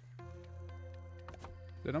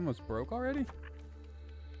 It almost broke already?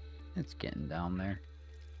 It's getting down there.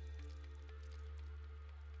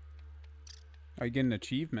 Oh, you get an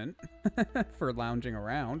achievement for lounging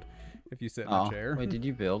around if you sit in a chair. Wait, did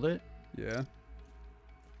you build it? Yeah.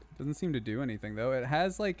 Doesn't seem to do anything though. It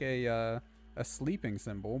has like a sleeping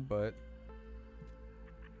symbol, but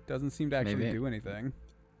doesn't seem to actually do anything.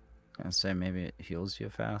 I was gonna say maybe it heals you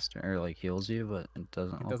faster, or like heals you, but it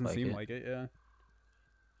doesn't. It doesn't seem like it. Yeah.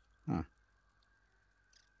 Hmm.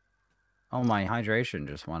 Oh, my hydration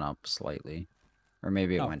just went up slightly, or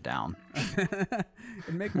maybe it went down.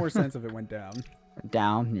 It'd make more sense if it went down.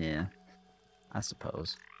 Down, yeah. I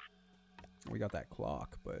suppose. We got that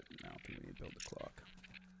clock, but I don't think we need to build the clock.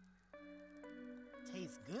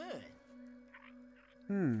 Tastes good.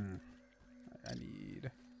 I need.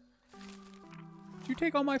 Did you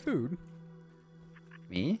take all my food?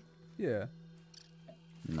 Me? Yeah.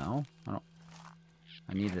 No, I don't.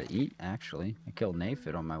 I need to eat, actually. I killed an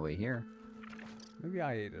aphid on my way here. Maybe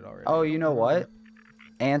I ate it already. Oh, you know what?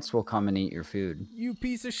 Ants will come and eat your food. You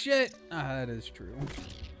piece of shit! That is true.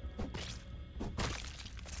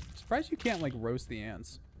 Surprised you can't, like, roast the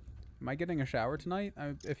ants. Am I getting a shower tonight?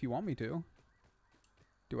 If you want me to.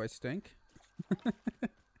 Do I stink?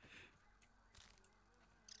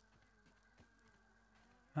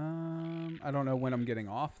 I don't know when I'm getting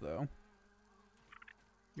off, though.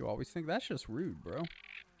 You always think that's just rude, bro.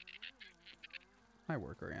 Hi,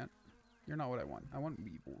 worker ant. You're not what I want. I want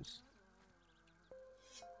weevils.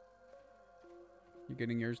 You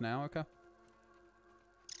getting yours now, okay?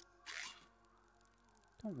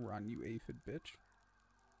 Don't run, you aphid bitch.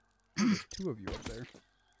 There's 2 of you up there.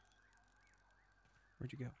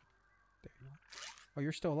 Where'd you go? There you are. Oh,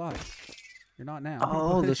 you're still alive. You're not now.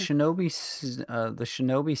 Oh, the shinobi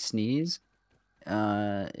sneeze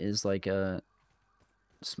is like a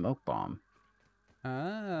smoke bomb.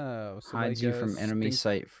 Oh, so hides like you from enemy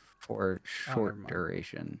sight for short mind.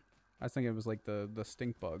 duration. I was thinking it was like the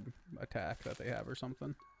stink bug attack that they have or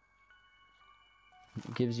something.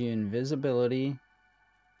 It gives you invisibility,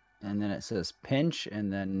 and then it says pinch,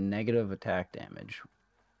 and then negative attack damage.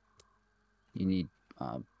 You need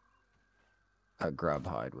a grub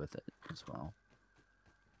hide with it as well.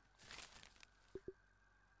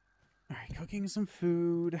 Alright, cooking some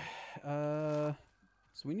food. So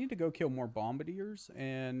we need to go kill more bombardiers,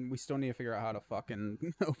 and we still need to figure out how to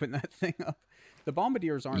fucking open that thing up. The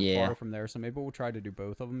bombardiers aren't far from there, so maybe we'll try to do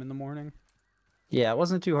both of them in the morning. Yeah, it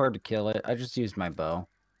wasn't too hard to kill it. I just used my bow.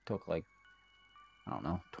 Took like, I don't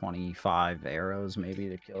know, 25 arrows maybe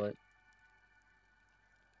to kill it.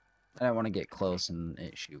 I didn't want to get close and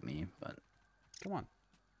it shoot me, but... Come on.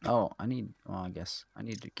 Oh, well, I guess I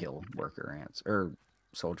need to kill worker ants, or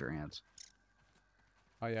soldier ants.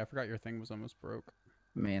 Oh yeah, I forgot your thing was almost broke.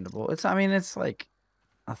 Mandible. I mean, it's like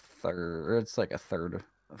a third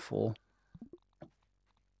full.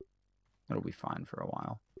 It'll be fine for a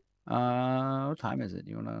while. What time is it?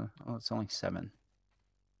 You wanna? Oh, it's only 7.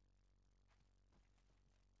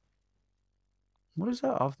 What is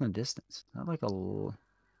that off in the distance? Is that like a?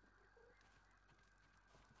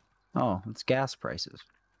 Oh, it's gas prices.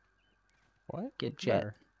 What? Get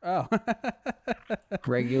jet. Where? Oh.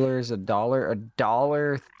 Regular is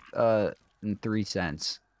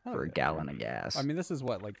 $1.03 for a gallon of gas. I mean, this is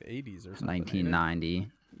what, like the 80s or something. 1990.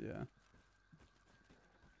 Yeah.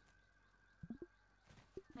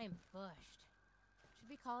 I'm bushed. Should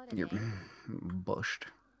we call it a You're day? bushed.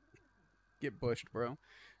 Get bushed, bro.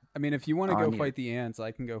 I mean, if you want to go fight the ants,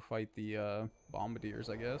 I can go fight the bombardiers,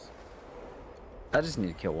 I guess. I just need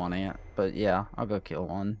to kill one ant, but yeah, I'll go kill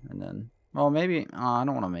one, and then... Well, maybe... I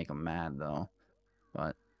don't want to make them mad, though.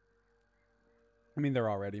 But... I mean, they're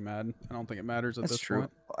already mad. I don't think it matters at this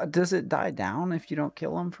point. Does it die down if you don't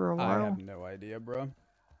kill them for a while? I have no idea, bro. I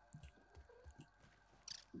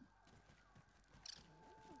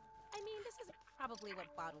mean, this is probably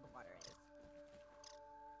what bottled water is.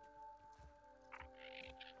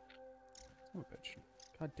 Oh, bitch.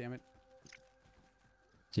 God damn it.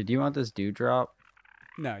 Did you want this dewdrop?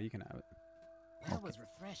 No, you can have it. That was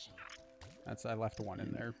refreshing. I left one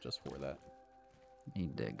in there just for that.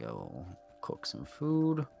 Need to go cook some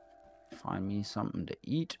food. Find me something to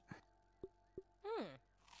eat.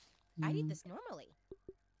 I'd eat this normally.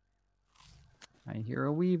 I hear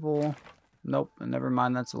a weevil. Nope, never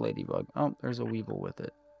mind, that's a ladybug. Oh, there's a weevil with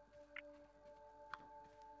it.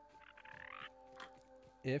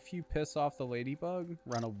 If you piss off the ladybug,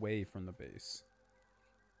 run away from the base.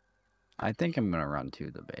 I think I'm gonna run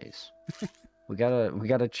to the base. we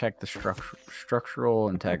gotta check the structural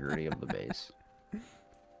integrity of the base.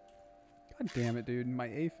 God damn it, dude. My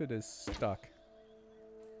aphid is stuck.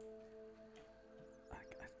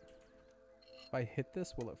 If I hit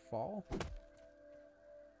this, will it fall?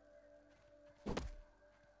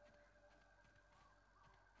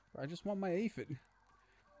 I just want my aphid.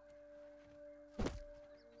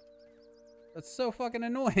 That's so fucking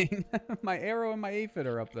annoying. My arrow and my aphid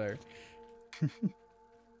are up there.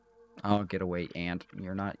 Oh, get away, ant.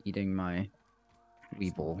 You're not eating my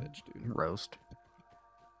weevil Bitch, dude. roast.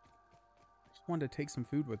 Just wanted to take some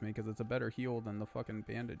food with me because it's a better heal than the fucking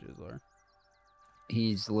bandages are.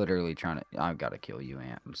 He's literally trying to... I've got to kill you,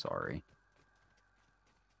 ant. I'm sorry.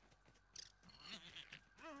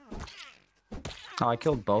 Oh, I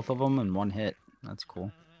killed both of them in one hit. That's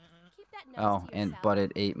cool. Keep that nose Oh, to and yourself. but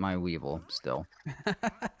it ate my weevil still.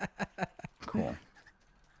 Cool.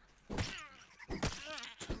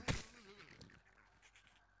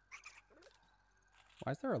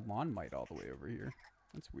 Why is there a lawn mite all the way over here?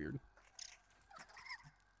 That's weird.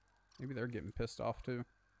 Maybe they're getting pissed off too.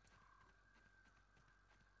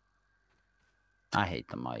 I hate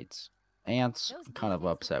the mites. Ants, Those I'm kind of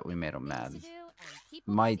aphids upset we made them things mad. to do and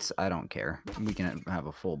people to Mites, see. I don't care. We can have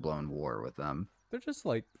a full-blown war with them. They're just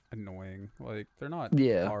like annoying. Like they're not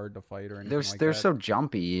Yeah. hard to fight or anything They're like they're that. so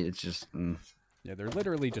jumpy. It's just Yeah, they're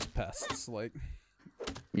literally just pests. Like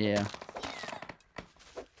yeah.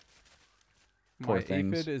 my Poor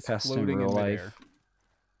things. aphid is Pests in floating real in life. midair.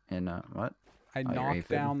 And what? I your knocked aphid?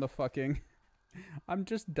 down the fucking. I'm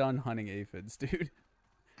just done hunting aphids, dude.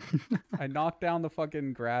 I knocked down the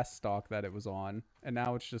fucking grass stalk that it was on, and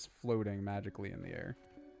now it's just floating magically in the air.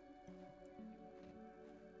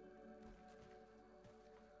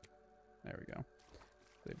 There we go.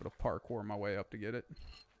 Was able to parkour my way up to get it.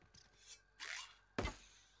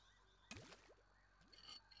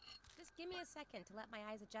 Just give me a second to let my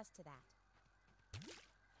eyes adjust to that.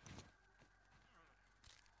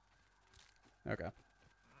 Okay.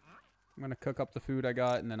 I'm gonna cook up the food I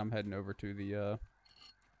got, and then I'm heading over to the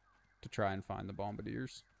to try and find the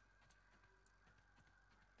bombardiers.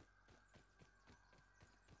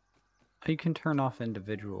 You can turn off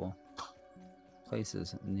individual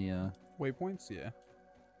places in the Waypoints, yeah.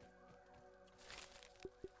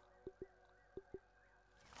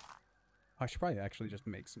 I should probably actually just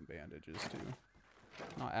make some bandages too.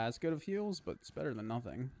 Not as good of heals, but it's better than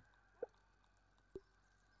nothing.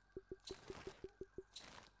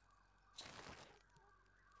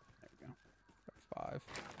 There we go. Got 5.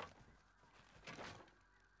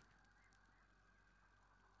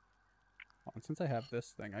 Oh, and since I have this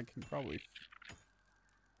thing, I can probably...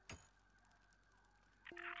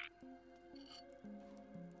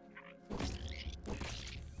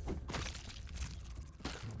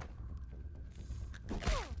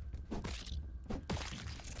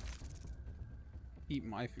 Eat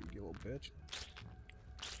my food, you little bitch.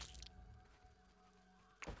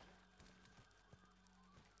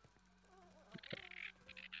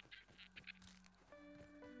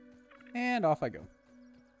 And off I go.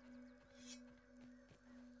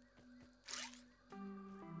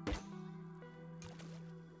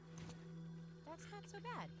 That's not so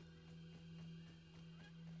bad.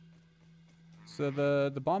 So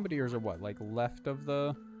the bombardiers are what, like left of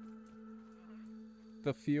the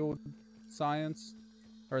field science?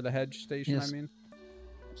 Or the hedge station, Yes. I mean?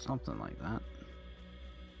 something like that.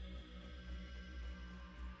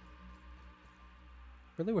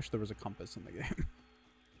 Really wish there was a compass in the game.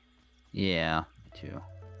 Yeah, me too.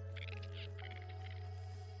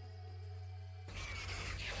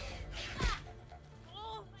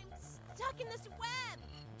 Oh, I'm stuck in this web.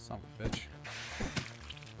 Son of a bitch.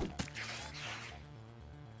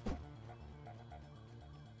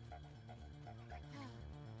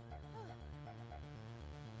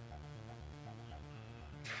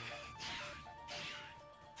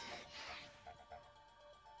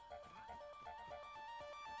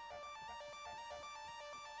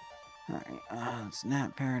 Alright, it's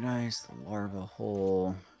gnat paradise, the larva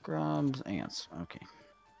hole, grubs, ants. Okay,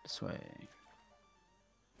 this way.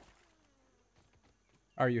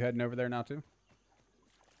 Are you heading over there now too?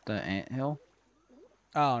 The ant hill?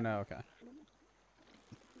 Oh, no, okay.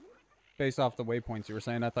 Based off the waypoints you were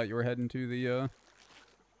saying, I thought you were heading to the,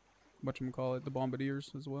 whatchamacallit, the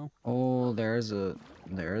bombardiers as well. Oh, there's a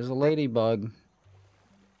ladybug.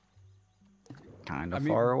 Kind I of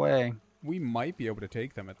mean, far away. We might be able to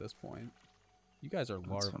take them at this point. You guys are That's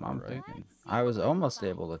what larvae, I'm right? thinking. I was almost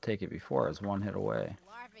able to take it before. I was one hit away.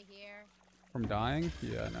 Larva here. From dying?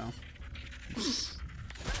 Yeah, I know.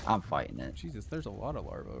 I'm fighting it. Jesus, there's a lot of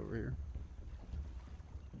larvae over here.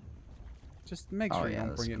 Just make Oh, sure you yeah, don't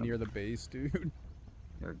this bring is it gonna- near the base, dude.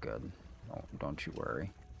 You're good. Don't you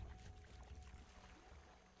worry.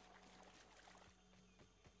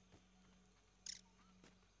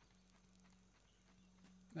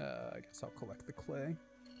 I guess I'll collect the clay.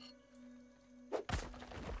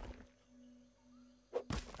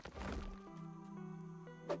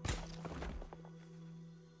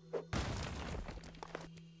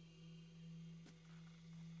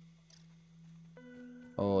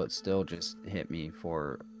 bullet still just hit me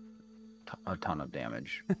for a ton of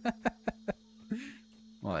damage.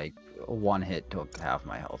 Like, one hit took half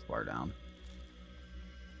my health bar down.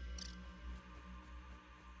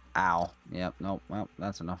 Ow. Yep, nope, well,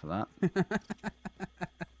 that's enough of that.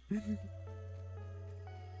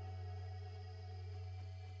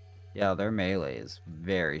 Yeah, their melee is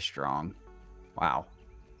very strong. Wow.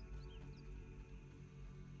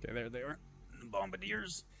 Okay, there they are.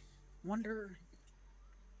 Bombardiers. Wonder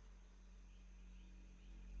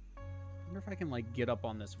if I can, like, get up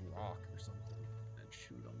on this rock or something and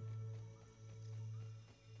shoot them.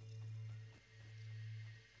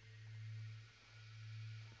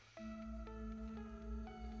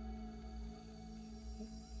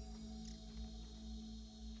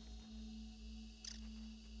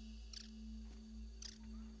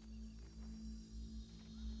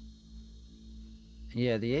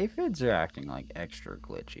 Yeah, the aphids are acting like extra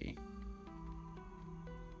glitchy.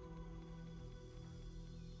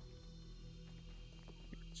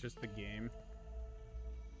 It's just the game.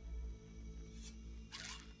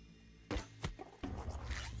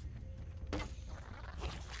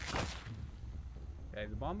 Okay,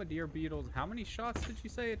 the bombardier beetles. How many shots did you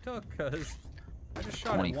say it took? Because I just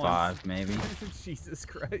shot it once. 25, maybe. Jesus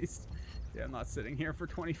Christ. Yeah, I'm not sitting here for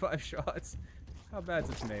 25 shots. How bad's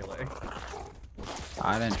its melee?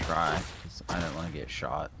 I didn't try, 'cause I didn't want to get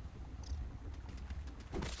shot.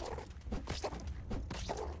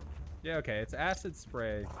 Yeah, okay, its acid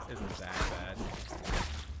spray isn't that bad.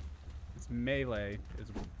 Its melee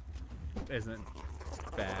isn't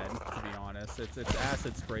bad, to be honest. Its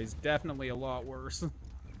acid spray is definitely a lot worse.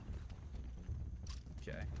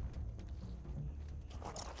 Okay.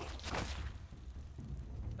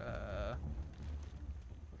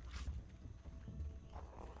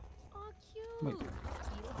 Oh, cute. Wait.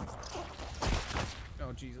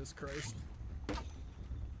 Oh, Jesus Christ.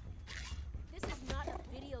 This is not a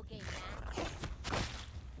video game, man.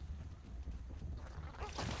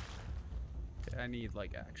 Okay, I need,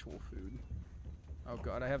 like, actual food. Oh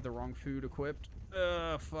god, I have the wrong food equipped.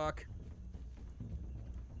 Fuck.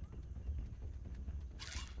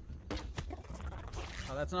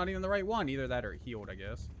 Oh, that's not even the right one. Either that or it healed, I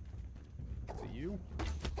guess. Is it you?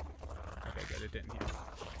 Okay, good, it didn't heal.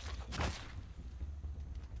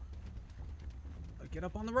 Get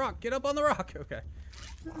up on the rock! Get up on the rock! Okay.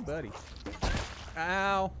 Buddy.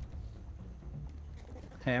 Ow!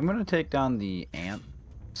 Hey, I'm gonna take down the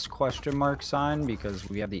ants question mark sign because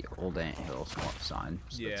we have the old anthill sign.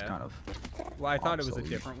 So it's Yeah. kind of Well, I thought it was a obsolete.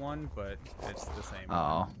 different one, but it's the same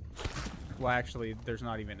Oh. one. Well, actually, there's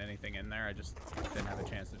not even anything in there. I just didn't have a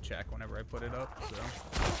chance to check whenever I put it up, so...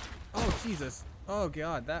 Oh, Jesus! Oh,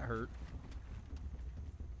 God, that hurt.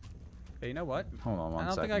 Hey, you know what? Hold on one I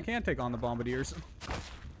don't second. think I can take on the bombardiers.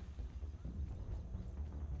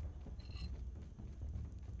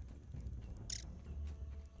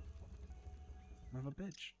 Son of a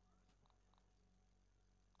bitch.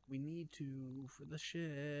 We need to for the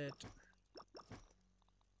shit.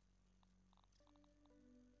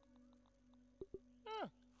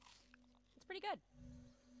 It's pretty good.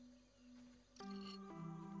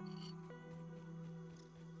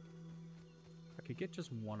 I could get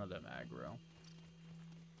just one of them aggro.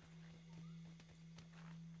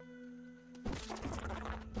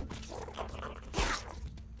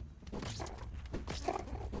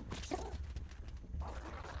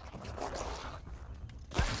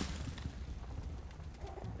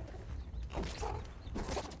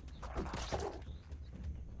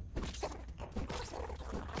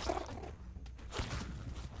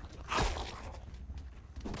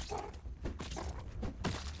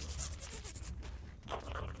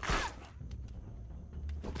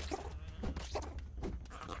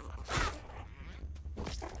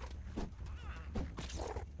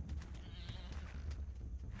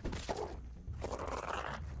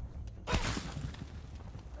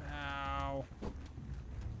 Ow.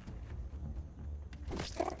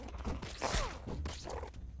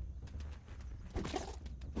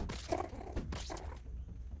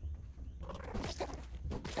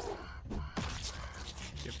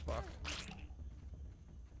 Get fucked.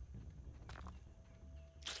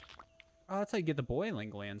 Oh, that's how you get the boiling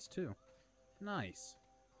glands, too. Nice.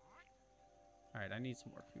 Alright, I need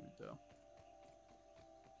some more food, though.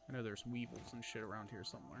 I know there's weevils and shit around here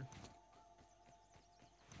somewhere.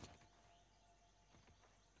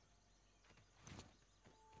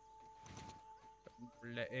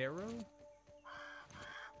 The arrow?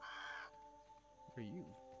 What are you?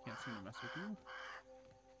 Can't see me mess with you.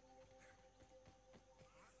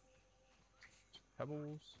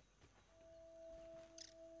 Pebbles.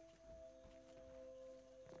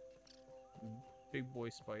 Big boy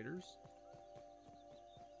spiders.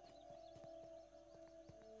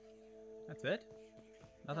 That's it?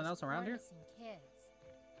 Nothing else around here? Missing kids.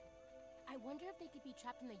 I wonder if they could be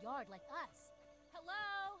trapped in the yard like us.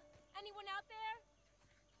 Hello? Anyone out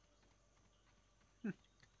there?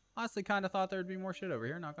 Honestly, kind of thought there'd be more shit over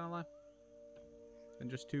here, not gonna lie. Than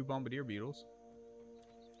just 2 bombardier beetles.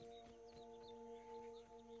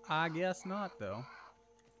 I guess not, though.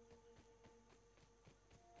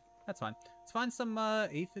 That's fine. Let's find some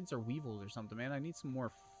aphids or weevils or something, man. I need some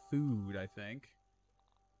more food, I think.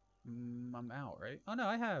 I'm out, right? Oh, no,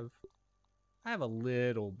 I have a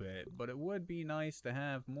little bit, but it would be nice to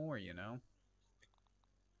have more, you know?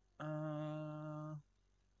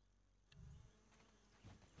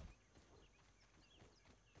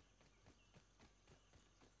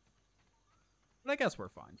 But I guess we're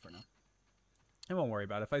fine for now. I won't worry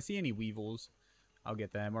about it. If I see any weevils, I'll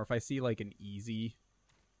get them. Or if I see, like, an easy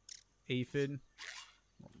aphid,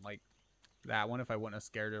 like that one, if I wouldn't have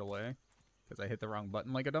scared it away because I hit the wrong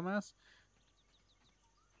button like a dumbass.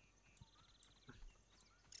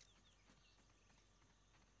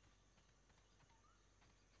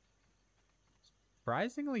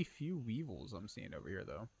 Surprisingly few weevils I'm seeing over here,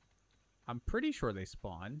 though. I'm pretty sure they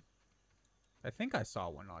spawn. I think I saw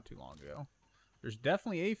one not too long ago. There's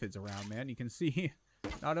definitely aphids around, man. You can see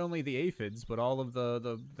not only the aphids, but all of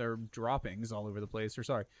their droppings all over the place. Or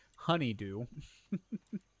sorry, honeydew.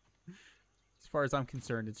 As far as I'm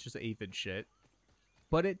concerned, it's just aphid shit.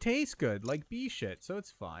 But it tastes good, like bee shit, so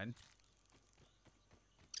it's fine.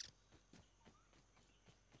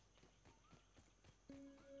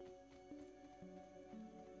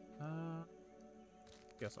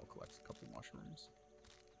 Guess I'll collect a couple mushrooms.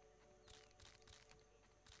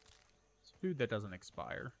 It's food that doesn't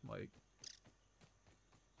expire. Like,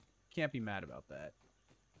 can't be mad about that.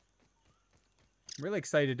 I'm really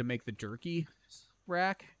excited to make the jerky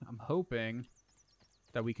rack. I'm hoping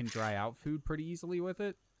that we can dry out food pretty easily with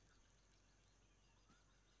it.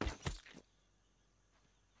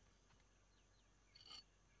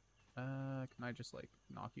 Can I just, like,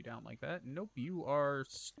 knock you down like that? Nope, you are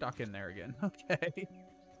stuck in there again. Okay.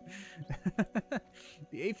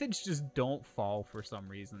 The aphids just don't fall for some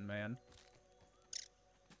reason, man.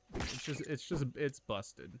 It's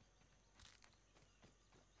busted.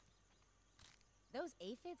 Those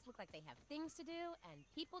aphids look like they have things to do and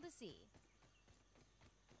people to see.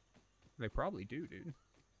 They probably do, dude.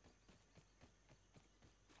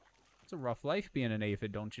 It's a rough life being an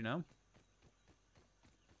aphid, don't you know?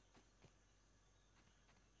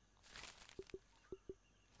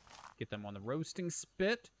 Get them on the roasting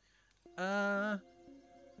spit. How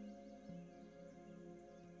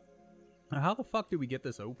the fuck do we get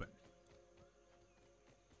this open?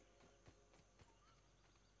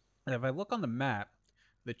 And if I look on the map,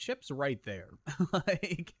 the chip's right there.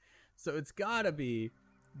 Like, so it's gotta be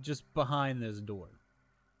just behind this door.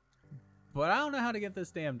 But I don't know how to get this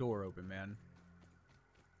damn door open, man.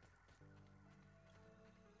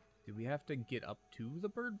 Do we have to get up to the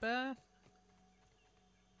bird bath?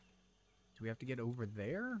 Do we have to get over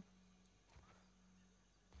there?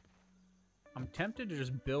 I'm tempted to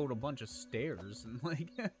just build a bunch of stairs and, like,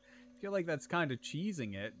 I feel like that's kind of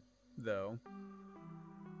cheesing it, though.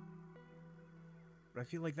 But I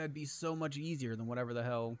feel like that'd be so much easier than whatever the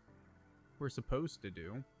hell we're supposed to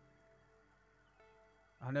do.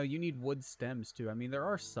 I know you need wood stems, too. I mean, there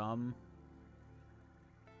are some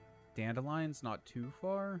dandelions not too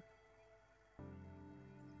far.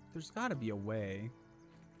 There's gotta be a way.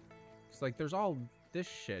 It's like, there's all this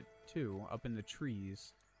shit, too, up in the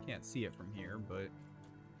trees. Can't see it from here, but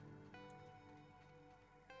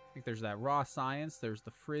I think there's that raw science. There's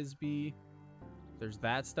the frisbee. There's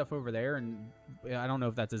that stuff over there, and I don't know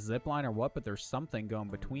if that's a zip line or what, but there's something going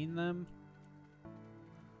between them.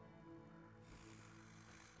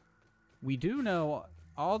 We do know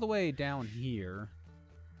all the way down here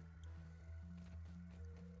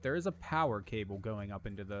there is a power cable going up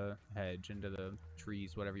into the hedge, into the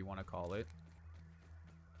trees, whatever you want to call it.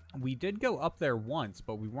 We did go up there once,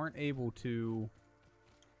 but we weren't able to...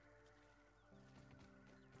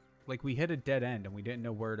 Like, we hit a dead end, and we didn't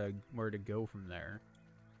know where to go from there.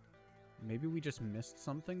 Maybe we just missed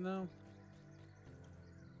something, though?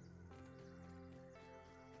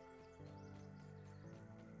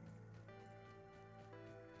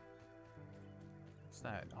 What's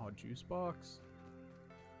that? Oh, a juice box?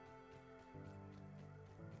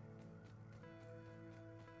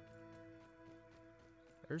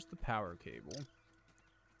 There's the power cable.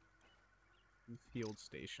 The field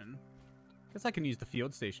station. Guess I can use the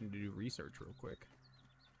field station to do research real quick.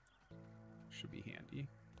 Should be handy.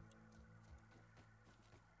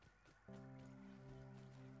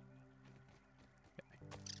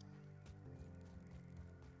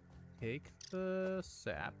 Take the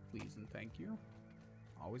sap, please and thank you.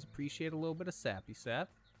 Always appreciate a little bit of sappy sap.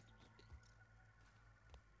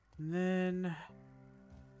 And then...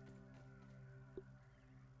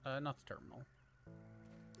 not the terminal.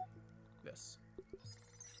 This.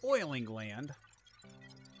 Oiling gland.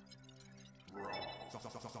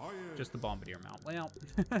 Just the bombardier mount. Well,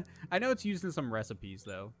 I know it's used in some recipes,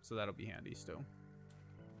 though, so that'll be handy still.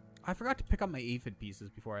 I forgot to pick up my aphid pieces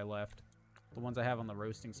before I left. The ones I have on the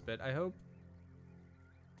roasting spit. I hope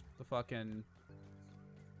the fucking...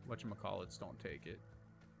 whatchamacallits don't take it.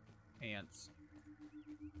 Ants.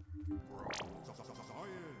 Get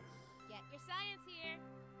your science here.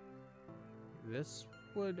 This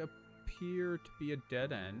would appear to be a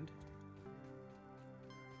dead end.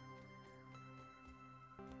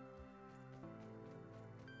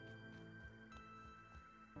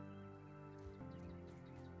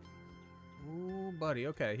 Ooh, buddy.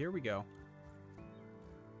 Okay, here we go.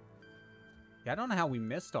 Yeah, I don't know how we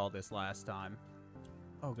missed all this last time.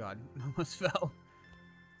 Oh god, almost fell.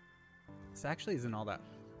 This actually isn't all that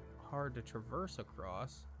hard to traverse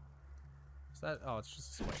across. Is that... oh, it's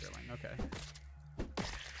just a spiderling. Okay.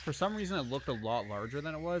 For some reason, it looked a lot larger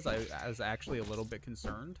than it was. I was actually a little bit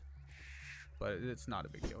concerned. But it's not a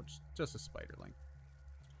big deal. Just a spiderling.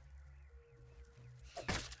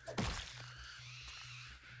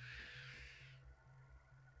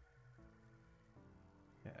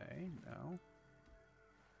 Okay, no.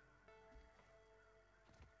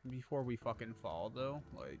 Before we fucking fall, though,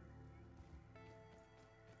 like...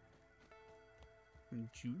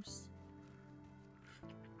 juice.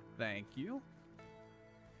 Thank you.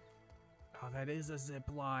 Oh, that is a zip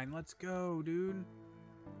line. Let's go, dude.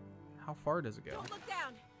 How far does it go? Don't look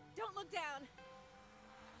down. Don't look down.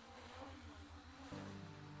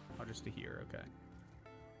 Oh, just to here. Okay.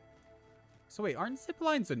 So wait, aren't zip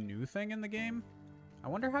lines a new thing in the game? I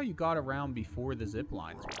wonder how you got around before the zip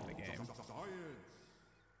lines were in the game.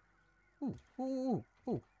 Ooh, ooh, ooh,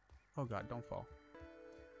 ooh. Oh god, don't fall.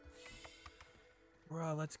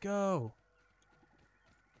 Bruh, let's go.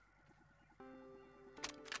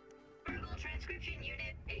 Verbal transcription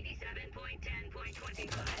unit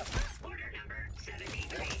 87.10.25. Order number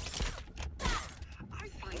 73. I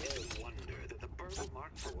find it a wonder that the Burgle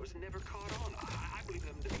Mark IVs never caught on. I believe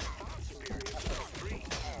them to be far superior to the 3.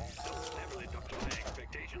 Those never lived up to my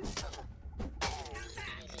expectations.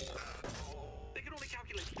 They can only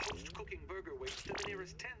calculate post-cooking burger weights to the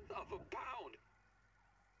nearest 1/10 of a pound.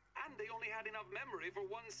 And they only had enough memory for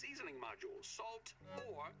one seasoning module, salt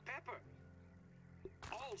or pepper.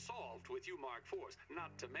 All solved with you Mark IVs,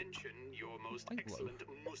 not to mention your most excellent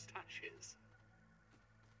mustaches.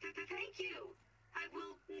 Thank you. I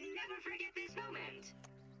will never forget this moment.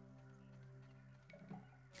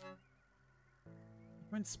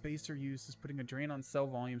 When spacer use is putting a drain on cell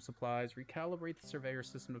volume supplies, recalibrate the surveyor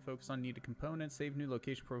system to focus on needed components, save new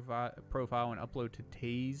location profile, and upload to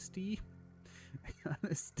Tasty.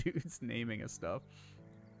 This dude's naming his stuff.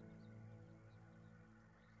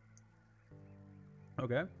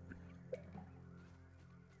 Okay.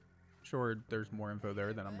 Sure, there's more info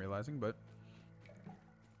there than I'm realizing, but...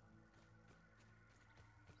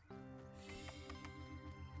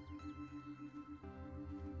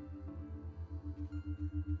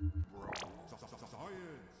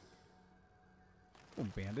 oh,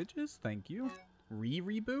 bandages, thank you.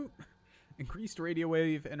 Reboot? Increased radio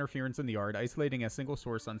wave interference in the yard, isolating a single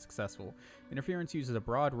source unsuccessful. Interference uses a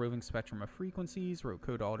broad roving spectrum of frequencies. Wrote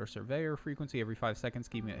code to alter surveyor frequency every 5 seconds,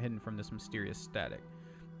 keeping it hidden from this mysterious static.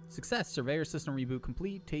 Success. Surveyor system reboot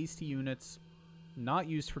complete. Tasty units not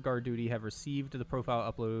used for guard duty have received the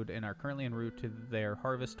profile upload and are currently en route to their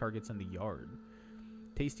harvest targets in the yard.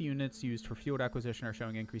 Tasty units used for field acquisition are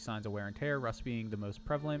showing increased signs of wear and tear, rust being the most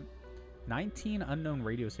prevalent. 19 unknown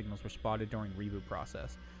radio signals were spotted during reboot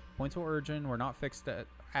process. Points of origin were not fixed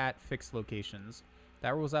at fixed locations.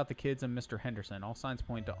 That rules out the kids and Mr. Henderson. All signs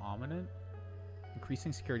point to ominous.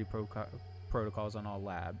 Increasing security protocols on all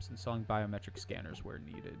labs. Installing biometric scanners where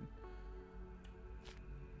needed.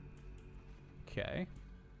 Okay.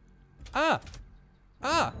 Ah!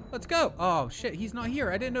 Ah! Let's go! Oh, shit. He's not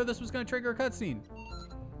here. I didn't know this was going to trigger a cutscene.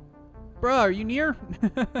 Bruh, are you near?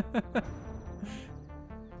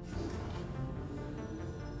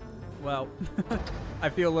 Well, I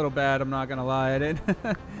feel a little bad. I'm not gonna lie. I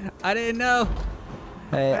didn't know.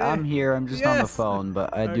 Hey, I'm here. I'm just on the phone,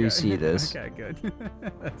 but I do see this. Okay, good.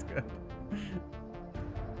 That's good.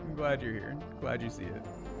 I'm glad you're here. Glad you see it.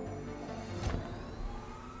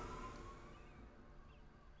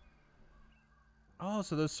 Oh,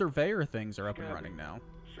 so those surveyor things are up and running now.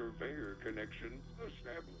 Surveyor connection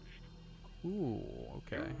established. Ooh,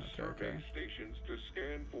 okay, Use okay, survey okay. stations to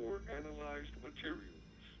scan for analyzed materials.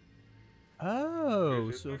 Oh,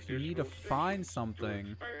 Visit so if you need to additional find stations to something,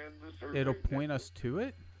 expand the survey it'll point network. us to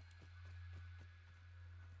it?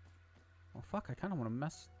 Well, fuck, I kind of want to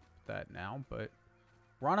mess with that now, but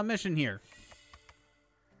we're on a mission here.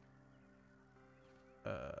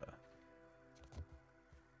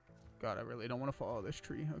 God, I really don't want to follow this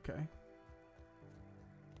tree. Okay.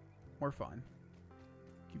 We're fine.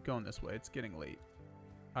 Keep going this way. It's getting late.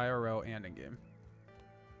 IRL and in-game.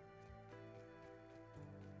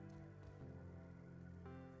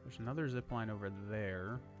 There's another zip line over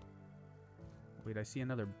there. Wait, I see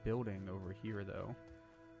another building over here, though.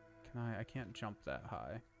 Can I can't jump that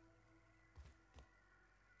high.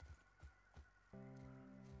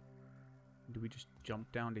 Do we just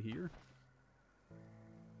jump down to here?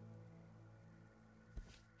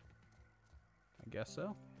 I guess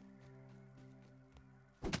so.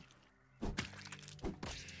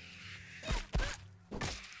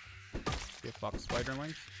 Get fucked,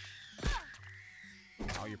 spiderlings.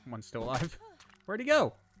 Oh, your one's still alive. Where'd he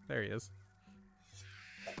go? There he is.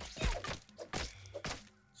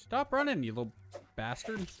 Stop running, you little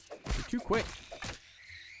bastard. You're too quick.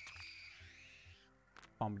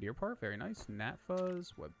 Bombardier part, very nice. Gnat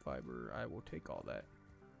fuzz, web fiber. I will take all that.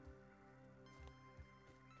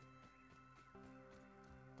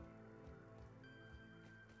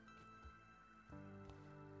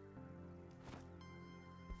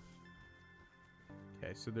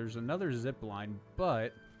 Okay, so there's another zip line,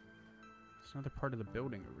 but there's another part of the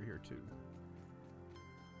building over here too.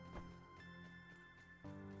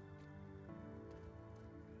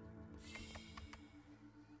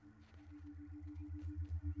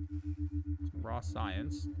 Some raw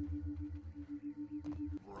science.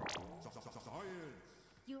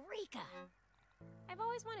 Eureka! I've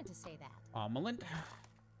always wanted to say that. Omelet.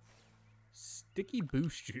 Sticky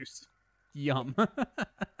boost juice. Yum.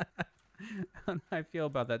 How do I feel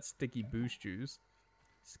about that sticky boost juice?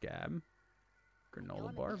 Scab.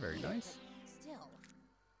 Granola bar, very nice. Still.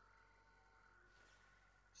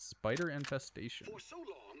 Spider infestation. For so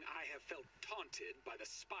long, I have felt taunted by the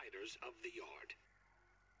spiders of the yard.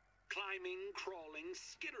 Climbing, crawling,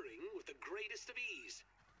 skittering with the greatest of ease.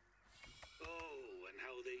 Oh, and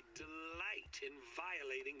how they delight in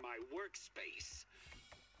violating my workspace.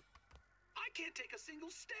 I can't take a single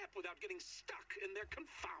step without getting stuck in their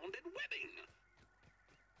confounded webbing.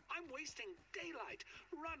 I'm wasting daylight,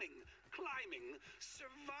 running, climbing,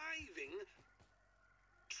 surviving,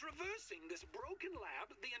 traversing this broken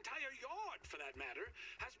lab. The entire yard, for that matter,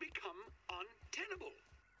 has become untenable.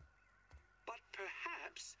 But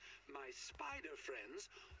perhaps my spider friends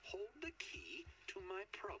hold the key to my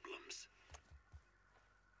problems.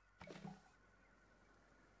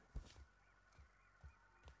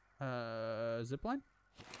 Zipline?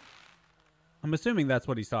 I'm assuming that's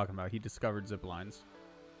what he's talking about. He discovered zip lines.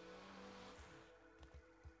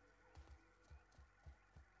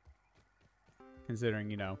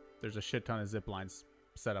 Considering, you know, there's a shit ton of zip lines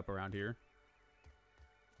set up around here.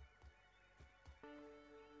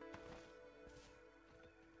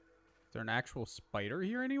 Is there an actual spider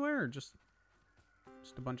here anywhere, or just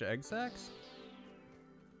a bunch of egg sacs?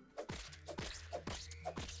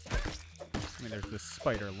 I mean, there's this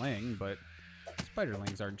spiderling, but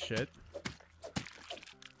spiderlings aren't shit.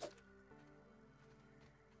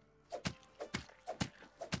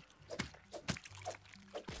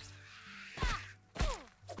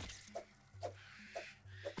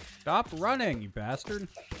 Stop running, you bastard.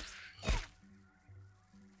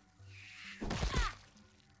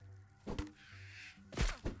 Oh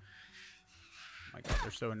my god,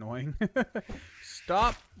 they're so annoying.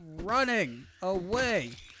 Stop running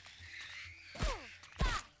away.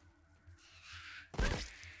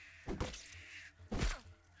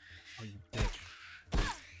 Oh, you bitch.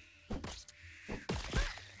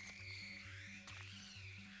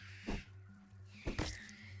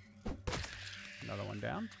 Another one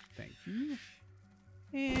down. Thank you.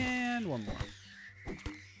 And one more.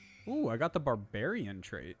 Ooh, I got the barbarian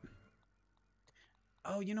trait.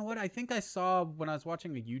 Oh, you know what? I think I saw when I was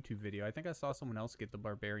watching a YouTube video, I think I saw someone else get the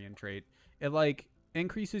barbarian trait. It, like,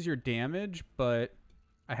 increases your damage, but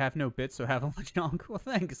I have no bits, so have a much longer. Well,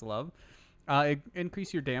 thanks, love. It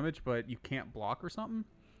increase your damage, but you can't block or something.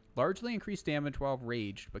 Largely increase damage while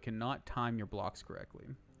raged, but cannot time your blocks correctly.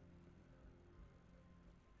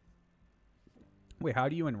 Wait, how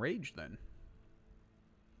do you enrage then?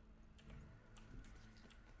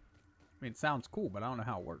 I mean, it sounds cool, but I don't know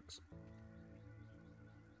how it works.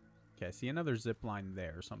 Okay, I see another zip line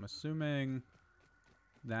there, so I'm assuming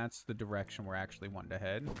that's the direction we're actually wanting to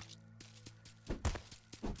head.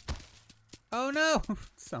 Oh no!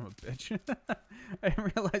 Son of a bitch. I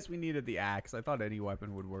didn't realize we needed the axe. I thought any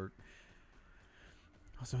weapon would work.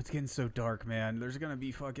 Also, it's getting so dark, man. There's gonna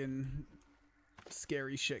be fucking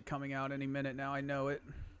scary shit coming out any minute now. I know it.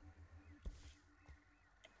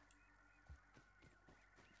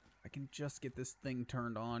 I can just get this thing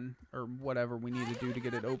turned on, or whatever we need to do to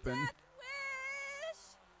get it open.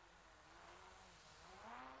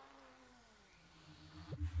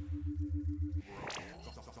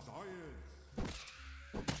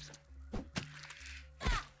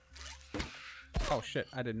 Oh shit,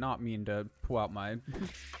 I did not mean to pull out my...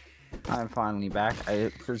 I'm finally back.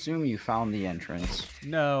 I presume you found the entrance.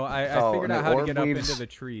 No, I figured and out the how to orb get up weaves- into the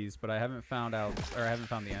trees, but I haven't found out, or I haven't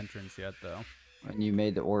found the entrance yet, though. And you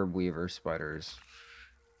made the orb weaver spiders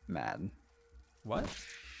mad. What?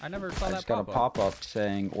 I never saw I that just got a pop-up. pop-up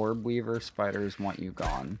saying orb weaver spiders want you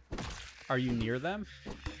gone. Are you near them?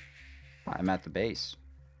 I'm at the base.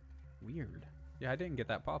 Weird. Yeah, I didn't get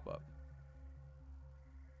that pop-up.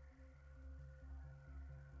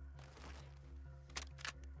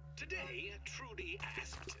 Today, Trudy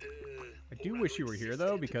asked, I do wish you were here,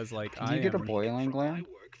 though, because, like, Did you get a boiling gland?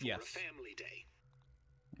 Yes.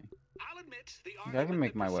 I can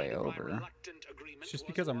make my way over. It's just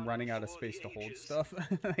because I'm running out of space to hold stuff.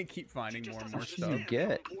 I keep finding more and more What did stuff. you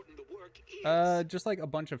get? Just like a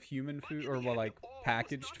bunch of human food, or well, like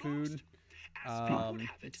packaged food.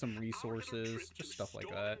 Some resources, just stuff like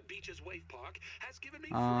that.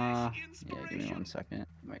 Yeah, give me 1 second.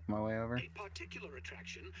 Make my way over.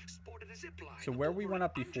 So where we went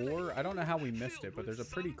up before, I don't know how we missed it, but there's a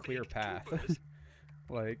pretty clear path.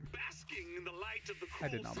 Like, I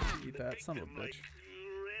did not want to eat that, son of a bitch.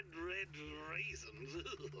 Red raisins.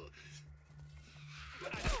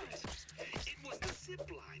 But I digress. It was the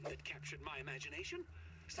zip line that captured my imagination.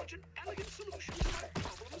 Such an elegant solution to my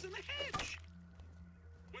problems in the hedge.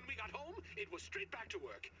 When we got home, it was straight back to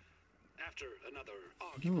work. After another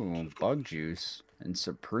argument. Ooh, bug juice. And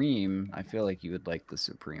Supreme. I feel like you would like the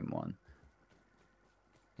Supreme one.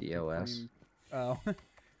 The OS. Oh, I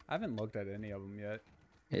haven't looked at any of them yet.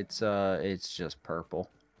 It's just purple.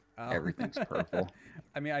 Oh. Everything's purple.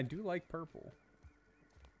 I mean, I do like purple.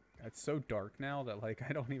 It's so dark now that, like,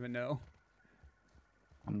 I don't even know.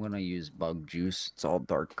 I'm gonna use bug juice. It's all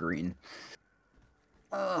dark green.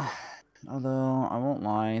 Although, I won't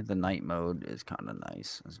lie, the night mode is kind of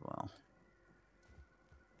nice as well.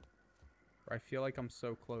 I feel like I'm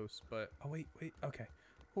so close, but... Oh, wait, okay.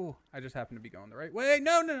 Oh, I just happen to be going the right way.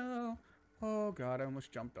 No! Oh, God, I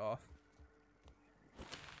almost jumped off.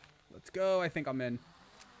 Let's go. I think I'm in.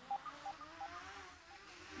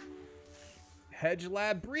 Hedge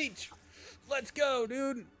lab breach. Let's go,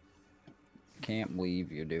 dude. Can't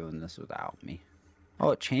believe you're doing this without me.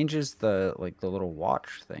 Oh, it changes the, like, the little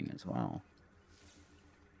watch thing as well.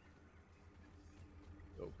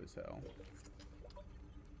 Dope as hell.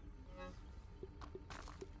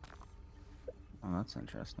 Oh, that's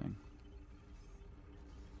interesting.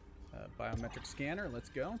 Biometric scanner. Let's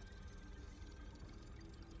go.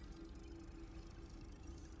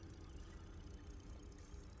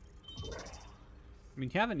 I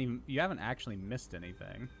mean, you haven't actually missed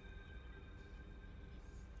anything.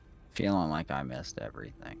 Feeling like I missed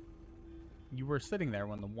everything. You were sitting there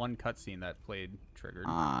when the one cutscene that played triggered.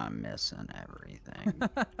 I'm missing everything.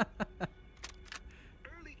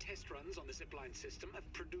 Early test runs on the zipline system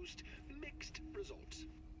have produced mixed results.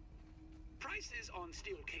 Prices on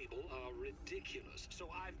steel cable are ridiculous, so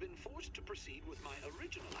I've been forced to proceed with my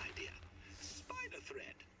original idea, spider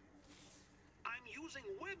thread. I'm using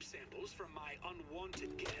web samples from my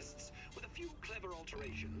unwanted guests with a few clever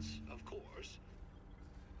alterations, of course.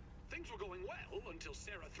 Things were going well until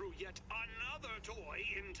Sarah threw yet another toy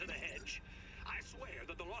into the hedge. I swear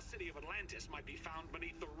that the lost city of Atlantis might be found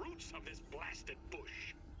beneath the roots of this blasted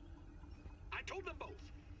bush. I told them both,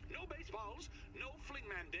 no baseballs, no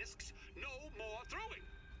flingman discs, no more throwing.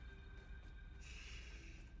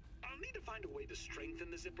 I'll need to find a way to strengthen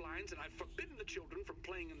the zip lines, and I've forbidden the children from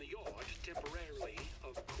playing in the yard, temporarily,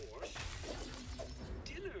 of course.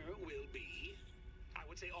 Dinner will be, I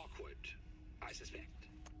would say, awkward, I suspect.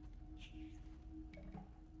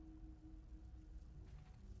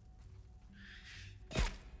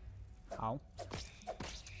 Ow.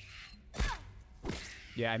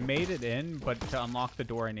 Yeah, I made it in, but to unlock the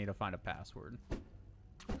door, I need to find a password.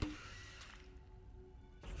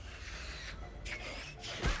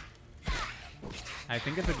 I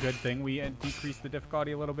think it's a good thing we decrease the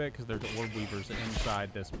difficulty a little bit, because there's orb weavers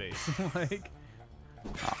inside this base. Like,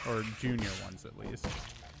 or junior ones, at least.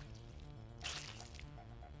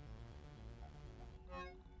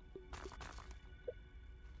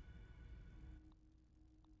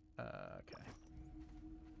 Okay.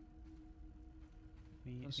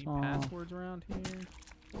 Any That's passwords around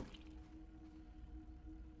here?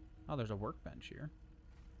 Oh, there's a workbench here.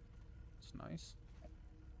 It's nice.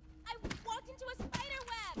 I walked into a spider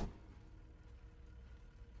web!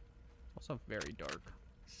 Also very dark.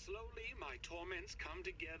 Slowly, my torments come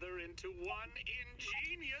together into one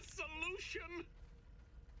ingenious solution.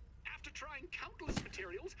 After trying countless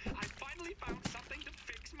materials, I finally found something to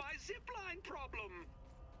fix my zipline problem.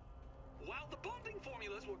 While the bonding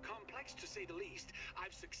formulas were complex to say the least,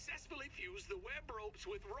 I've successfully fused the web ropes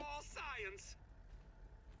with raw science.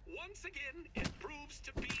 Once again, it proves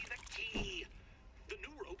to be the key. The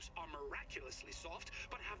new ropes are miraculously soft,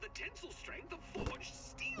 but have the tensile strength of forged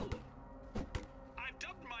steel. I've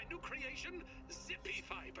dubbed my new creation Zippy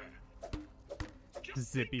Fiber.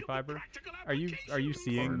 Just Zippy think of the fiber? practical Are you applications.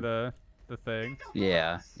 seeing the thing?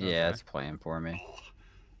 Yeah, yeah, Okay. it's playing for me. Oh,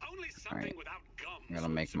 only something Alright. without gums I'm gonna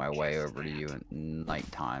would make my way suggest over to you that. at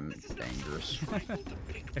nighttime. It's dangerous.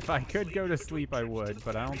 If I could go to sleep, I would,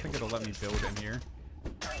 but I don't think it'll let me build in here.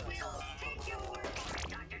 I will take your word for it,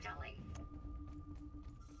 Dr. Tully.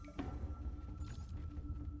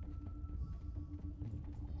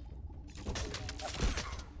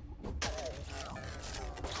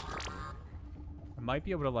 I might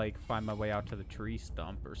be able to, like, find my way out to the tree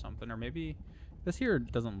stump or something, or maybe this here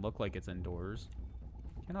doesn't look like it's indoors.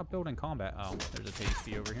 Cannot build in combat. Oh, there's a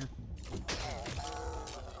tasty over here.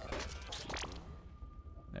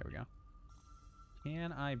 There we go.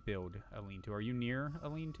 Can I build a lean-to? Are you near a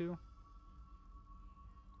lean-to?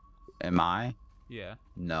 Am I? Yeah.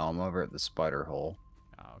 No, I'm over at the spider hole.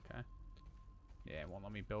 Oh, okay. Yeah, it won't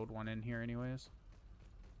let me build one in here anyways.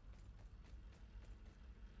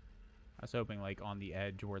 I was hoping, like, on the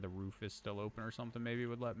edge where the roof is still open or something maybe it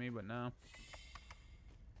would let me, but no.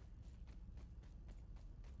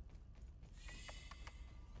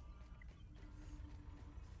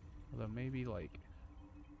 Although maybe, like,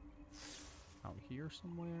 out here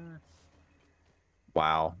somewhere?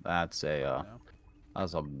 Wow, that's a No.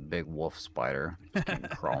 that's a big wolf spider. Just came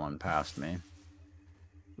crawling past me.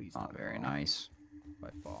 Please Not don't very fall. nice. If I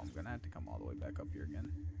fall, I'm gonna have to come all the way back up here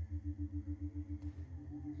again.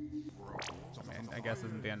 I mean, I guess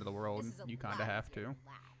isn't the end of the world. This is a You kind of have to. lab.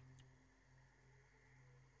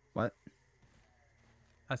 What?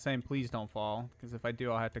 I was saying please don't fall, because if I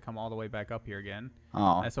do, I'll have to come all the way back up here again.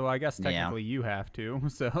 Oh, And so I guess yeah. technically you have to,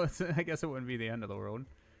 so I guess it wouldn't be the end of the world.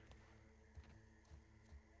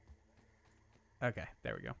 Okay,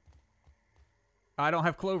 there we go. I don't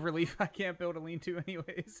have cloverleaf. I can't build a lean-to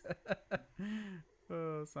anyways.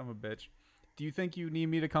 Oh, son of a bitch. Do you think you need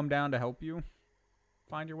me to come down to help you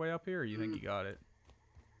find your way up here, or you think you got it?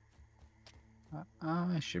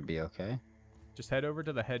 I should be okay. Just head over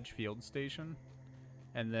to the Hedgefield station,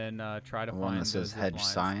 and then try to The find one that the says zip Hedge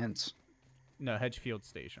lines. Science. No, Hedgefield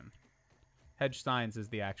Station. Hedge Science is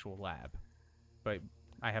the actual lab, but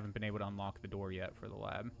I haven't been able to unlock the door yet for the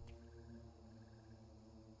lab.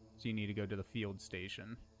 So you need to go to the field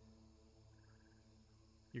station.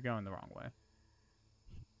 You're going the wrong way.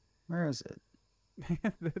 Where is it?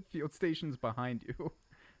 The field station's behind you.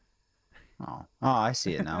 Oh, I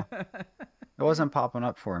see it now. It wasn't popping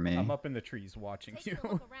up for me. I'm up in the trees watching Take you. a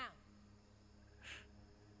look around.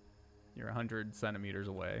 You're 100 centimeters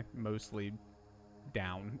away, mostly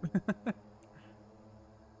down.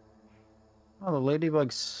 Oh, the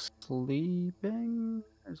ladybug's sleeping?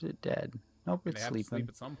 Or is it dead? Nope, They it's have to sleeping. sleep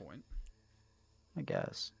at some point. I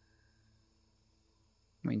guess.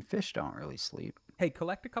 I mean, fish don't really sleep. Hey,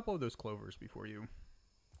 collect a couple of those clovers before you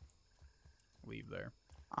leave there.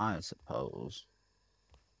 I suppose.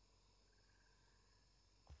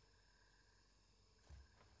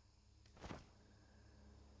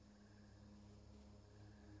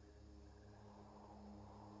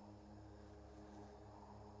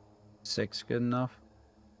 Six good enough?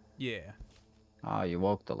 Yeah, Ah, you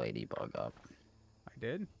woke the ladybug up. I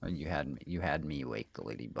did. Or you had me wake the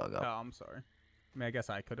ladybug up. Oh, I'm sorry. I mean, I guess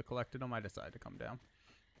I could have collected them. I decided to come down.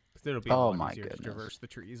 Because it'll be a Oh lot my easier to goodness. traverse the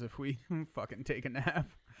trees if we fucking take a nap.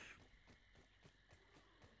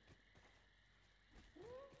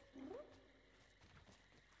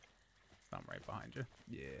 I'm right behind you.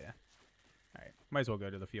 Yeah. Alright. Might as well go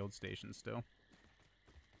to the field station still.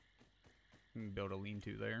 You can build a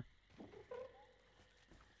lean-to there.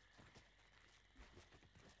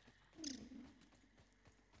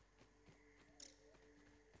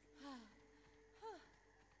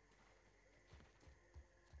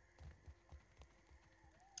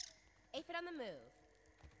 Aphid on the move.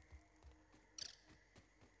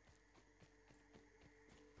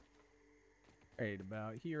 Right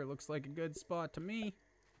about here looks like a good spot to me.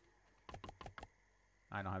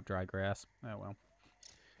 I don't have dry grass. Oh well.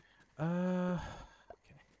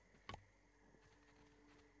 Okay.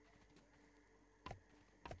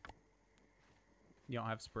 You don't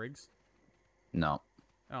have sprigs? No.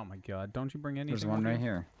 Oh my god! Don't you bring anything? There's one with right you?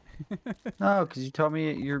 here. No, because you told me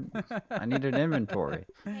I need an inventory.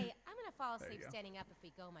 Hey, I'm gonna fall There you asleep go. standing up if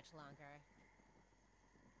we go much longer.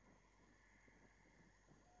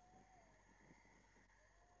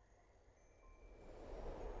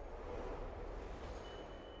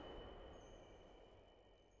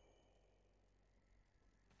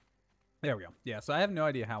 There we go. Yeah, so I have no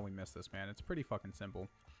idea how we missed this, man. It's pretty fucking simple.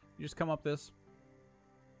 You just come up this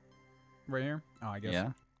right here. Oh, I guess.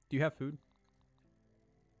 Yeah. Do you have food?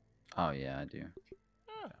 Oh yeah, I do.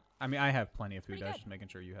 I mean, I have plenty of food. Pretty I was good. just making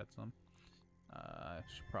sure you had some. I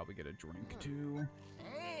should probably get a drink too.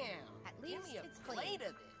 Damn. At Give least me a it's clean. plate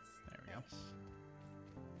of this. There we go.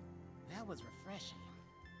 That was refreshing.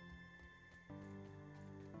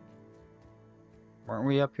 Weren't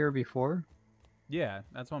we up here before? Yeah,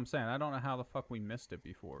 that's what I'm saying. I don't know how the fuck we missed it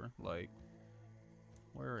before. Like,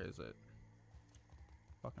 where is it?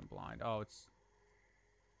 Fucking blind. Oh, it's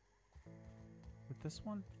with this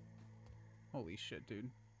one? Holy shit, dude.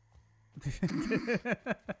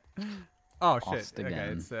 Oh shit. Lost Okay,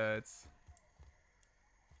 again. it's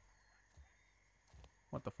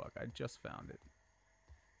what the fuck? I just found it.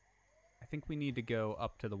 I think we need to go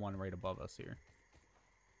up to the one right above us here.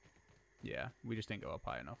 Yeah, we just didn't go up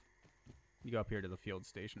high enough. You go up here to the field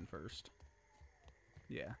station first.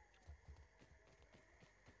 Yeah.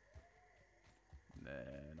 And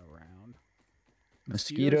then around.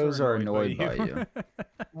 Mosquitoes are annoyed by you.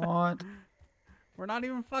 What? We're not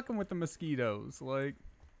even fucking with the mosquitoes. Like.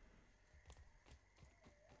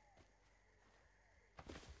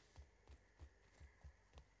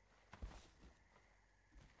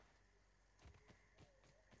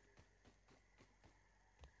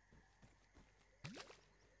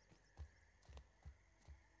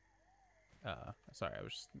 Sorry, I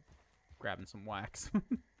was just grabbing some wax.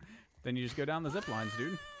 Then you just go down the zip lines,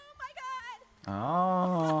 dude.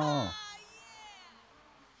 Oh.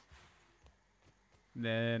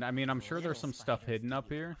 Then, I mean, I'm sure there's some stuff Spiders hidden up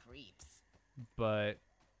give me here, creeps. but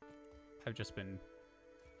I've just been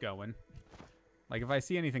going. Like, if I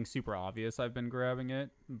see anything super obvious, I've been grabbing it,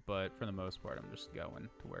 but for the most part, I'm just going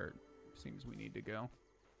to where it seems we need to go.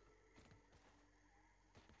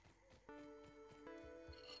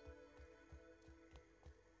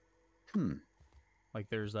 Like,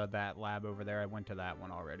 there's that lab over there. I went to that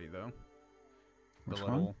one already, though. Which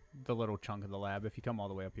one? The little chunk of the lab. If you come all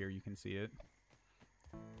the way up here, you can see it.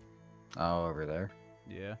 Oh, over there.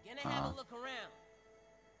 Yeah. Gonna have a look around.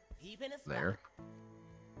 Peeping a spot. There.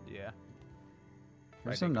 Yeah.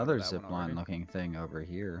 There's did go to another that one zipline already. looking thing over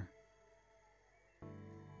here.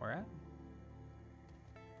 Where at?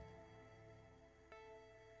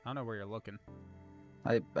 I don't know where you're looking.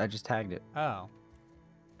 I just tagged it. Oh.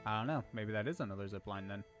 I don't know. Maybe that is another zip line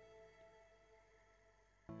then.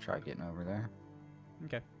 Try getting over there.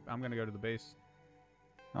 Okay. I'm going to go to the base.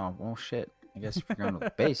 Oh, well, shit. I guess if you're going to the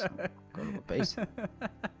base, go to the base.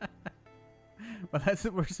 Well, that's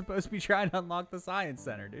what we're supposed to be trying to unlock the science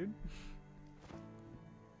center, dude.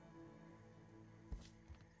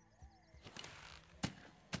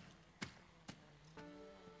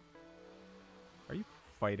 Are you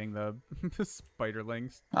fighting the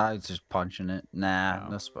spiderlings? I was just punching it. Nah,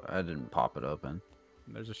 Oh. I didn't pop it open.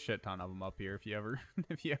 There's a shit ton of them up here if you ever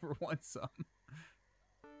if you ever want some.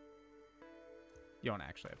 You don't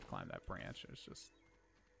actually have to climb that branch. It's just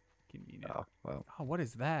convenient. Oh, well. Oh, what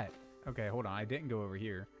is that? Okay, hold on. I didn't go over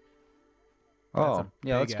here. That's Oh, a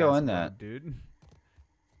yeah, let's go big-ass in that. wood, dude. Let's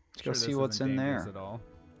go Sure see this what's isn't in dangerous there. At all.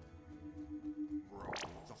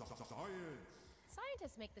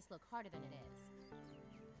 Scientists make this look harder than it is.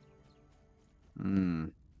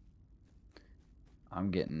 I'm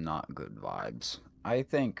getting not good vibes. I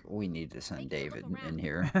think we need to send Take a look David around. in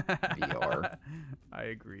here. VR. I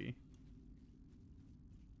agree.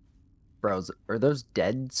 Bros, are those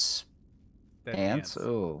dead Dead ants?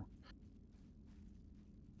 Oh.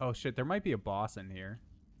 Oh shit, there might be a boss in here.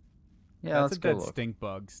 Yeah, That's let's a go dead look. stink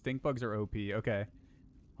bug. Stink bugs are OP. Okay.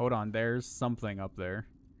 Hold on, there's something up there.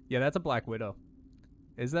 Yeah, that's a black widow.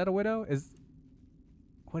 Is that a widow?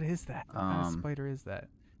 What is that? What kind of spider is that?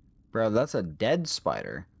 Bro, that's a dead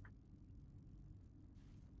spider.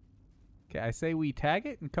 Okay, I say we tag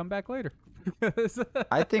it and come back later.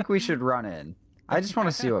 I think we should run in. I just want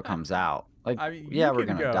to see what comes out. Like, I mean, yeah, you we're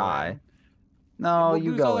can gonna go die. in. No, We'll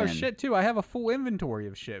you lose go all our in. shit too. I have a full inventory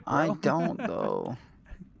of shit, bro. I don't though.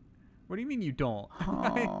 What do you mean you don't? Oh,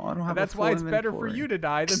 I don't have That's a full why it's better for inventory. you to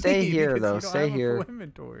die than Stay me, here, because though. you don't Stay have a here. full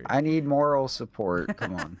inventory. I need moral support.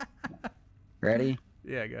 Come on. Ready?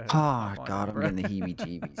 Yeah, go ahead. Oh, Hop on God, in, I'm bro. getting the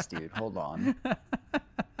heebie-jeebies, dude. Hold on.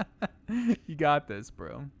 You got this,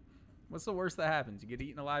 bro. What's the worst that happens? You get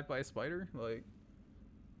eaten alive by a spider? Like,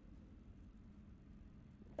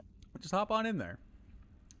 just hop on in there.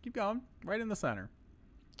 Keep going. Right in the center.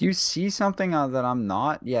 Do you see something that I'm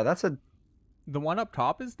not? Yeah, that's a... The one up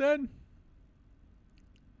top is dead?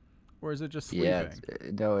 Or is it just sleeping? Yeah,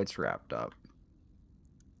 no, it's wrapped up.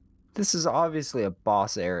 This is obviously a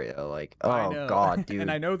boss area. Like, I oh, know. God, dude. And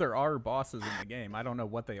I know there are bosses in the game. I don't know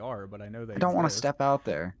what they are, but I know they I don't want to exist. step out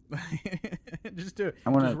there. Just do it. I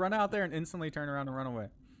wanna- Just run out there and instantly turn around and run away.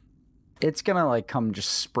 It's gonna, like, come just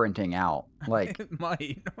sprinting out. Like, It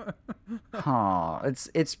might. huh. It's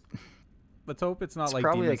Let's hope it's not It's like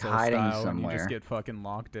probably, Demon like, Soul hiding style and you just somewhere. get fucking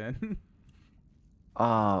locked in.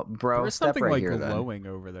 bro, There's step something right like here, then. glowing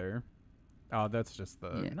over there. Oh, that's just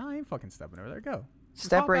the... Yeah. No, I ain't fucking stepping over there. Go. Just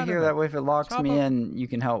Step hop right out here. in there. That way, if it locks Chop me up. in, you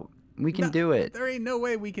can help. We can No, do it. There ain't no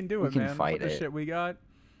way we can do We it, can man. fight What the it. shit we got?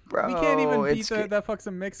 Bro, We can't even beat it's that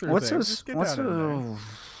fucking mixer What's thing. this? Just get What's down in there. the...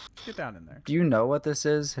 Get down in there. Do you know what this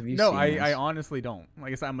is? Have you No, seen I this? honestly don't.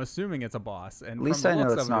 Like I said, I'm assuming it's a boss. And At least from I the know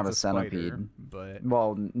looks it's of it, not it's a spider, centipede. but...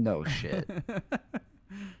 Well, no shit.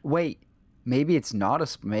 Wait, maybe it's not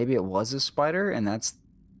a... Maybe it was a spider, and that's...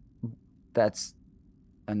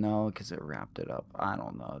 no, because it wrapped it up. I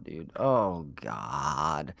don't know, dude. Oh,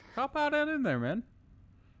 God. Hop out and in there, man.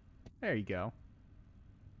 There you go.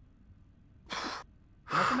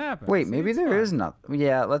 Nothing happened. Wait, See, maybe it's there fine. is nothing.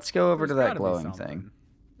 Yeah, let's go over There's to that gotta be glowing something. thing.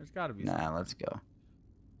 There's gotta be something. Nah, let's go.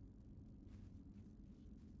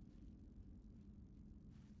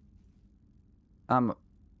 I'm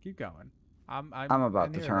Keep going. I'm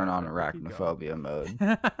about to in turn here, on but keep going. arachnophobia mode.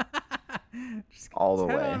 Just All the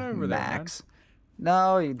head way. on over there, man. Max.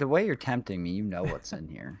 No, the way you're tempting me, you know what's in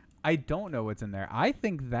here. I don't know what's in there. I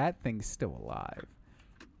think that thing's still alive.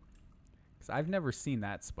 Because I've never seen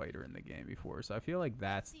that spider in the game before, so I feel like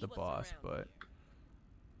that's the boss, but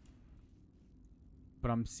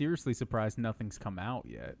I'm seriously surprised nothing's come out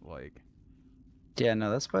yet. Like, Yeah,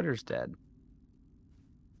 no, that spider's dead.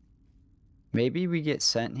 Maybe we get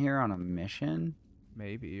sent here on a mission?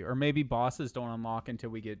 maybe. Or maybe bosses don't unlock until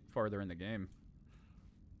we get farther in the game.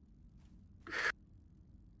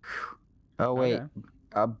 Oh, wait. Okay.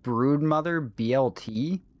 A broodmother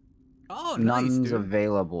BLT? Oh, None's nice, dude.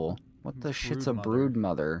 available. What the shit's a Broodmother.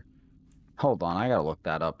 broodmother? Hold on, I gotta look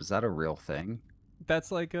that up. Is that a real thing?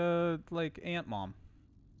 That's like a ant mom.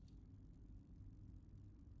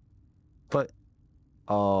 But...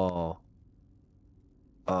 Oh.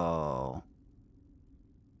 Oh.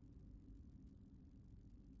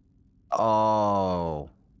 Oh.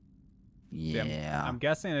 Yeah. I'm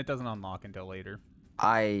guessing it doesn't unlock until later.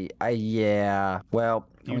 Yeah. Well,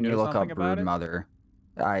 Do you when you know look up something about it? broodmother,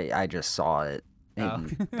 I just saw it in Oh.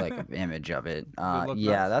 like an image of it. look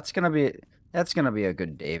Yeah, nice? that's gonna be a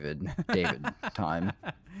good David time.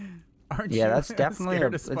 Aren't Yeah, you that's definitely scared a-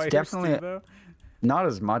 of it's spiders definitely too, a- though? Not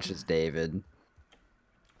as much as David.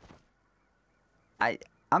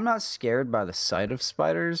 I'm not scared by the sight of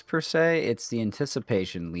spiders per se. It's the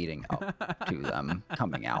anticipation leading up to them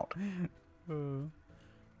coming out. So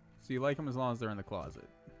you like them as long as they're in the closet.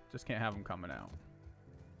 Just can't have them coming out.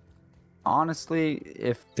 Honestly,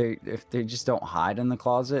 if they just don't hide in the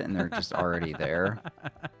closet and they're just already there.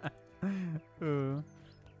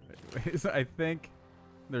 Anyways, I think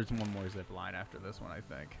there's one more zip line after this one, I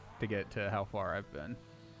think, to get to how far I've been.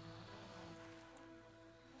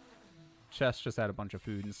 Chest just had a bunch of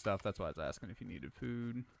food and stuff. That's why I was asking if you needed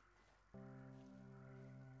food.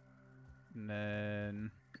 And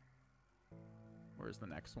then... where's the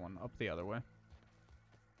next one? Up the other way.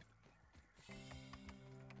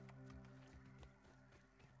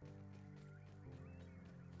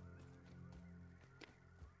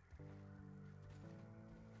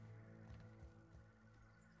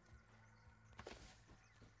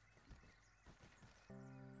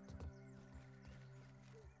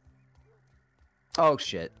 Oh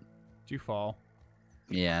shit. Did you fall?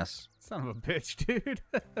 Yes. Son of a bitch, dude.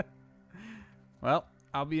 Well,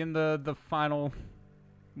 I'll be in the final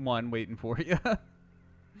one waiting for you.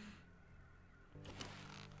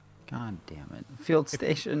 God damn it. Field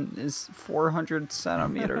station is 400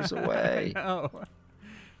 centimeters away. No.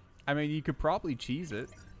 I mean, you could probably cheese it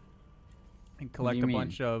and collect you a mean?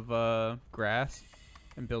 bunch of grass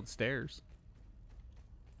and build stairs.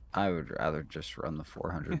 I would rather just run the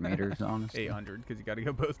 400 meters, honestly. 800, because you got to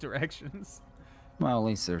go both directions. Well, at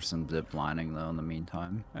least there's some zip lining, though, in the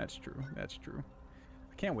meantime. That's true. That's true.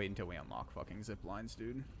 I can't wait until we unlock fucking zip lines,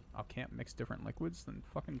 dude. I can't mix different liquids, then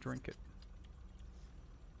fucking drink it.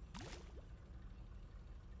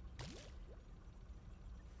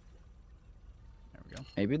 There we go.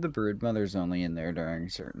 Maybe the broodmother's only in there during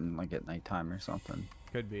certain, like at nighttime or something.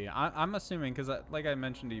 Could be. I'm assuming, because like I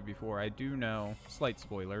mentioned to you before, I do know, slight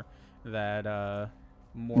spoiler, that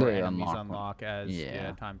more They enemies unlock unlock as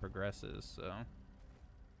Yeah. time progresses, so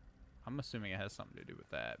I'm assuming it has something to do with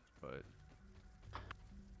that, but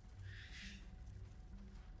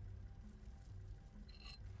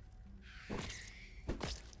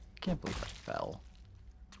Can't believe I fell.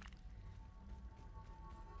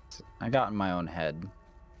 I got in my own head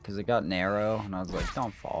because it got narrow, and I was like,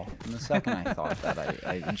 "Don't fall." And the second I thought that,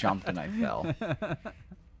 I jumped and I fell.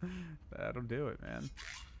 that'll do it, man.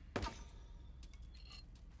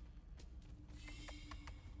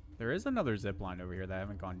 There is another zip line over here that I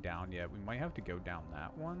haven't gone down yet. We might have to go down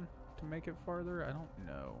that one to make it farther. I don't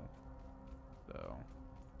know, though.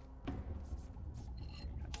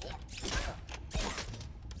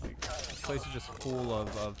 Like, this place is just full of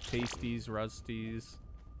tasties, rusties,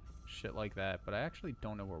 shit like that. But I actually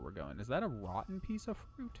don't know where we're going. Is that a rotten piece of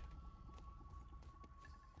fruit?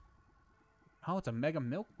 Oh, it's a mega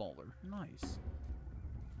milk bowler. Nice.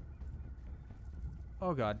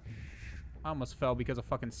 Oh, God. I almost fell because a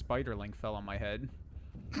fucking spiderling fell on my head.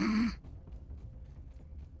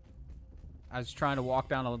 I was trying to walk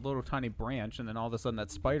down a little tiny branch, and then all of a sudden that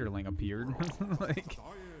spiderling appeared. Like,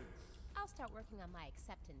 I'll start working on my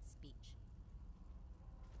acceptance speech.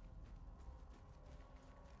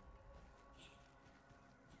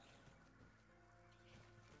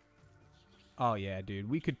 oh yeah, dude,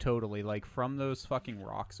 we could totally, like, from those fucking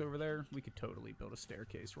rocks over there, we could totally build a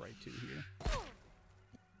staircase right to here.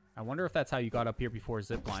 I wonder if that's how you got up here before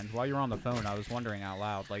zip lines. While you were on the phone, I was wondering out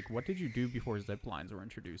loud, like, what did you do before zip lines were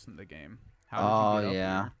introduced in the game? How did you get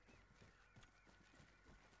up here?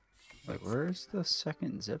 Like, where's the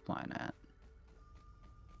second zip line at?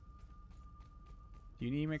 Do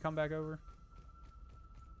you need me to come back over?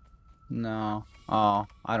 No. Oh,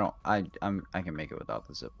 I don't. I can make it without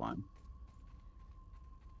the zip line.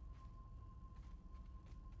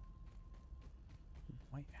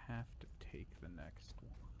 Might have to take the next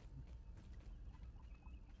one.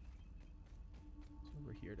 It's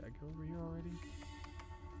over here. Did I go over here already?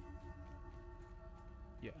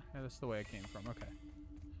 Yeah, that's the way I came from. Okay.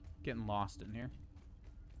 Getting lost in here.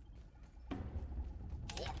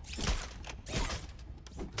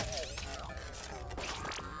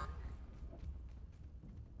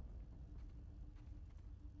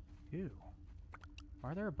 Ew.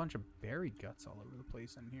 Why are there a bunch of berry guts all over the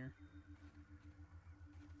place in here?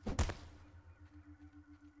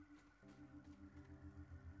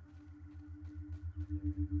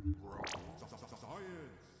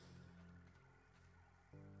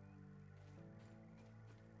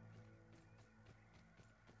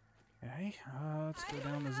 Okay, let's go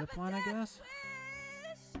down the zip line, I guess.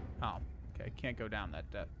 Oh, okay, can't go down that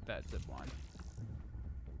zip line.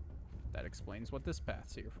 That explains what this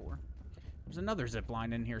path's here for. There's another zip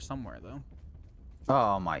line in here somewhere, though.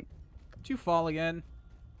 Oh my. Did you fall again?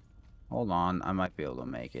 Hold on, I might be able to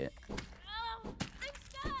make it. Oh, I'm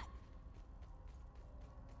stuck.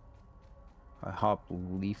 I hop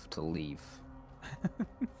leaf to leaf.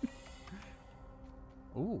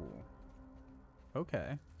 Ooh.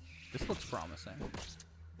 Okay. This looks promising.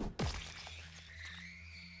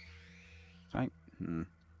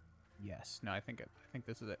 Yes. No, I think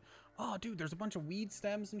this is it. Oh, dude, there's a bunch of weed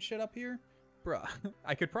stems and shit up here. Bruh,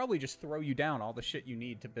 I could probably just throw you down all the shit you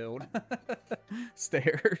need to build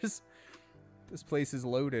stairs. This place is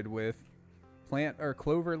loaded with plant or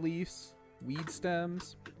clover leaves, weed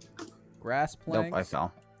stems, grass planks. Nope, I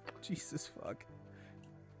fell. Jesus fuck.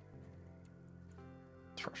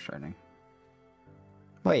 It's frustrating.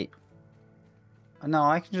 Wait. No,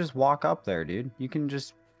 I can just walk up there, dude. You can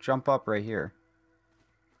just jump up right here.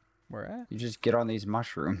 Where at? You just get on these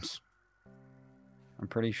mushrooms. I'm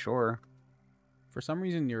pretty sure. For some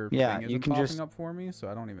reason, your Yeah, thing you isn't can popping just- up for me, so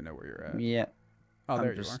I don't even know where you're at. Yeah. Oh, I'm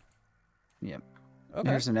there just- you are. Yep. Okay.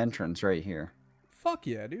 There's an entrance right here. Fuck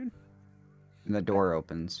yeah, dude. And the door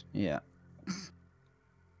opens. Yeah.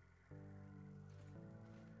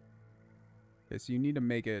 Okay, so you need to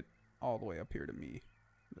make it all the way up here to me,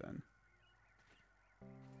 then.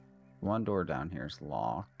 One door down here is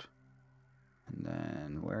locked. And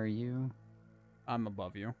then, where are you? I'm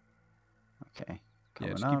above you. Okay. Yeah,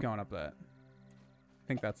 Coming just up. keep going up that. I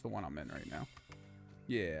think that's the one I'm in right now.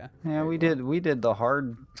 Yeah. Yeah, there we you are. did the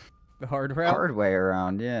hard The hard route? way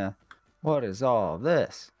around, yeah. What is all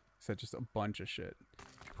this? So just a bunch of shit.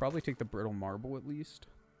 Probably take the brittle marble at least.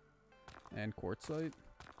 And quartzite.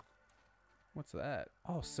 What's that?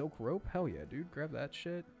 Oh, silk rope? Hell yeah, dude. Grab that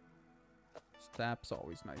shit. Sap's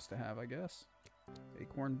always nice to have, I guess.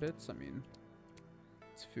 Acorn bits, I mean,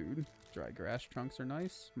 it's food. Dry grass chunks are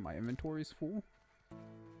nice. My inventory's full.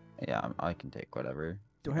 Yeah, I can take whatever.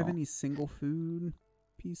 Do I have any single food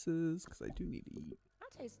pieces? Because I do need to eat.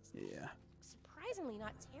 That tastes Yeah. surprisingly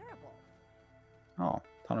not terrible. Oh,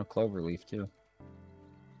 ton of clover leaf too.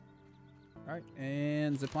 Alright,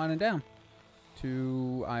 and ziplining down.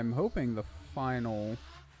 To, I'm hoping, the final...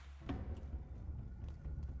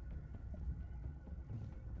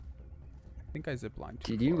 I think I ziplined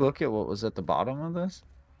too Did you far. look at what was at the bottom of this?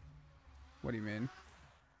 What do you mean?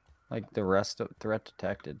 Like the rest of threat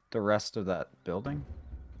detected. The rest of that building?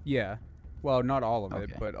 Yeah. Well, not all of it,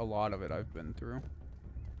 Okay. but a lot of it I've been through.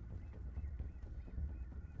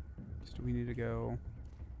 So do we need to go...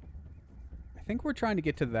 I think we're trying to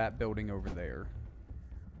get to that building over there.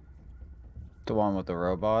 The one with the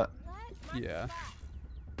robot? Let my Yeah.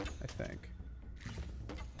 stop. I think.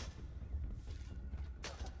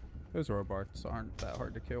 Those robots aren't that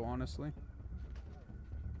hard to kill, honestly.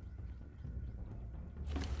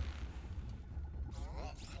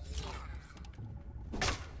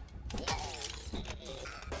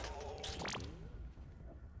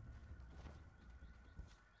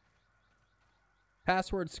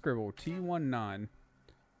 Password scribble T19.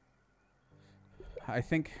 I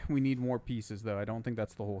think we need more pieces, though. I don't think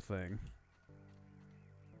that's the whole thing.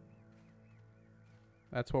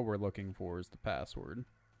 That's what we're looking for, is the password.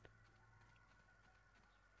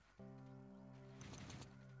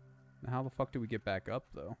 Now, how the fuck do we get back up,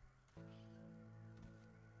 though?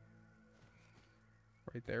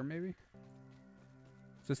 Right there, maybe?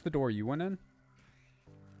 Is this the door you went in?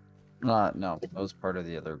 No, that was part of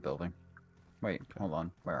the other building. Wait, hold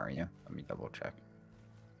on. Where are you? Let me double check.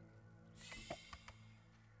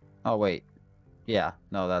 Oh, wait. Yeah,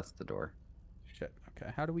 no, that's the door. Shit.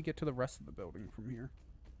 Okay, how do we get to the rest of the building from here?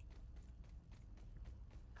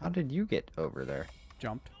 How did you get over there?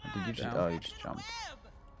 Jumped. Did you just? Down. Oh, you just jumped.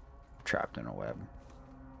 Trapped in a web.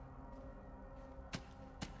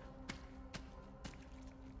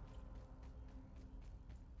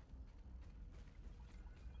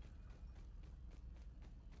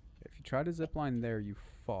 If you try to zipline there, you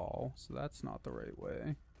fall. So that's not the right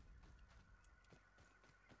way.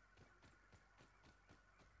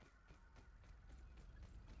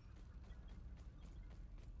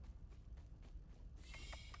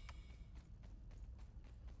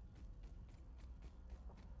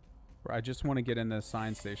 I just want to get in the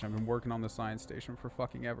science station. I've been working on the science station for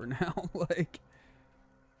fucking ever now. Like,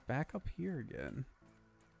 back up here again.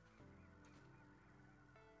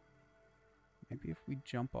 Maybe if we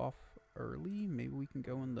jump off early, maybe we can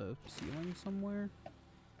go in the ceiling somewhere.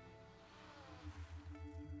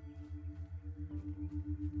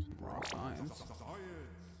 More science.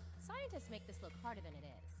 Scientists make this look harder than it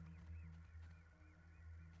is.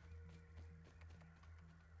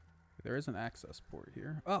 There is an access port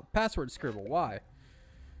here. Oh, password scribble. Why?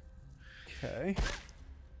 Okay.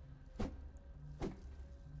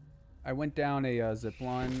 I went down a zip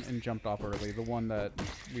line and jumped off early. The one that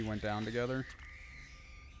we went down together.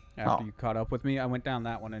 After you caught up with me, I went down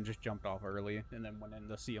that one and just jumped off early and then went in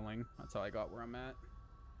the ceiling. That's how I got where I'm at.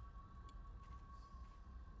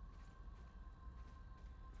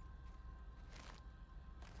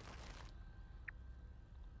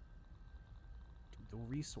 The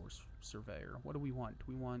resource surveyor. What do we want? Do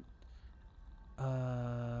we want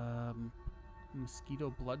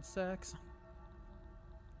mosquito blood sacs?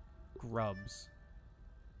 Grubs.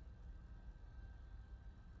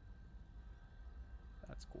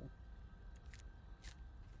 That's cool.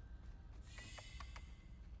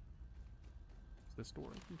 Is this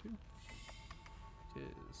door open too? It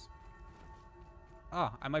is.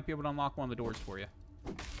 Ah, I might be able to unlock one of the doors for you.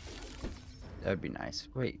 That'd be nice.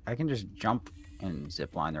 Wait, I can just jump and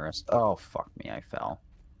zipline the rest. Oh, fuck me, I fell.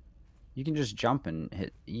 You can just jump and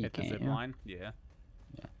hit E, Hit the can't zip you? line? Yeah.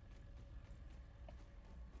 Yeah.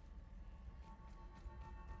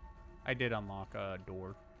 I did unlock a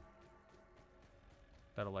door.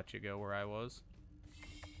 That'll let you go where I was.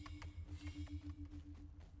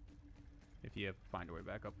 If you find a way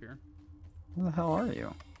back up here. Where the hell are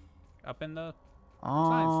you? Up in the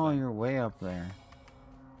Oh, thing. you're way up there.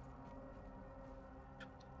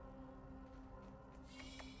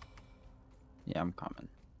 Yeah, I'm coming.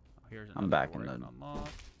 Oh, here's I'm another back door in I the- can unlock.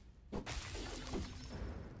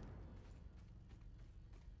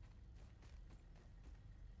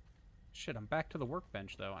 Shit, I'm back to the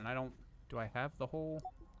workbench though, and I don't... Do I have the whole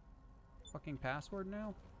fucking password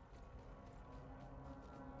now?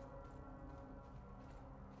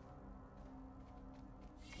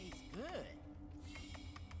 Tastes good.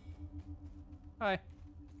 Hi.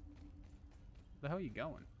 The hell are you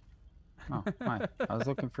going? Oh, hi. I was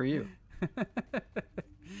looking for you.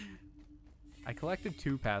 I collected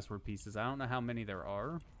 2 password pieces. I don't know how many there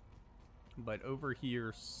are, but over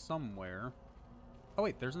here somewhere. Oh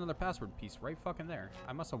wait, there's another password piece right fucking there.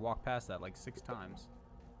 I must have walked past that like 6 times.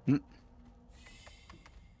 Mm.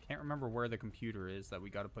 Can't remember where the computer is that we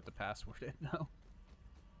got to put the password in though.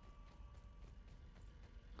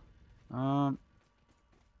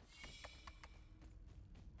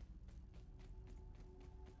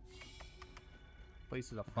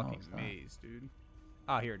 Place is a fucking is that? maze, dude.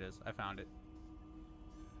 Ah, here it is. I found it.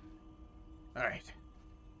 Alright.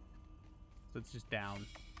 So it's just down.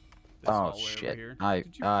 This Oh hallway over shit! here. I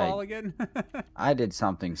Did you fall again? I did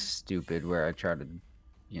something stupid where I tried to,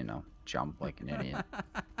 you know, jump like an idiot.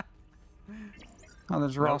 Oh,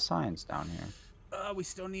 there's raw Nope. science down here. We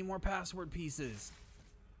still need more password pieces.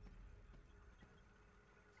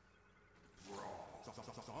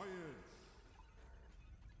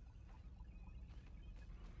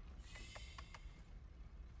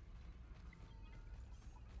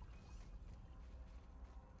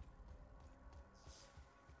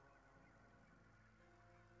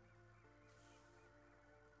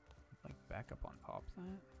 Like back up on top of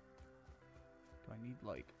that? Do I need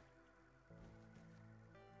like...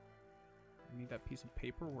 I need that piece of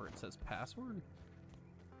paper where it says password?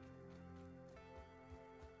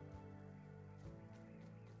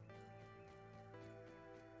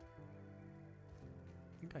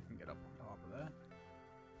 I think I can get up on top of that.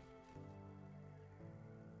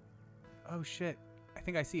 Oh shit. I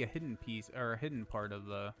think I see a hidden piece, or a hidden part of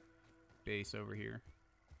the base over here.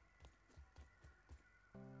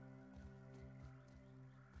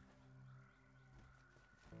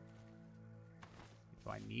 Do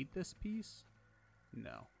I need this piece?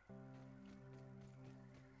 No.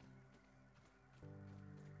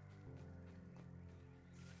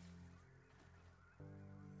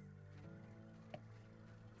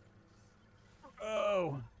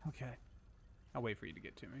 Oh, okay. I'll wait for you to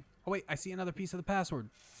get to me. Oh wait, I see another piece of the password.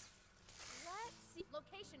 Let's see.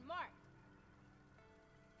 Location marked.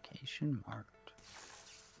 Location marked.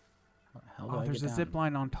 How the hell do Oh, I there's get a down? zip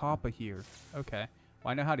line on top of here. Okay.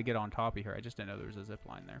 Well, I know how to get on top of here. I just didn't know there was a zip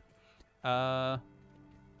line there. Here,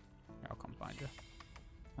 I'll come find you.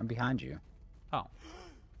 I'm behind you. Oh.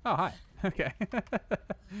 Oh, hi. Okay.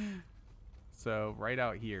 So, right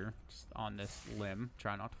out here, just on this limb,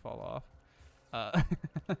 try not to fall off.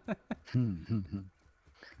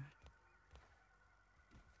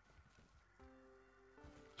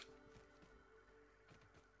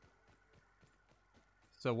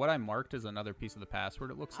 So what I marked is another piece of the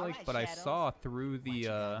password, it looks like, Alright, but I Shadows. saw through What you the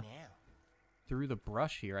got now? through the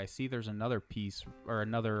brush here, I see there's another piece, or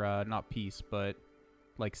another not piece, but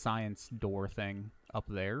like science door thing up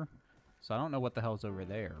there. So I don't know what the hell's over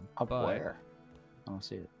there. Up but where? I don't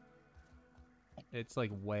see it. It's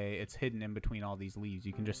like it's hidden in between all these leaves.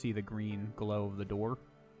 You can just see the green glow of the door.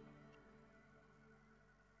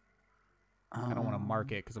 I don't want to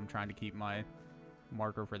mark it because I'm trying to keep my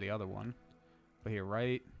marker for the other one. But here,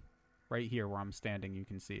 right here where I'm standing, you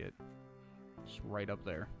can see it. Just right up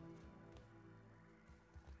there.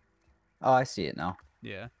 Oh, I see it now.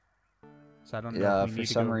 Yeah. So I don't know Yeah, if we for need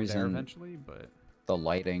to some go over there reason- eventually, but... The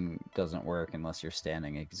lighting doesn't work unless you're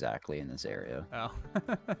standing exactly in this area. Oh.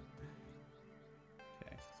 Okay,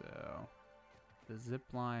 so... The zip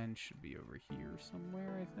line should be over here somewhere,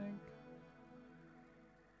 I think.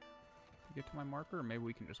 To get to my marker, or maybe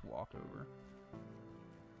we can just walk over.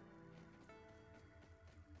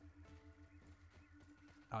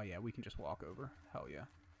 Oh yeah, we can just walk over. Hell yeah.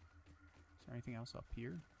 Is there anything else up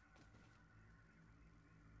here?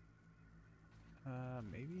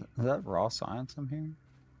 Maybe? Is that raw science I'm hearing?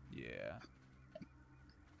 Yeah.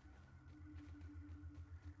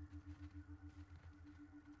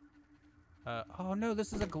 Oh no,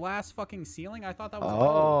 this is a glass fucking ceiling? I thought that was a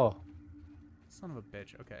hole. Oh, Son of a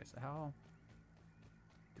bitch. Okay, so how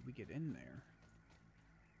did we get in there?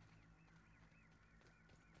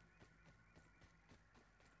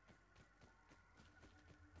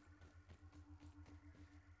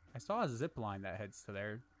 I saw a zip line that heads to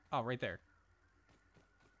there. Oh, right there.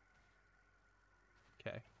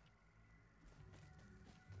 Okay.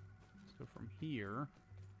 So from here,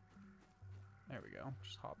 there we go.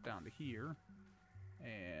 Just hop down to here.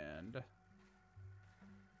 And...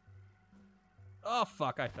 Oh,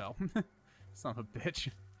 fuck, I fell. Son of a bitch.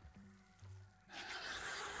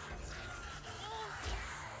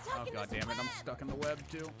 Oh, god damn it, I'm stuck in the web,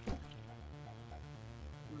 too.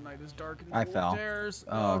 The night is dark and I full fell. of terrors.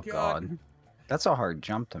 Oh, God. That's a hard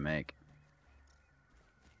jump to make.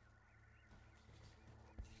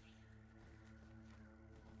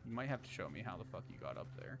 You might have to show me how the fuck you got up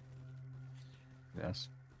there. Yes.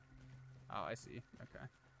 Oh, I see. Okay.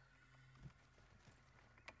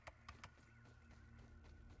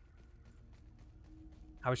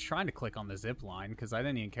 I was trying to click on the zip line because I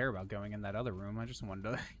didn't even care about going in that other room. I just wanted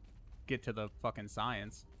to get to the fucking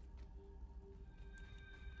science.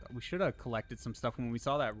 We should have collected some stuff when we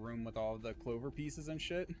saw that room with all the clover pieces and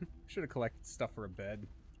shit. Should have collected stuff for a bed.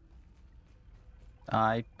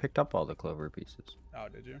 I picked up all the clover pieces. Oh,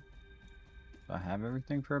 did you? Do I have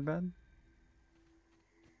everything for a bed?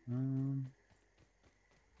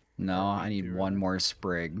 No, I need one more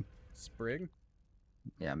sprig. Sprig?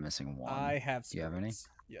 Yeah, I'm missing one. I have Do you have any? sprigs.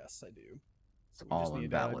 Yes, I do. It's So we just all need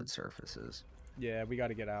invalid surfaces. Yeah, we got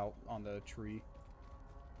to get out on the tree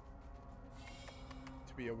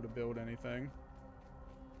to be able to build anything.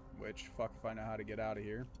 Which, fuck if I know how to get out of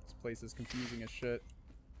here. This place is confusing as shit.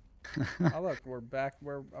 Oh, look, we're back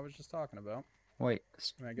where I was just talking about. Wait.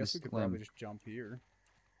 I mean, I guess we could probably just jump here.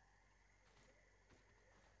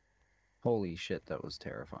 Holy shit, that was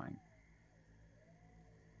terrifying.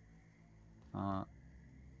 Let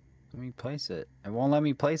me place it. It won't let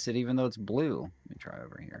me place it even though it's blue. Let me try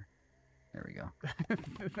over here. There we go.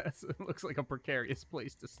 It looks like a precarious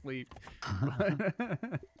place to sleep.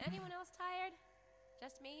 Anyone else tired?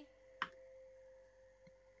 Just me?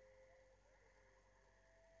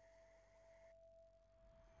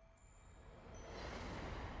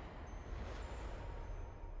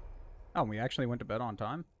 Oh, we actually went to bed on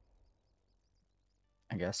time?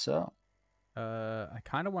 I guess so. I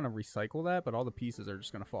kind of want to recycle that, but all the pieces are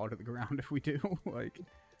just going to fall to the ground if we do. Like,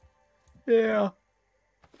 yeah.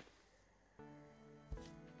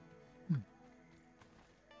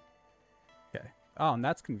 okay. Oh, and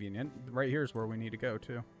that's convenient. Right here is where we need to go,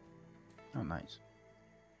 too. Oh, nice.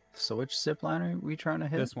 So which zip line are we trying to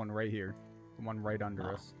hit? This one right here. The one right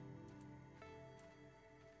under us.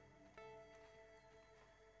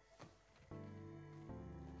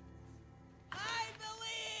 I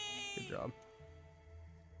believe. Good job.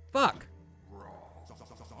 Fuck!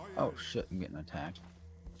 Oh, shit. I'm getting attacked.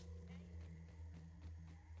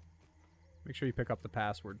 Make sure you pick up the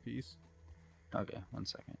password piece. Okay, 1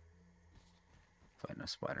 second. Fighting a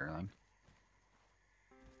spiderling.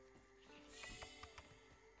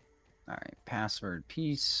 Alright, password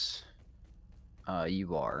piece.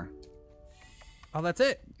 You are. Oh, that's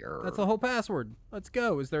it! You're... That's the whole password. Let's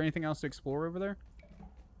go. Is there anything else to explore over there?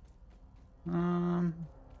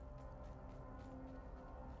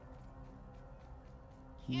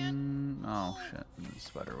 Oh, shit.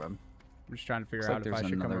 Spider web. I'm just trying to figure Looks out like if I there's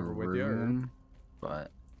should come another over with you. Or... room, but...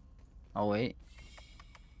 Oh, wait.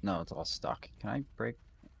 No, it's all stuck. Can I break...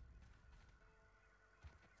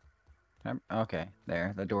 Okay,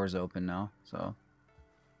 there. The door's open now, so...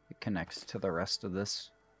 It connects to the rest of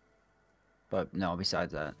this. But no,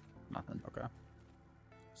 besides that, nothing. Okay.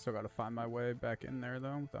 Still gotta find my way back in there,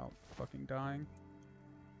 though, without fucking dying.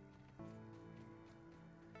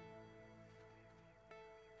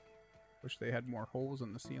 Wish they had more holes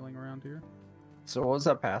in the ceiling around here. So what was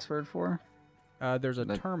that password for? There's a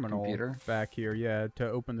The terminal computer? back here, yeah, to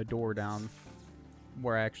open the door down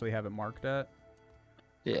where I actually have it marked at.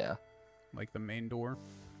 Yeah. Like the main door.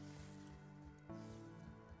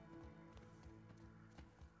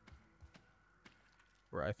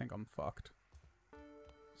 Where I think I'm fucked.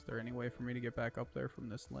 Is there any way for me to get back up there from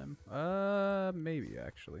this limb? Maybe,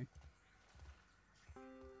 actually.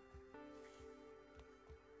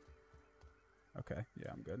 Okay, yeah,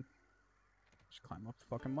 I'm good. Just climb up the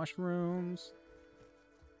fucking mushrooms.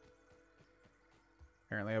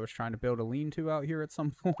 Apparently I was trying to build a lean-to out here at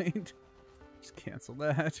some point. Just cancel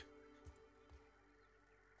that.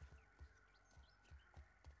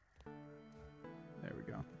 There we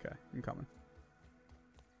go. Okay, I'm coming.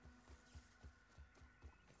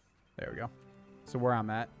 There we go. So where I'm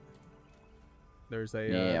at, there's a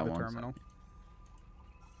Yeah, the one terminal.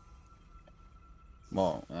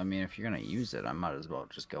 Well, I mean, if you're gonna use it, I might as well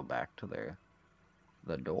just go back to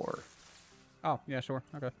the door. Oh, yeah, sure.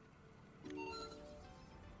 Okay.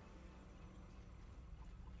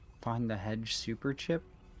 Find the hedge super chip?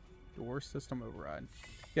 Door system override.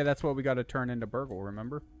 Yeah, that's what we got to turn into Burgle,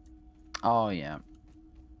 remember? Oh, yeah.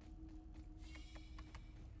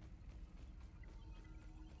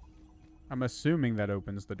 I'm assuming that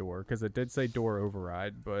opens the door, because it did say door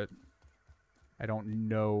override, but I don't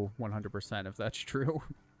know 100% if that's true,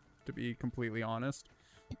 to be completely honest.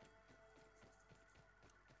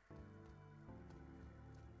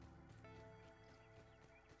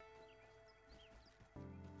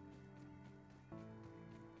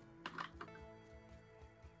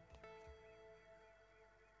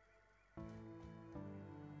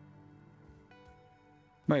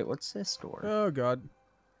 Wait, what's this door? Oh god.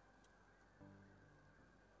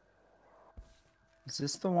 Is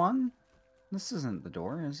this the one? This isn't the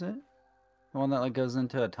door, is it? The one that like goes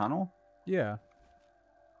into a tunnel? Yeah.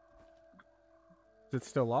 Is it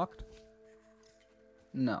still locked?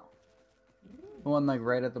 No. The one like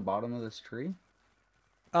right at the bottom of this tree?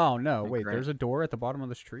 Oh no, Like, wait, right- there's a door at the bottom of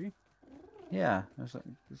this tree? Yeah, there's like,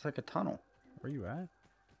 it's like a tunnel. Where you at?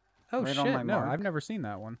 Oh Right on shit, my no, mark. I've never seen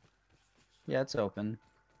that one. Yeah, it's open.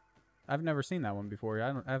 I've never seen that one before.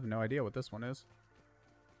 I have no idea what this one is.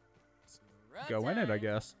 Go in it, I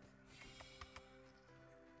guess.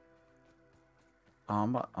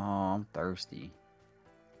 I'm thirsty.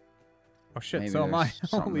 Oh shit, Maybe so am I. there's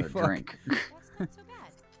something Holy to fuck. drink. That's not so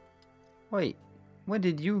bad. Wait, when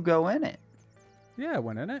did you go in it? Yeah, I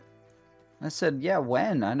went in it. I said, yeah,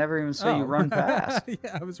 when? I never even saw you run past.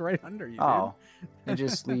 Yeah, I was right under you, Oh, dude. it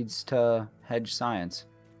just leads to hedge science.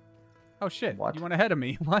 Oh shit, What? you went ahead of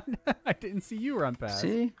me. What? I didn't see you run past.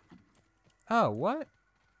 See? Oh, what?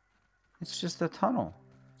 It's just a tunnel.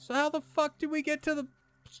 So how the fuck did we get to the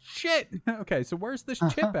shit? Okay, so where's this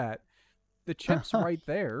chip at? The chip's right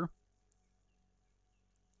there.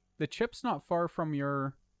 The chip's not far from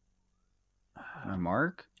your... My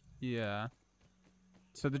mark? Yeah.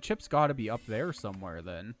 So the chip's got to be up there somewhere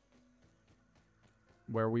then.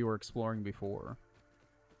 Where we were exploring before.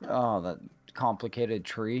 Oh, that complicated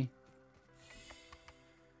tree.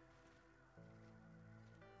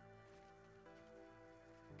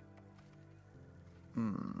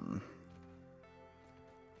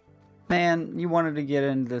 Man, you wanted to get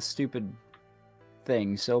into this stupid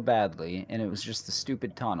thing so badly, and it was just the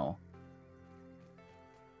stupid tunnel.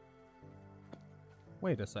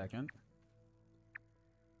 Wait a second.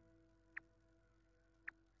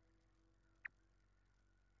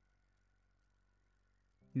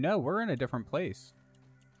 No, we're in a different place.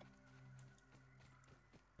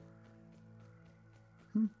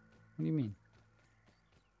 What do you mean?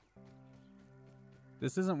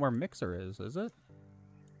 This isn't where Mixer is it?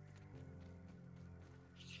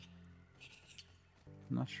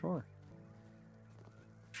 I'm not sure.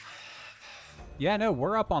 Yeah, no,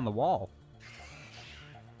 we're up on the wall.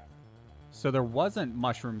 So there wasn't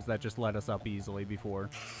mushrooms that just let us up easily before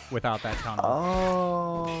without that tunnel.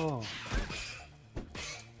 Oh.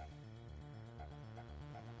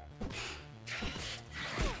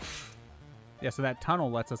 Yeah, so that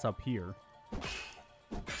tunnel lets us up here.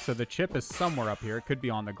 So the chip is somewhere up here. It could be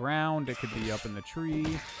on the ground. It could be up in the tree.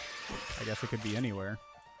 I guess it could be anywhere.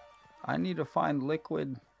 I need to find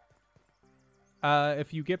liquid.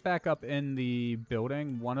 If you get back up in the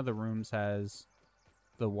building, one of the rooms has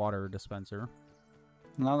the water dispenser.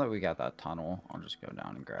 Now that we got that tunnel, I'll just go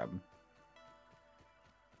down and grab.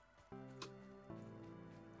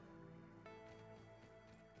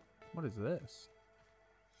 What is this?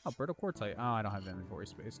 Oh, brittle quartzite. Oh, I don't have inventory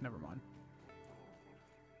space. Never mind.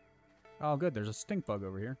 Oh, good. There's a stink bug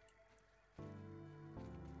over here.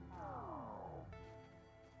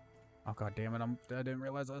 Oh, god damn it. I didn't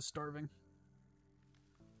realize I was starving.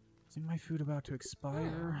 Isn't my food about to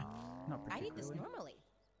expire? Not I eat this particularly. normally.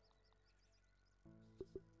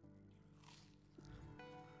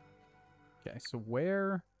 Okay, so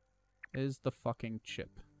where is the fucking chip?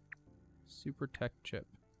 Super tech chip.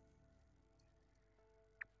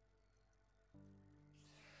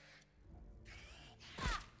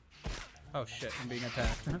 Oh shit, I'm being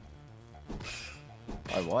attacked.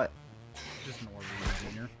 By what? Just Norwood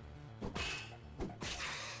Jr.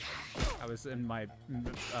 I was in my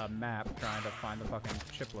map trying to find the fucking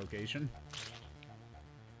chip location.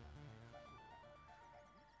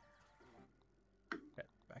 Okay,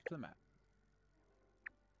 back to the map.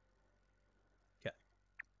 Okay.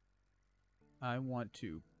 I want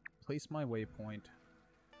to place my waypoint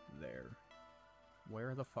there.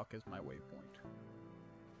 Where the fuck is my waypoint?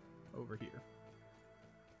 Over here.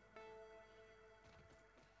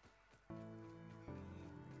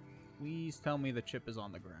 Please tell me the chip is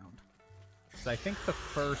on the ground. So I think the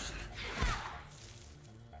first...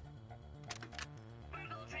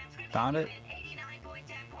 Found it?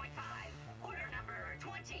 89.10.5. Order number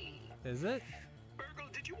 20. Is it? Burgle,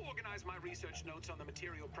 did you organize my research notes on the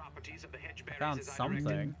material properties of the hedge berries Found as I directed?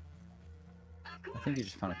 something. I think you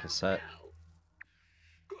just found a cassette.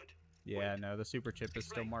 Good. Yeah, no, the super chip is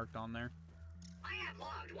still marked on there. I have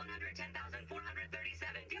logged 110,437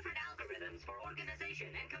 different algorithms for organization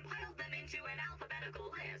and compiled them into an alphabetical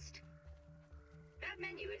list. That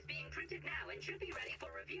menu is being printed now and should be ready for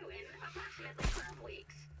review in approximately 12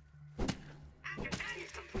 weeks. After that is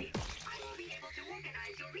complete, I will be able to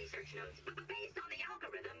organize your research notes based on the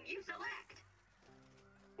algorithm you select.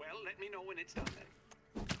 Well, let me know when it's done then.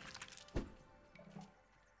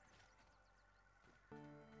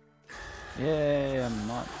 Yay, I'm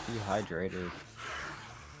not dehydrated.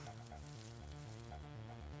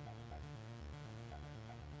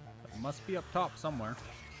 It must be up top somewhere.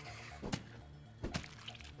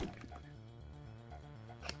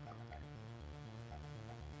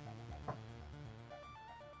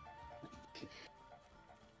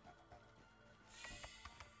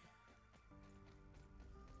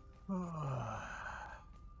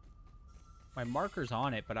 My marker's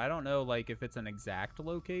on it, but I don't know like if it's an exact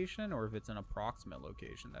location or if it's an approximate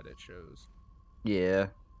location that it shows. Yeah.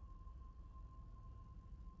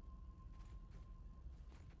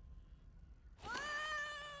 Oh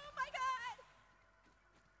my god!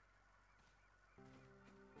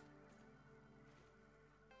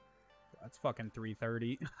 That's fucking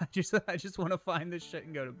 3:30. I just want to find this shit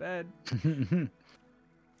and go to bed.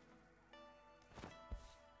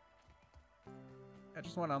 I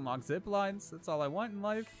just want to unlock zip lines. That's all I want in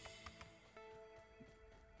life.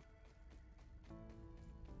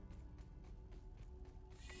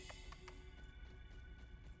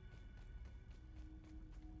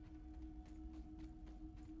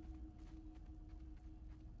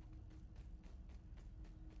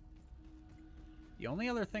 The only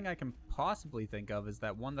other thing I can possibly think of is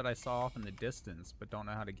that one that I saw off in the distance, but don't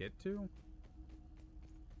know how to get to.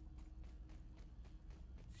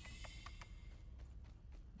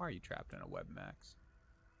 Why are you trapped in a web max?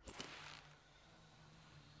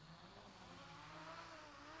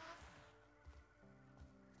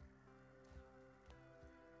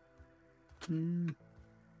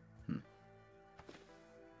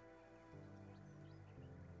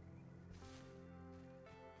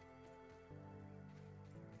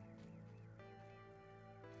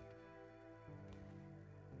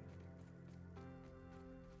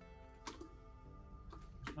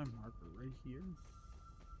 There's my marker right here.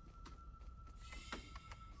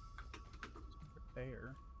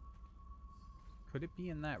 There. Could it be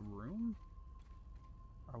in that room?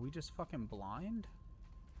 Are we just fucking blind?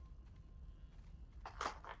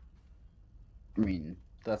 I mean,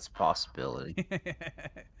 that's a possibility.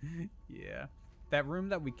 Yeah. That room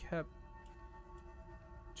that we kept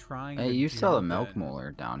trying Hey, to you saw the jump milk in.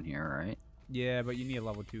 molar down here, right? Yeah, but you need a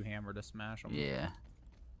level 2 hammer to smash them. Yeah.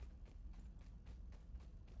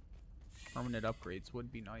 Permanent upgrades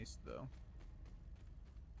would be nice, though.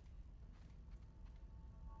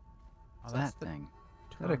 What's that's that the thing?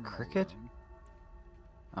 Is that a terminal cricket? room.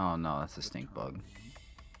 Oh no, that's a The stink terminal bug. room.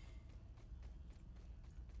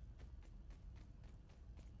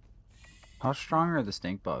 How strong are the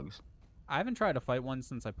stink bugs? I haven't tried to fight one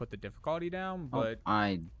since I put the difficulty down, Oh, but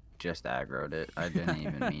I just aggroed it. I didn't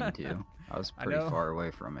even mean to. I was I pretty know. far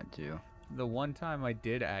away from it too. the one time I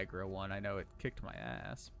did aggro one, I know it kicked my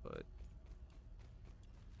ass, but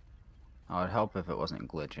Oh, it'd help if it wasn't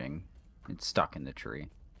glitching. It's stuck in the tree.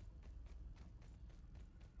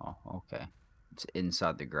 Oh, okay. It's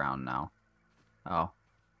inside the ground now. Oh.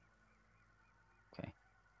 Okay.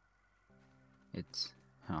 It's...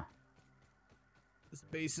 Huh. this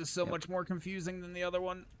base is so Yep. much more confusing than the other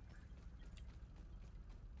one.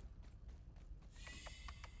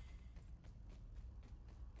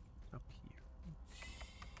 Up here.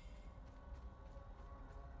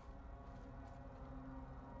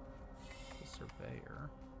 The surveyor.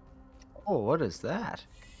 Oh, what is that?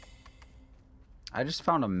 I just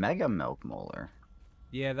found a mega milk molar.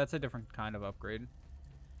 Yeah, that's a different kind of upgrade.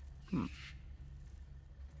 Hmm.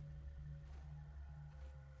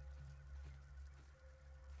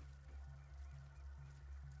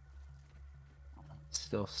 It's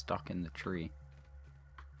still stuck in the tree.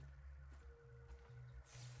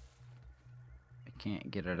 I can't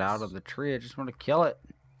get it out of the tree. I just want to kill it.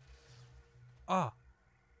 Ah!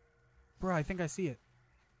 Bro, I think I see it.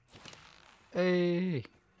 Hey!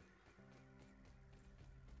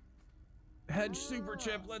 Hedge super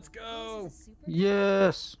chip, let's go! This is a super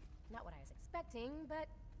Yes! Not what I was expecting, but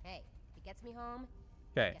hey, if it gets me home,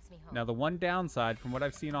 Okay, gets me home. now the one downside from what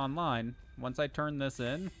I've seen online, once I turn this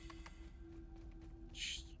in,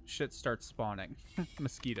 shit starts spawning.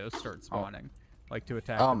 Mosquitoes start spawning. Like to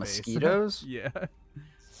attack Oh, the base. mosquitoes? Yeah.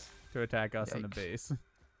 To attack us in the Yikes. base.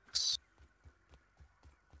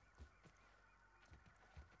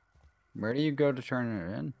 Where do you go to turn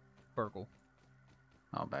it in? Burgle.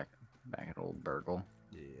 Oh, back at old Burgle.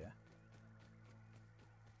 Yeah.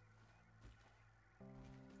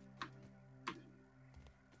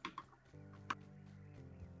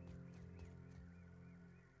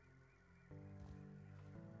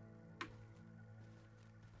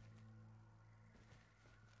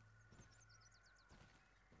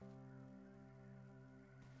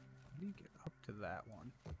 How do you get up to that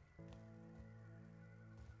one?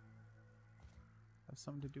 Has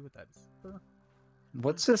something to do with that zipper?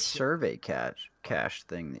 What's this survey cache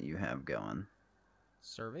thing that you have going?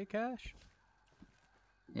 Survey cache?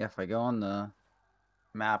 Yeah, if I go on the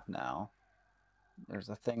map now, there's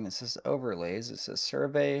a thing that says overlays. It says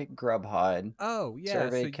survey, grub hide, Oh, yeah.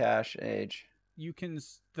 survey So cache age. you can...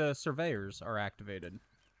 The surveyors are activated.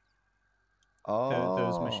 Oh.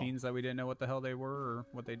 Those machines that we didn't know what the hell they were or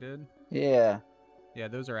what they did. Yeah. Yeah,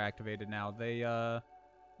 those are activated now. They,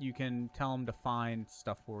 you can tell them to find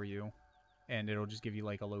stuff for you, and it'll just give you,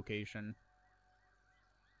 like, a location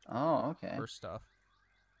Oh, okay. for stuff.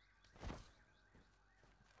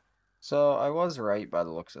 So I was right by the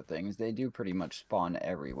looks of things. They do pretty much spawn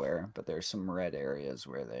everywhere, but there's some red areas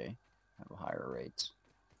where they have higher rates.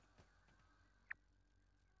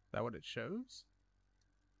 Is that what it shows?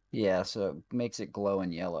 Yeah, so it makes it glow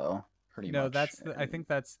in yellow, pretty much. No, that's the... I think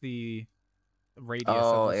that's the radius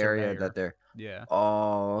Oh, of the area surveyor. that they're... Yeah.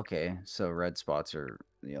 Oh, okay. So red spots are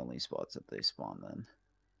the only spots that they spawn then.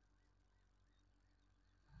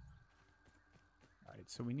 Alright,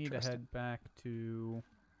 so we need to head back to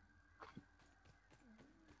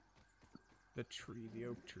the tree, the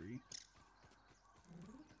oak tree.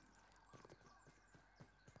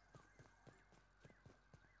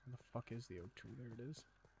 Where the fuck is the oak tree? There it is.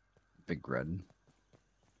 Big red.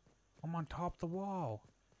 I'm on top of the wall.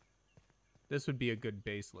 This would be a good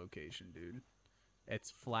base location, dude.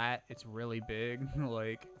 It's flat. It's really big.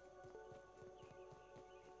 Like,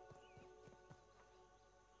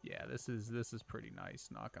 yeah, this is pretty nice.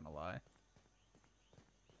 Not gonna lie.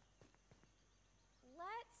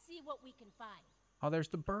 Let's see what we can find. Oh, there's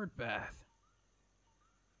the bird bath.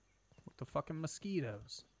 With the fucking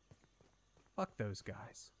mosquitoes. Fuck those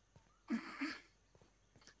guys.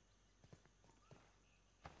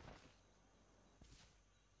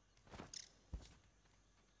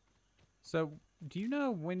 So, do you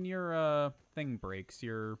know when your thing breaks,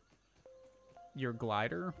 your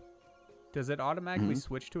glider, does it automatically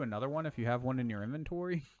switch to another one if you have one in your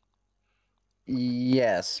inventory?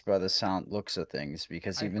 Yes, by the sound looks of things,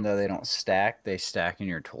 because I even hope though they so. don't stack, they stack in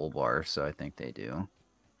your toolbar, so I think they do.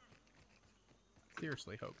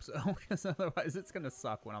 Seriously hope so, because otherwise it's gonna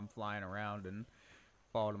suck when I'm flying around and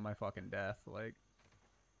fall to my fucking death. Like,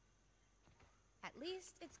 At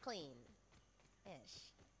least it's clean. Ish.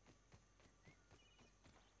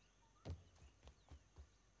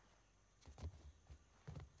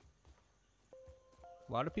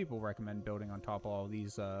 a lot of people recommend building on top of all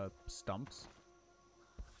these stumps.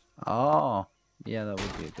 Oh, yeah, that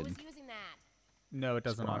would be a I good... was using that. No, it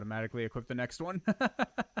doesn't Spot. automatically equip the next one.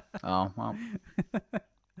 Oh, well.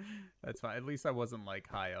 That's fine. At least I wasn't, like,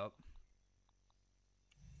 high up.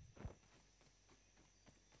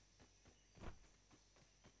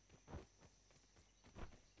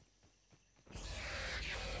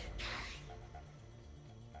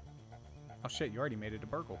 Oh, shit, you already made it to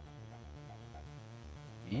Burgle.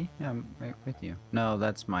 Me? Yeah, I'm right with you. No,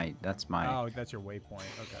 that's my... Oh, that's your waypoint.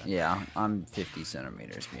 Okay. Yeah, I'm 50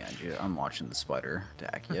 centimeters behind you. I'm watching the spider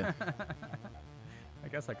attack you. I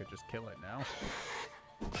guess I could just kill it now.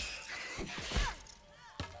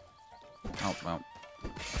 Oh, well.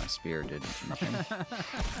 My spear did nothing.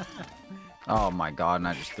 Oh my god, and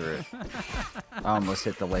I just threw it. I almost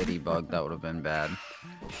hit the ladybug. That would have been bad.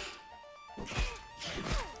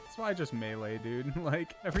 That's why I just melee, dude.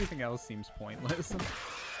 Like, everything else seems pointless.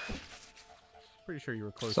 Pretty sure you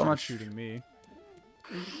were closer So to much- shooting me.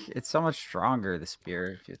 It's so much stronger, the spear,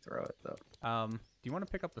 if you throw it, though. Do you want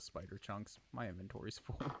to pick up the spider chunks? My inventory's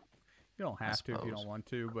full. You don't have to if you suppose. don't want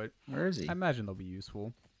to, but Where is he? I imagine they'll be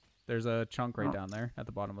useful. There's a chunk right Oh. down there at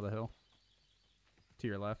the bottom of the hill. To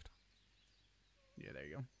your left. Yeah, there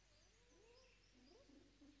you go.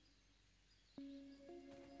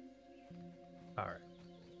 Alright.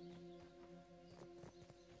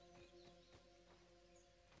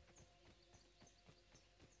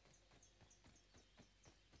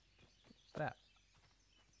 What's that?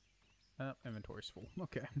 Oh, inventory's full.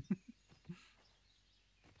 Okay.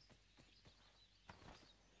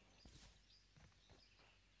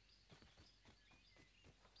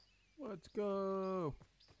 Let's go.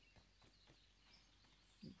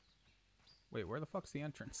 Wait, where the fuck's the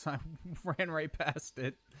entrance? I ran right past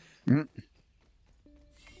it. Mm.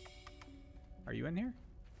 Are you in here?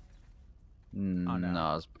 No. no.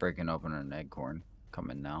 I was breaking open an acorn.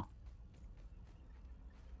 Coming now.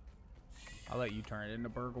 I'll let you turn it into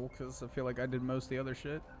Burgle because I feel like I did most of the other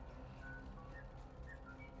shit.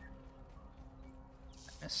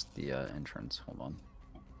 Missed the entrance. Hold on.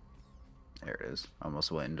 There it is.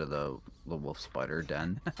 Almost went into the wolf spider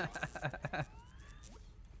den.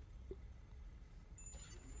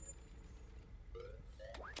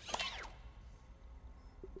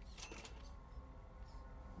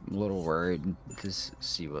 I'm a little worried to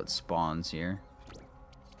see what spawns here.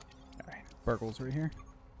 Alright, Burgle's right here.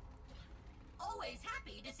 Always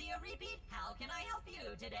happy to see a repeat. How can I help you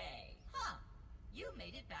today? Huh. You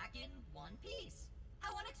made it back in one piece.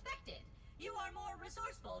 How unexpected. You are more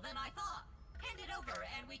resourceful than I thought. Hand it over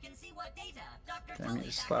and we can see what data Dr. Damn, you Tully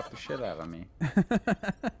just backed slapped the up shit upon out of me.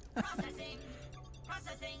 Processing.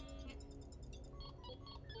 Processing.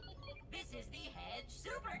 This is the Hedge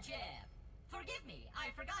Super Chip. Forgive me,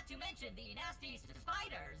 I forgot to mention the nasty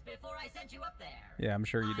spiders before I sent you up there. Yeah, I'm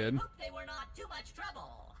sure you did. I hope they were not too much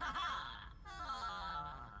trouble. Haha.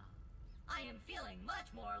 I am feeling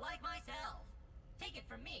much more like myself. Take it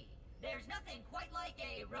from me. There's nothing quite like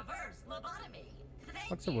a reverse lobotomy.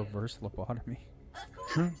 What's a reverse lobotomy? Of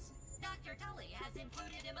course. Dr. Tully has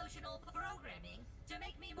included emotional programming to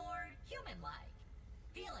make me more human-like.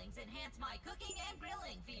 Feelings enhance my cooking and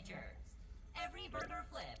grilling features. Every burger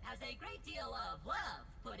flip has a great deal of love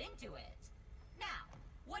put into it. Now,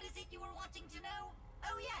 what is it you were wanting to know?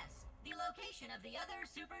 Oh yes, the location of the other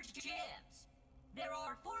super chips. There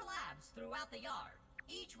are 4 labs throughout the yard,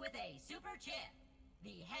 each with a super chip.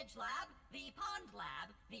 The Hedge Lab, the Pond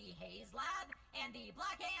Lab, the Haze Lab, and the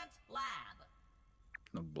Black Ant Lab.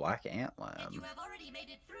 The Black Ant And Lab. you have already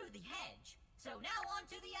made it through the hedge, so now on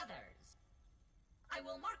to the others. I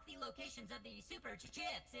will mark the locations of the super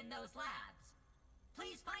chips in those labs.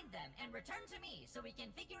 Please find them and return to me so we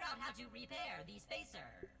can figure out how to repair the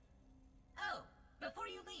spacer. Oh, before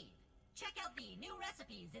you leave, check out the new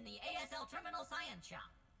recipes in the ASL Terminal Science Shop.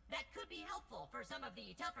 That could be helpful for some of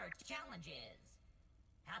the tougher challenges.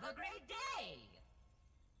 Have a great day!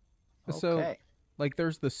 So, Okay. like,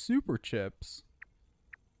 there's the super chips,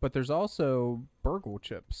 but there's also Burgle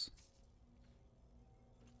chips.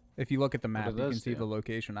 If you look at the map, do you can those see do? the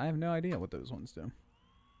location. I have no idea what those ones do.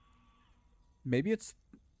 Maybe it's...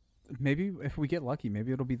 Maybe if we get lucky,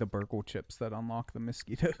 maybe it'll be the Burgle chips that unlock the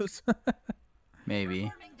mosquitoes. Maybe.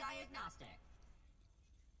 Performing diagnostic.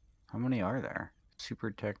 How many are there?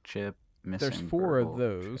 Super Tech Chip, missing There's 4 of Burgle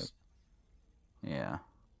those. Chip. Yeah.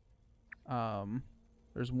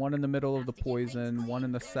 There's one in the middle of the Have to keep things poison, one clean.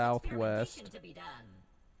 in the There's southwest. experimentation to be done.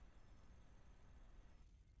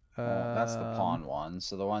 Well, that's the Pond one,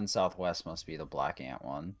 so the one southwest must be the Black Ant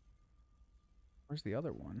one. Where's the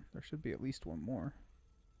other one? There should be at least one more.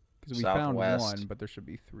 Because we found Southwest. one, but there should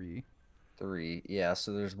be 3. 3. Yeah,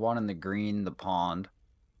 so there's one in the green, the pond.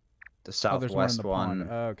 The Oh, there's one in southwest the one, pond.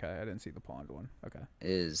 Oh, okay, I didn't see the pond one. Okay.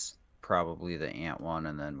 is probably the ant one,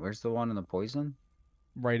 and then where's the one in the poison?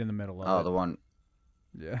 Right in the middle of Oh, it. the one.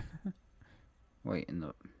 Yeah. Wait, in the.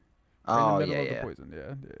 Right Oh, in the middle yeah, of yeah. the poison.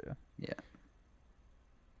 Yeah. Yeah.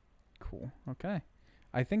 Cool. Okay.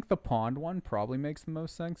 I think the pond one probably makes the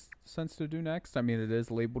most sense to do next. I mean, it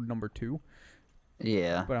is labeled number 2,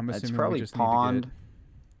 Yeah. but I'm it's assuming probably we just pond, need to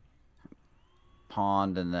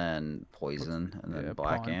pond, and then poison, and get then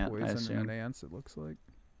black pond, ant. I poison, assume. and then ants. It looks like.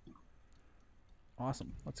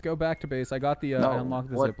 Awesome. Let's go back to base. I got the No, I unlocked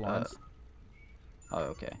the what, zip lines. Oh,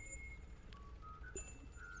 okay.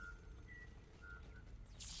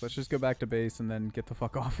 Let's just go back to base and then get the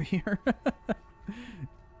fuck off of here.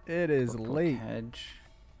 It is Purple late. Hedge.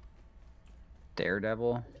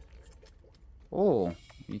 Daredevil. Oh,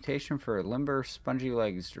 mutation for limber spongy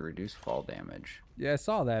legs to reduce fall damage. Yeah, I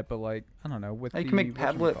saw that, but like, I don't know. With You the can make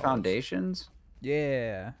whatchamacallits. padlet foundations.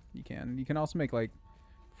 Yeah, you can. You can also make like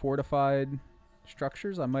fortified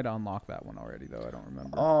structures. I might unlock that one already though. I don't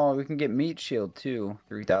remember. Oh, we can get meat shield too.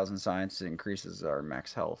 3,000 science increases our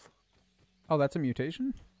max health. Oh, that's a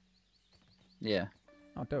mutation? Yeah.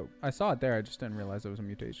 Oh, dope. I saw it there. I just didn't realize it was a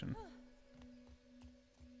mutation.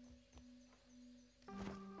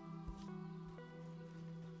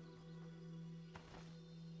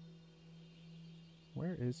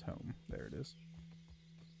 Where is home? There it is.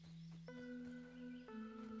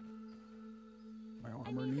 My I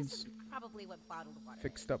armor mean, this needs is probably what bottled water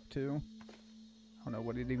fixed is. up too. I don't know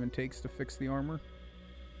what it even takes to fix the armor.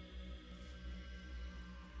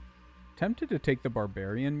 Tempted to take the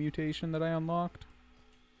barbarian mutation that I unlocked.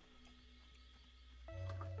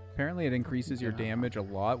 Apparently it increases your damage a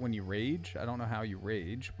lot when you rage. I don't know how you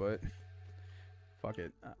rage, but fuck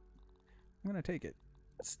it. I'm gonna take it.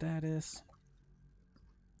 Status.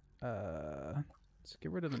 Let's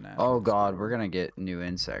get rid of the natural. Oh god, spell. we're gonna get new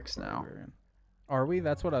insects now. Barbarian. Are we?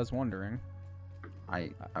 That's what I was wondering.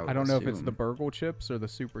 I I don't know if it's the assume. Burgle chips or the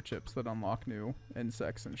super chips that unlock new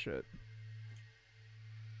insects and shit.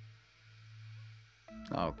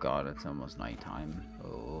 Oh god, it's almost nighttime.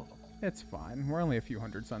 Oh. It's fine. We're only a few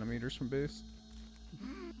hundred centimeters from base.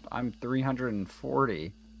 I'm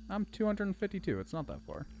 340. I'm 252. It's not that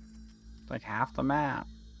far. It's like half the map.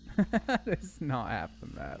 It's not half the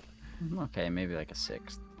map. Okay, maybe like a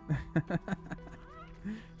sixth.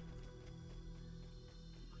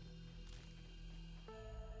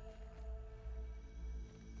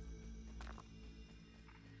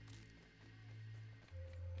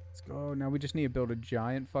 Let's go. Now we just need to build a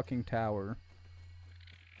giant fucking tower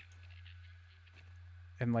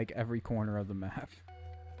in like every corner of the map.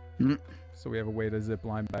 So we have a way to zip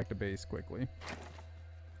line back to base quickly.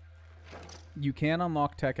 You can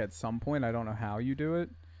unlock tech at some point. I don't know how you do it,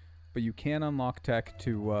 but you can unlock tech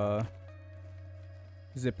to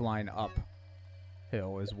zip line up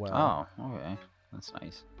hill as well. Oh, okay. That's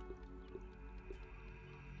nice.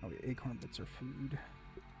 Oh, the acorn bits are food.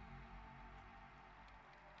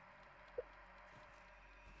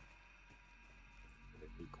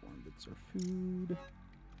 The acorn bits are food.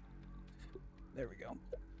 There we go.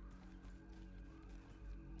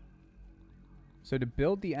 So to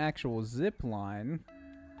build the actual zip line,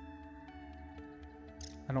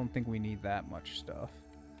 I don't think we need that much stuff.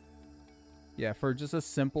 Yeah, for just a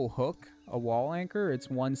simple hook, a wall anchor, it's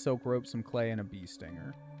 1 silk rope, some clay, and a bee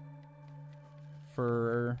stinger.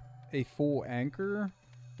 For a full anchor,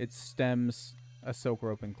 it's stems, a silk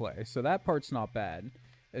rope, and clay. So that part's not bad.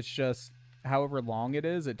 It's just, however long it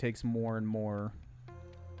is, it takes more and more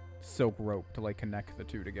silk rope to like connect the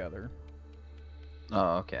two together.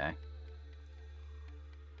 Oh, okay.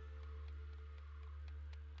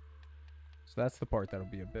 So that's the part that'll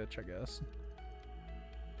be a bitch, I guess.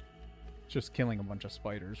 Just killing a bunch of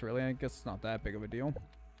spiders, really. I guess it's not that big of a deal.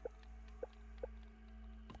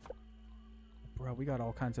 Bro, we got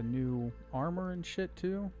all kinds of new armor and shit,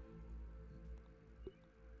 too.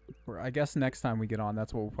 Or I guess next time we get on,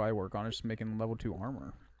 that's what we'll probably work on, is just making level 2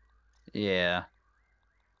 armor. Yeah.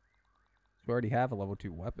 We already have a level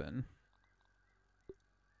 2 weapon.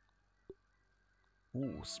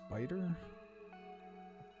 Ooh, spider?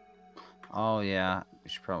 Oh, yeah. We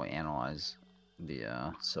should probably analyze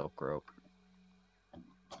the silk rope.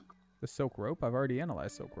 The silk rope? I've already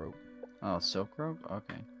analyzed silk rope. Oh, silk rope?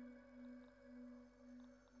 Okay.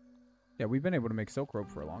 Yeah, we've been able to make silk rope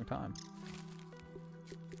for a long time.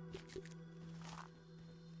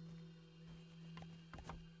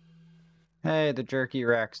 Hey, the jerky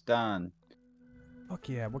rack's done. Fuck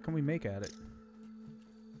yeah, what can we make at it?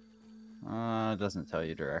 It doesn't tell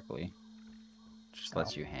you directly. Just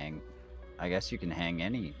lets you hang. I guess you can hang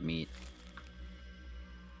any meat.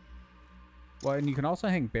 Well, and you can also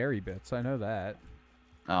hang berry bits. I know that.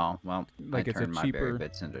 Oh, well, Like, I it's a turned my berry cheaper-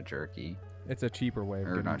 bits into jerky. It's a cheaper way of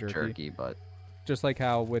Or getting not jerky. jerky, but Just like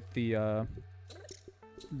how with the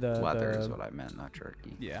leather is what I meant, not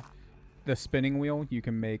jerky. Yeah. The spinning wheel, you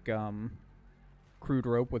can make crude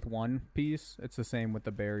rope with 1 piece. It's the same with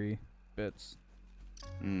the berry bits.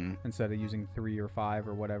 Instead of using 3 or 5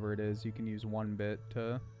 or whatever it is, you can use 1 bit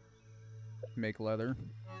to make leather.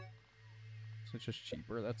 So it's just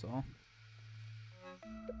cheaper, that's all.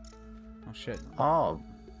 Oh shit. Oh,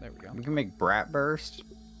 There we go. we can make brat burst.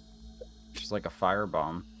 Just like a fire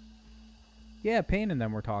bomb. Yeah, Payne and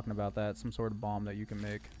them were talking about that. Some sort of bomb that you can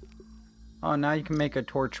make. Oh, now you can make a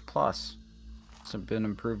torch plus. It's been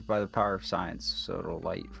improved by the power of science, so it'll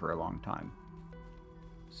light for a long time.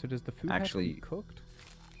 So does the food Actually, have to be cooked?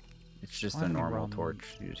 It's just Why a don't we normal run torch.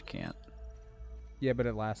 You just can't. Yeah, but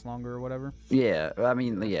it lasts longer or whatever. Yeah, I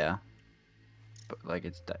mean, yeah. But like,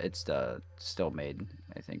 it's still made,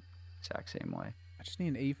 I think, exact same way. I just need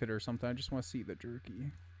an aphid or something. I just want to see the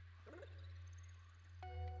jerky. I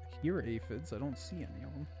hear aphids. I don't see any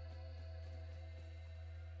of them.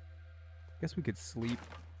 Guess we could sleep.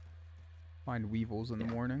 Find weevils in the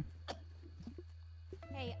morning.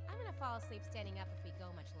 Hey, I'm gonna fall asleep standing up if we go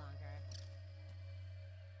much longer.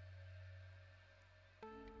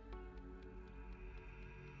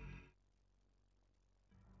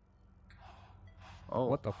 Oh,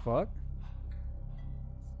 What the fuck?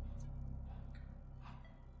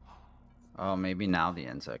 Oh, maybe now the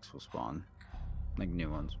insects will spawn, like new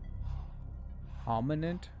ones.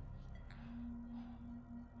 Hominid?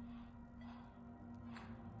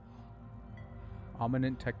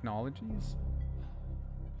 Hominid Technologies?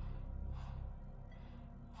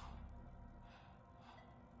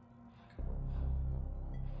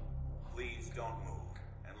 Please don't move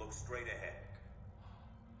and look straight ahead.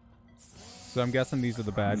 So I'm guessing these are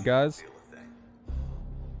the bad guys. Feel a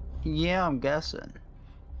thing. Yeah, I'm guessing.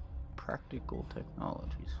 Practical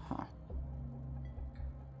technologies, huh?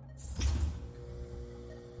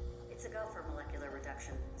 It's a go for molecular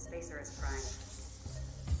reduction. Spacer is primed.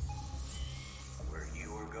 Where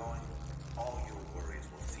you are going, all your worries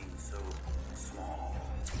will seem so small.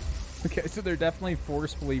 Okay, so they're definitely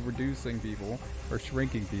forcefully reducing people, or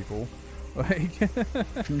shrinking people. Like,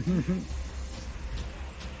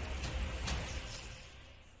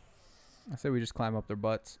 I say we just climb up their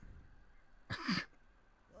butts. Oh,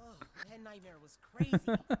 that nightmare was crazy.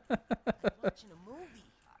 Like watching a movie.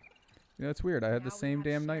 You know, it's weird. I had the Now we same have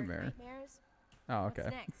damn shared nightmare. nightmares. Oh, What's okay.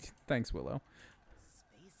 next? Thanks, Willow.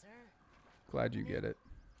 Spacer. Glad you get it.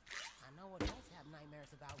 I know adults have nightmares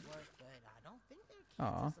about work, but I don't think their kids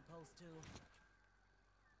Aw. are supposed to.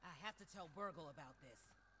 I have to tell Burgle about this.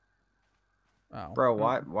 Oh, Bro,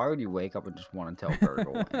 why would you wake up and just want to tell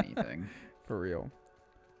Virgil anything? For real.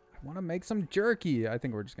 I want to make some jerky. I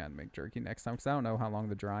think we're just going to make jerky next time because I don't know how long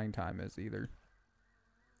the drying time is either.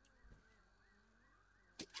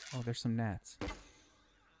 Oh, there's some gnats.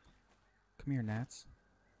 Come here, gnats.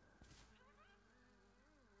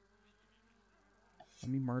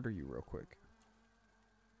 Let me murder you real quick.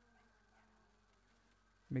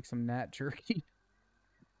 Make some gnat jerky.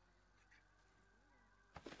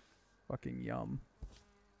 Fucking yum.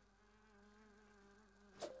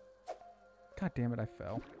 God damn it, I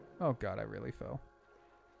fell. Oh god, I really fell.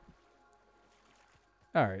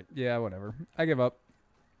 Alright, yeah, whatever. I give up.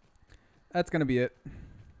 That's gonna be it.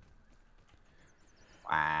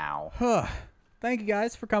 Wow. Thank you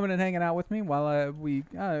guys for coming and hanging out with me while it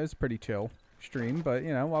was a pretty chill stream, but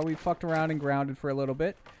you know, while we fucked around and grounded for a little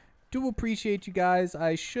bit. Do appreciate you guys.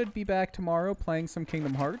 I should be back tomorrow playing some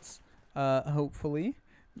Kingdom Hearts. Hopefully.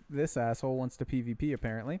 This asshole wants to PvP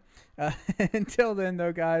apparently. Until then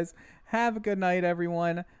though, guys, have a good night,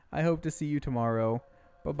 everyone. I hope to see you tomorrow.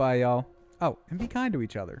 Bye-bye, y'all. Oh, and be kind to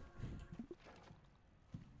each other.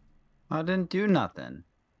 I didn't do nothing.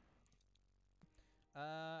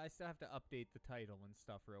 I still have to update the title and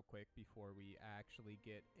stuff real quick before we actually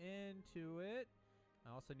get into it.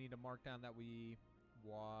 I also need to mark down that we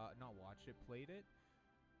not watched it, played it.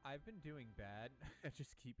 I've been doing bad at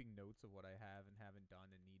just keeping notes of what I have and haven't done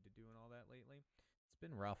and need to do and all that lately. It's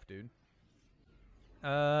been rough, dude.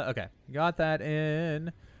 Okay. Got that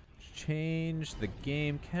in. Change the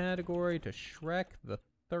game category to Shrek the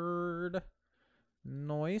Third.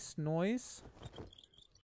 Nice, nice.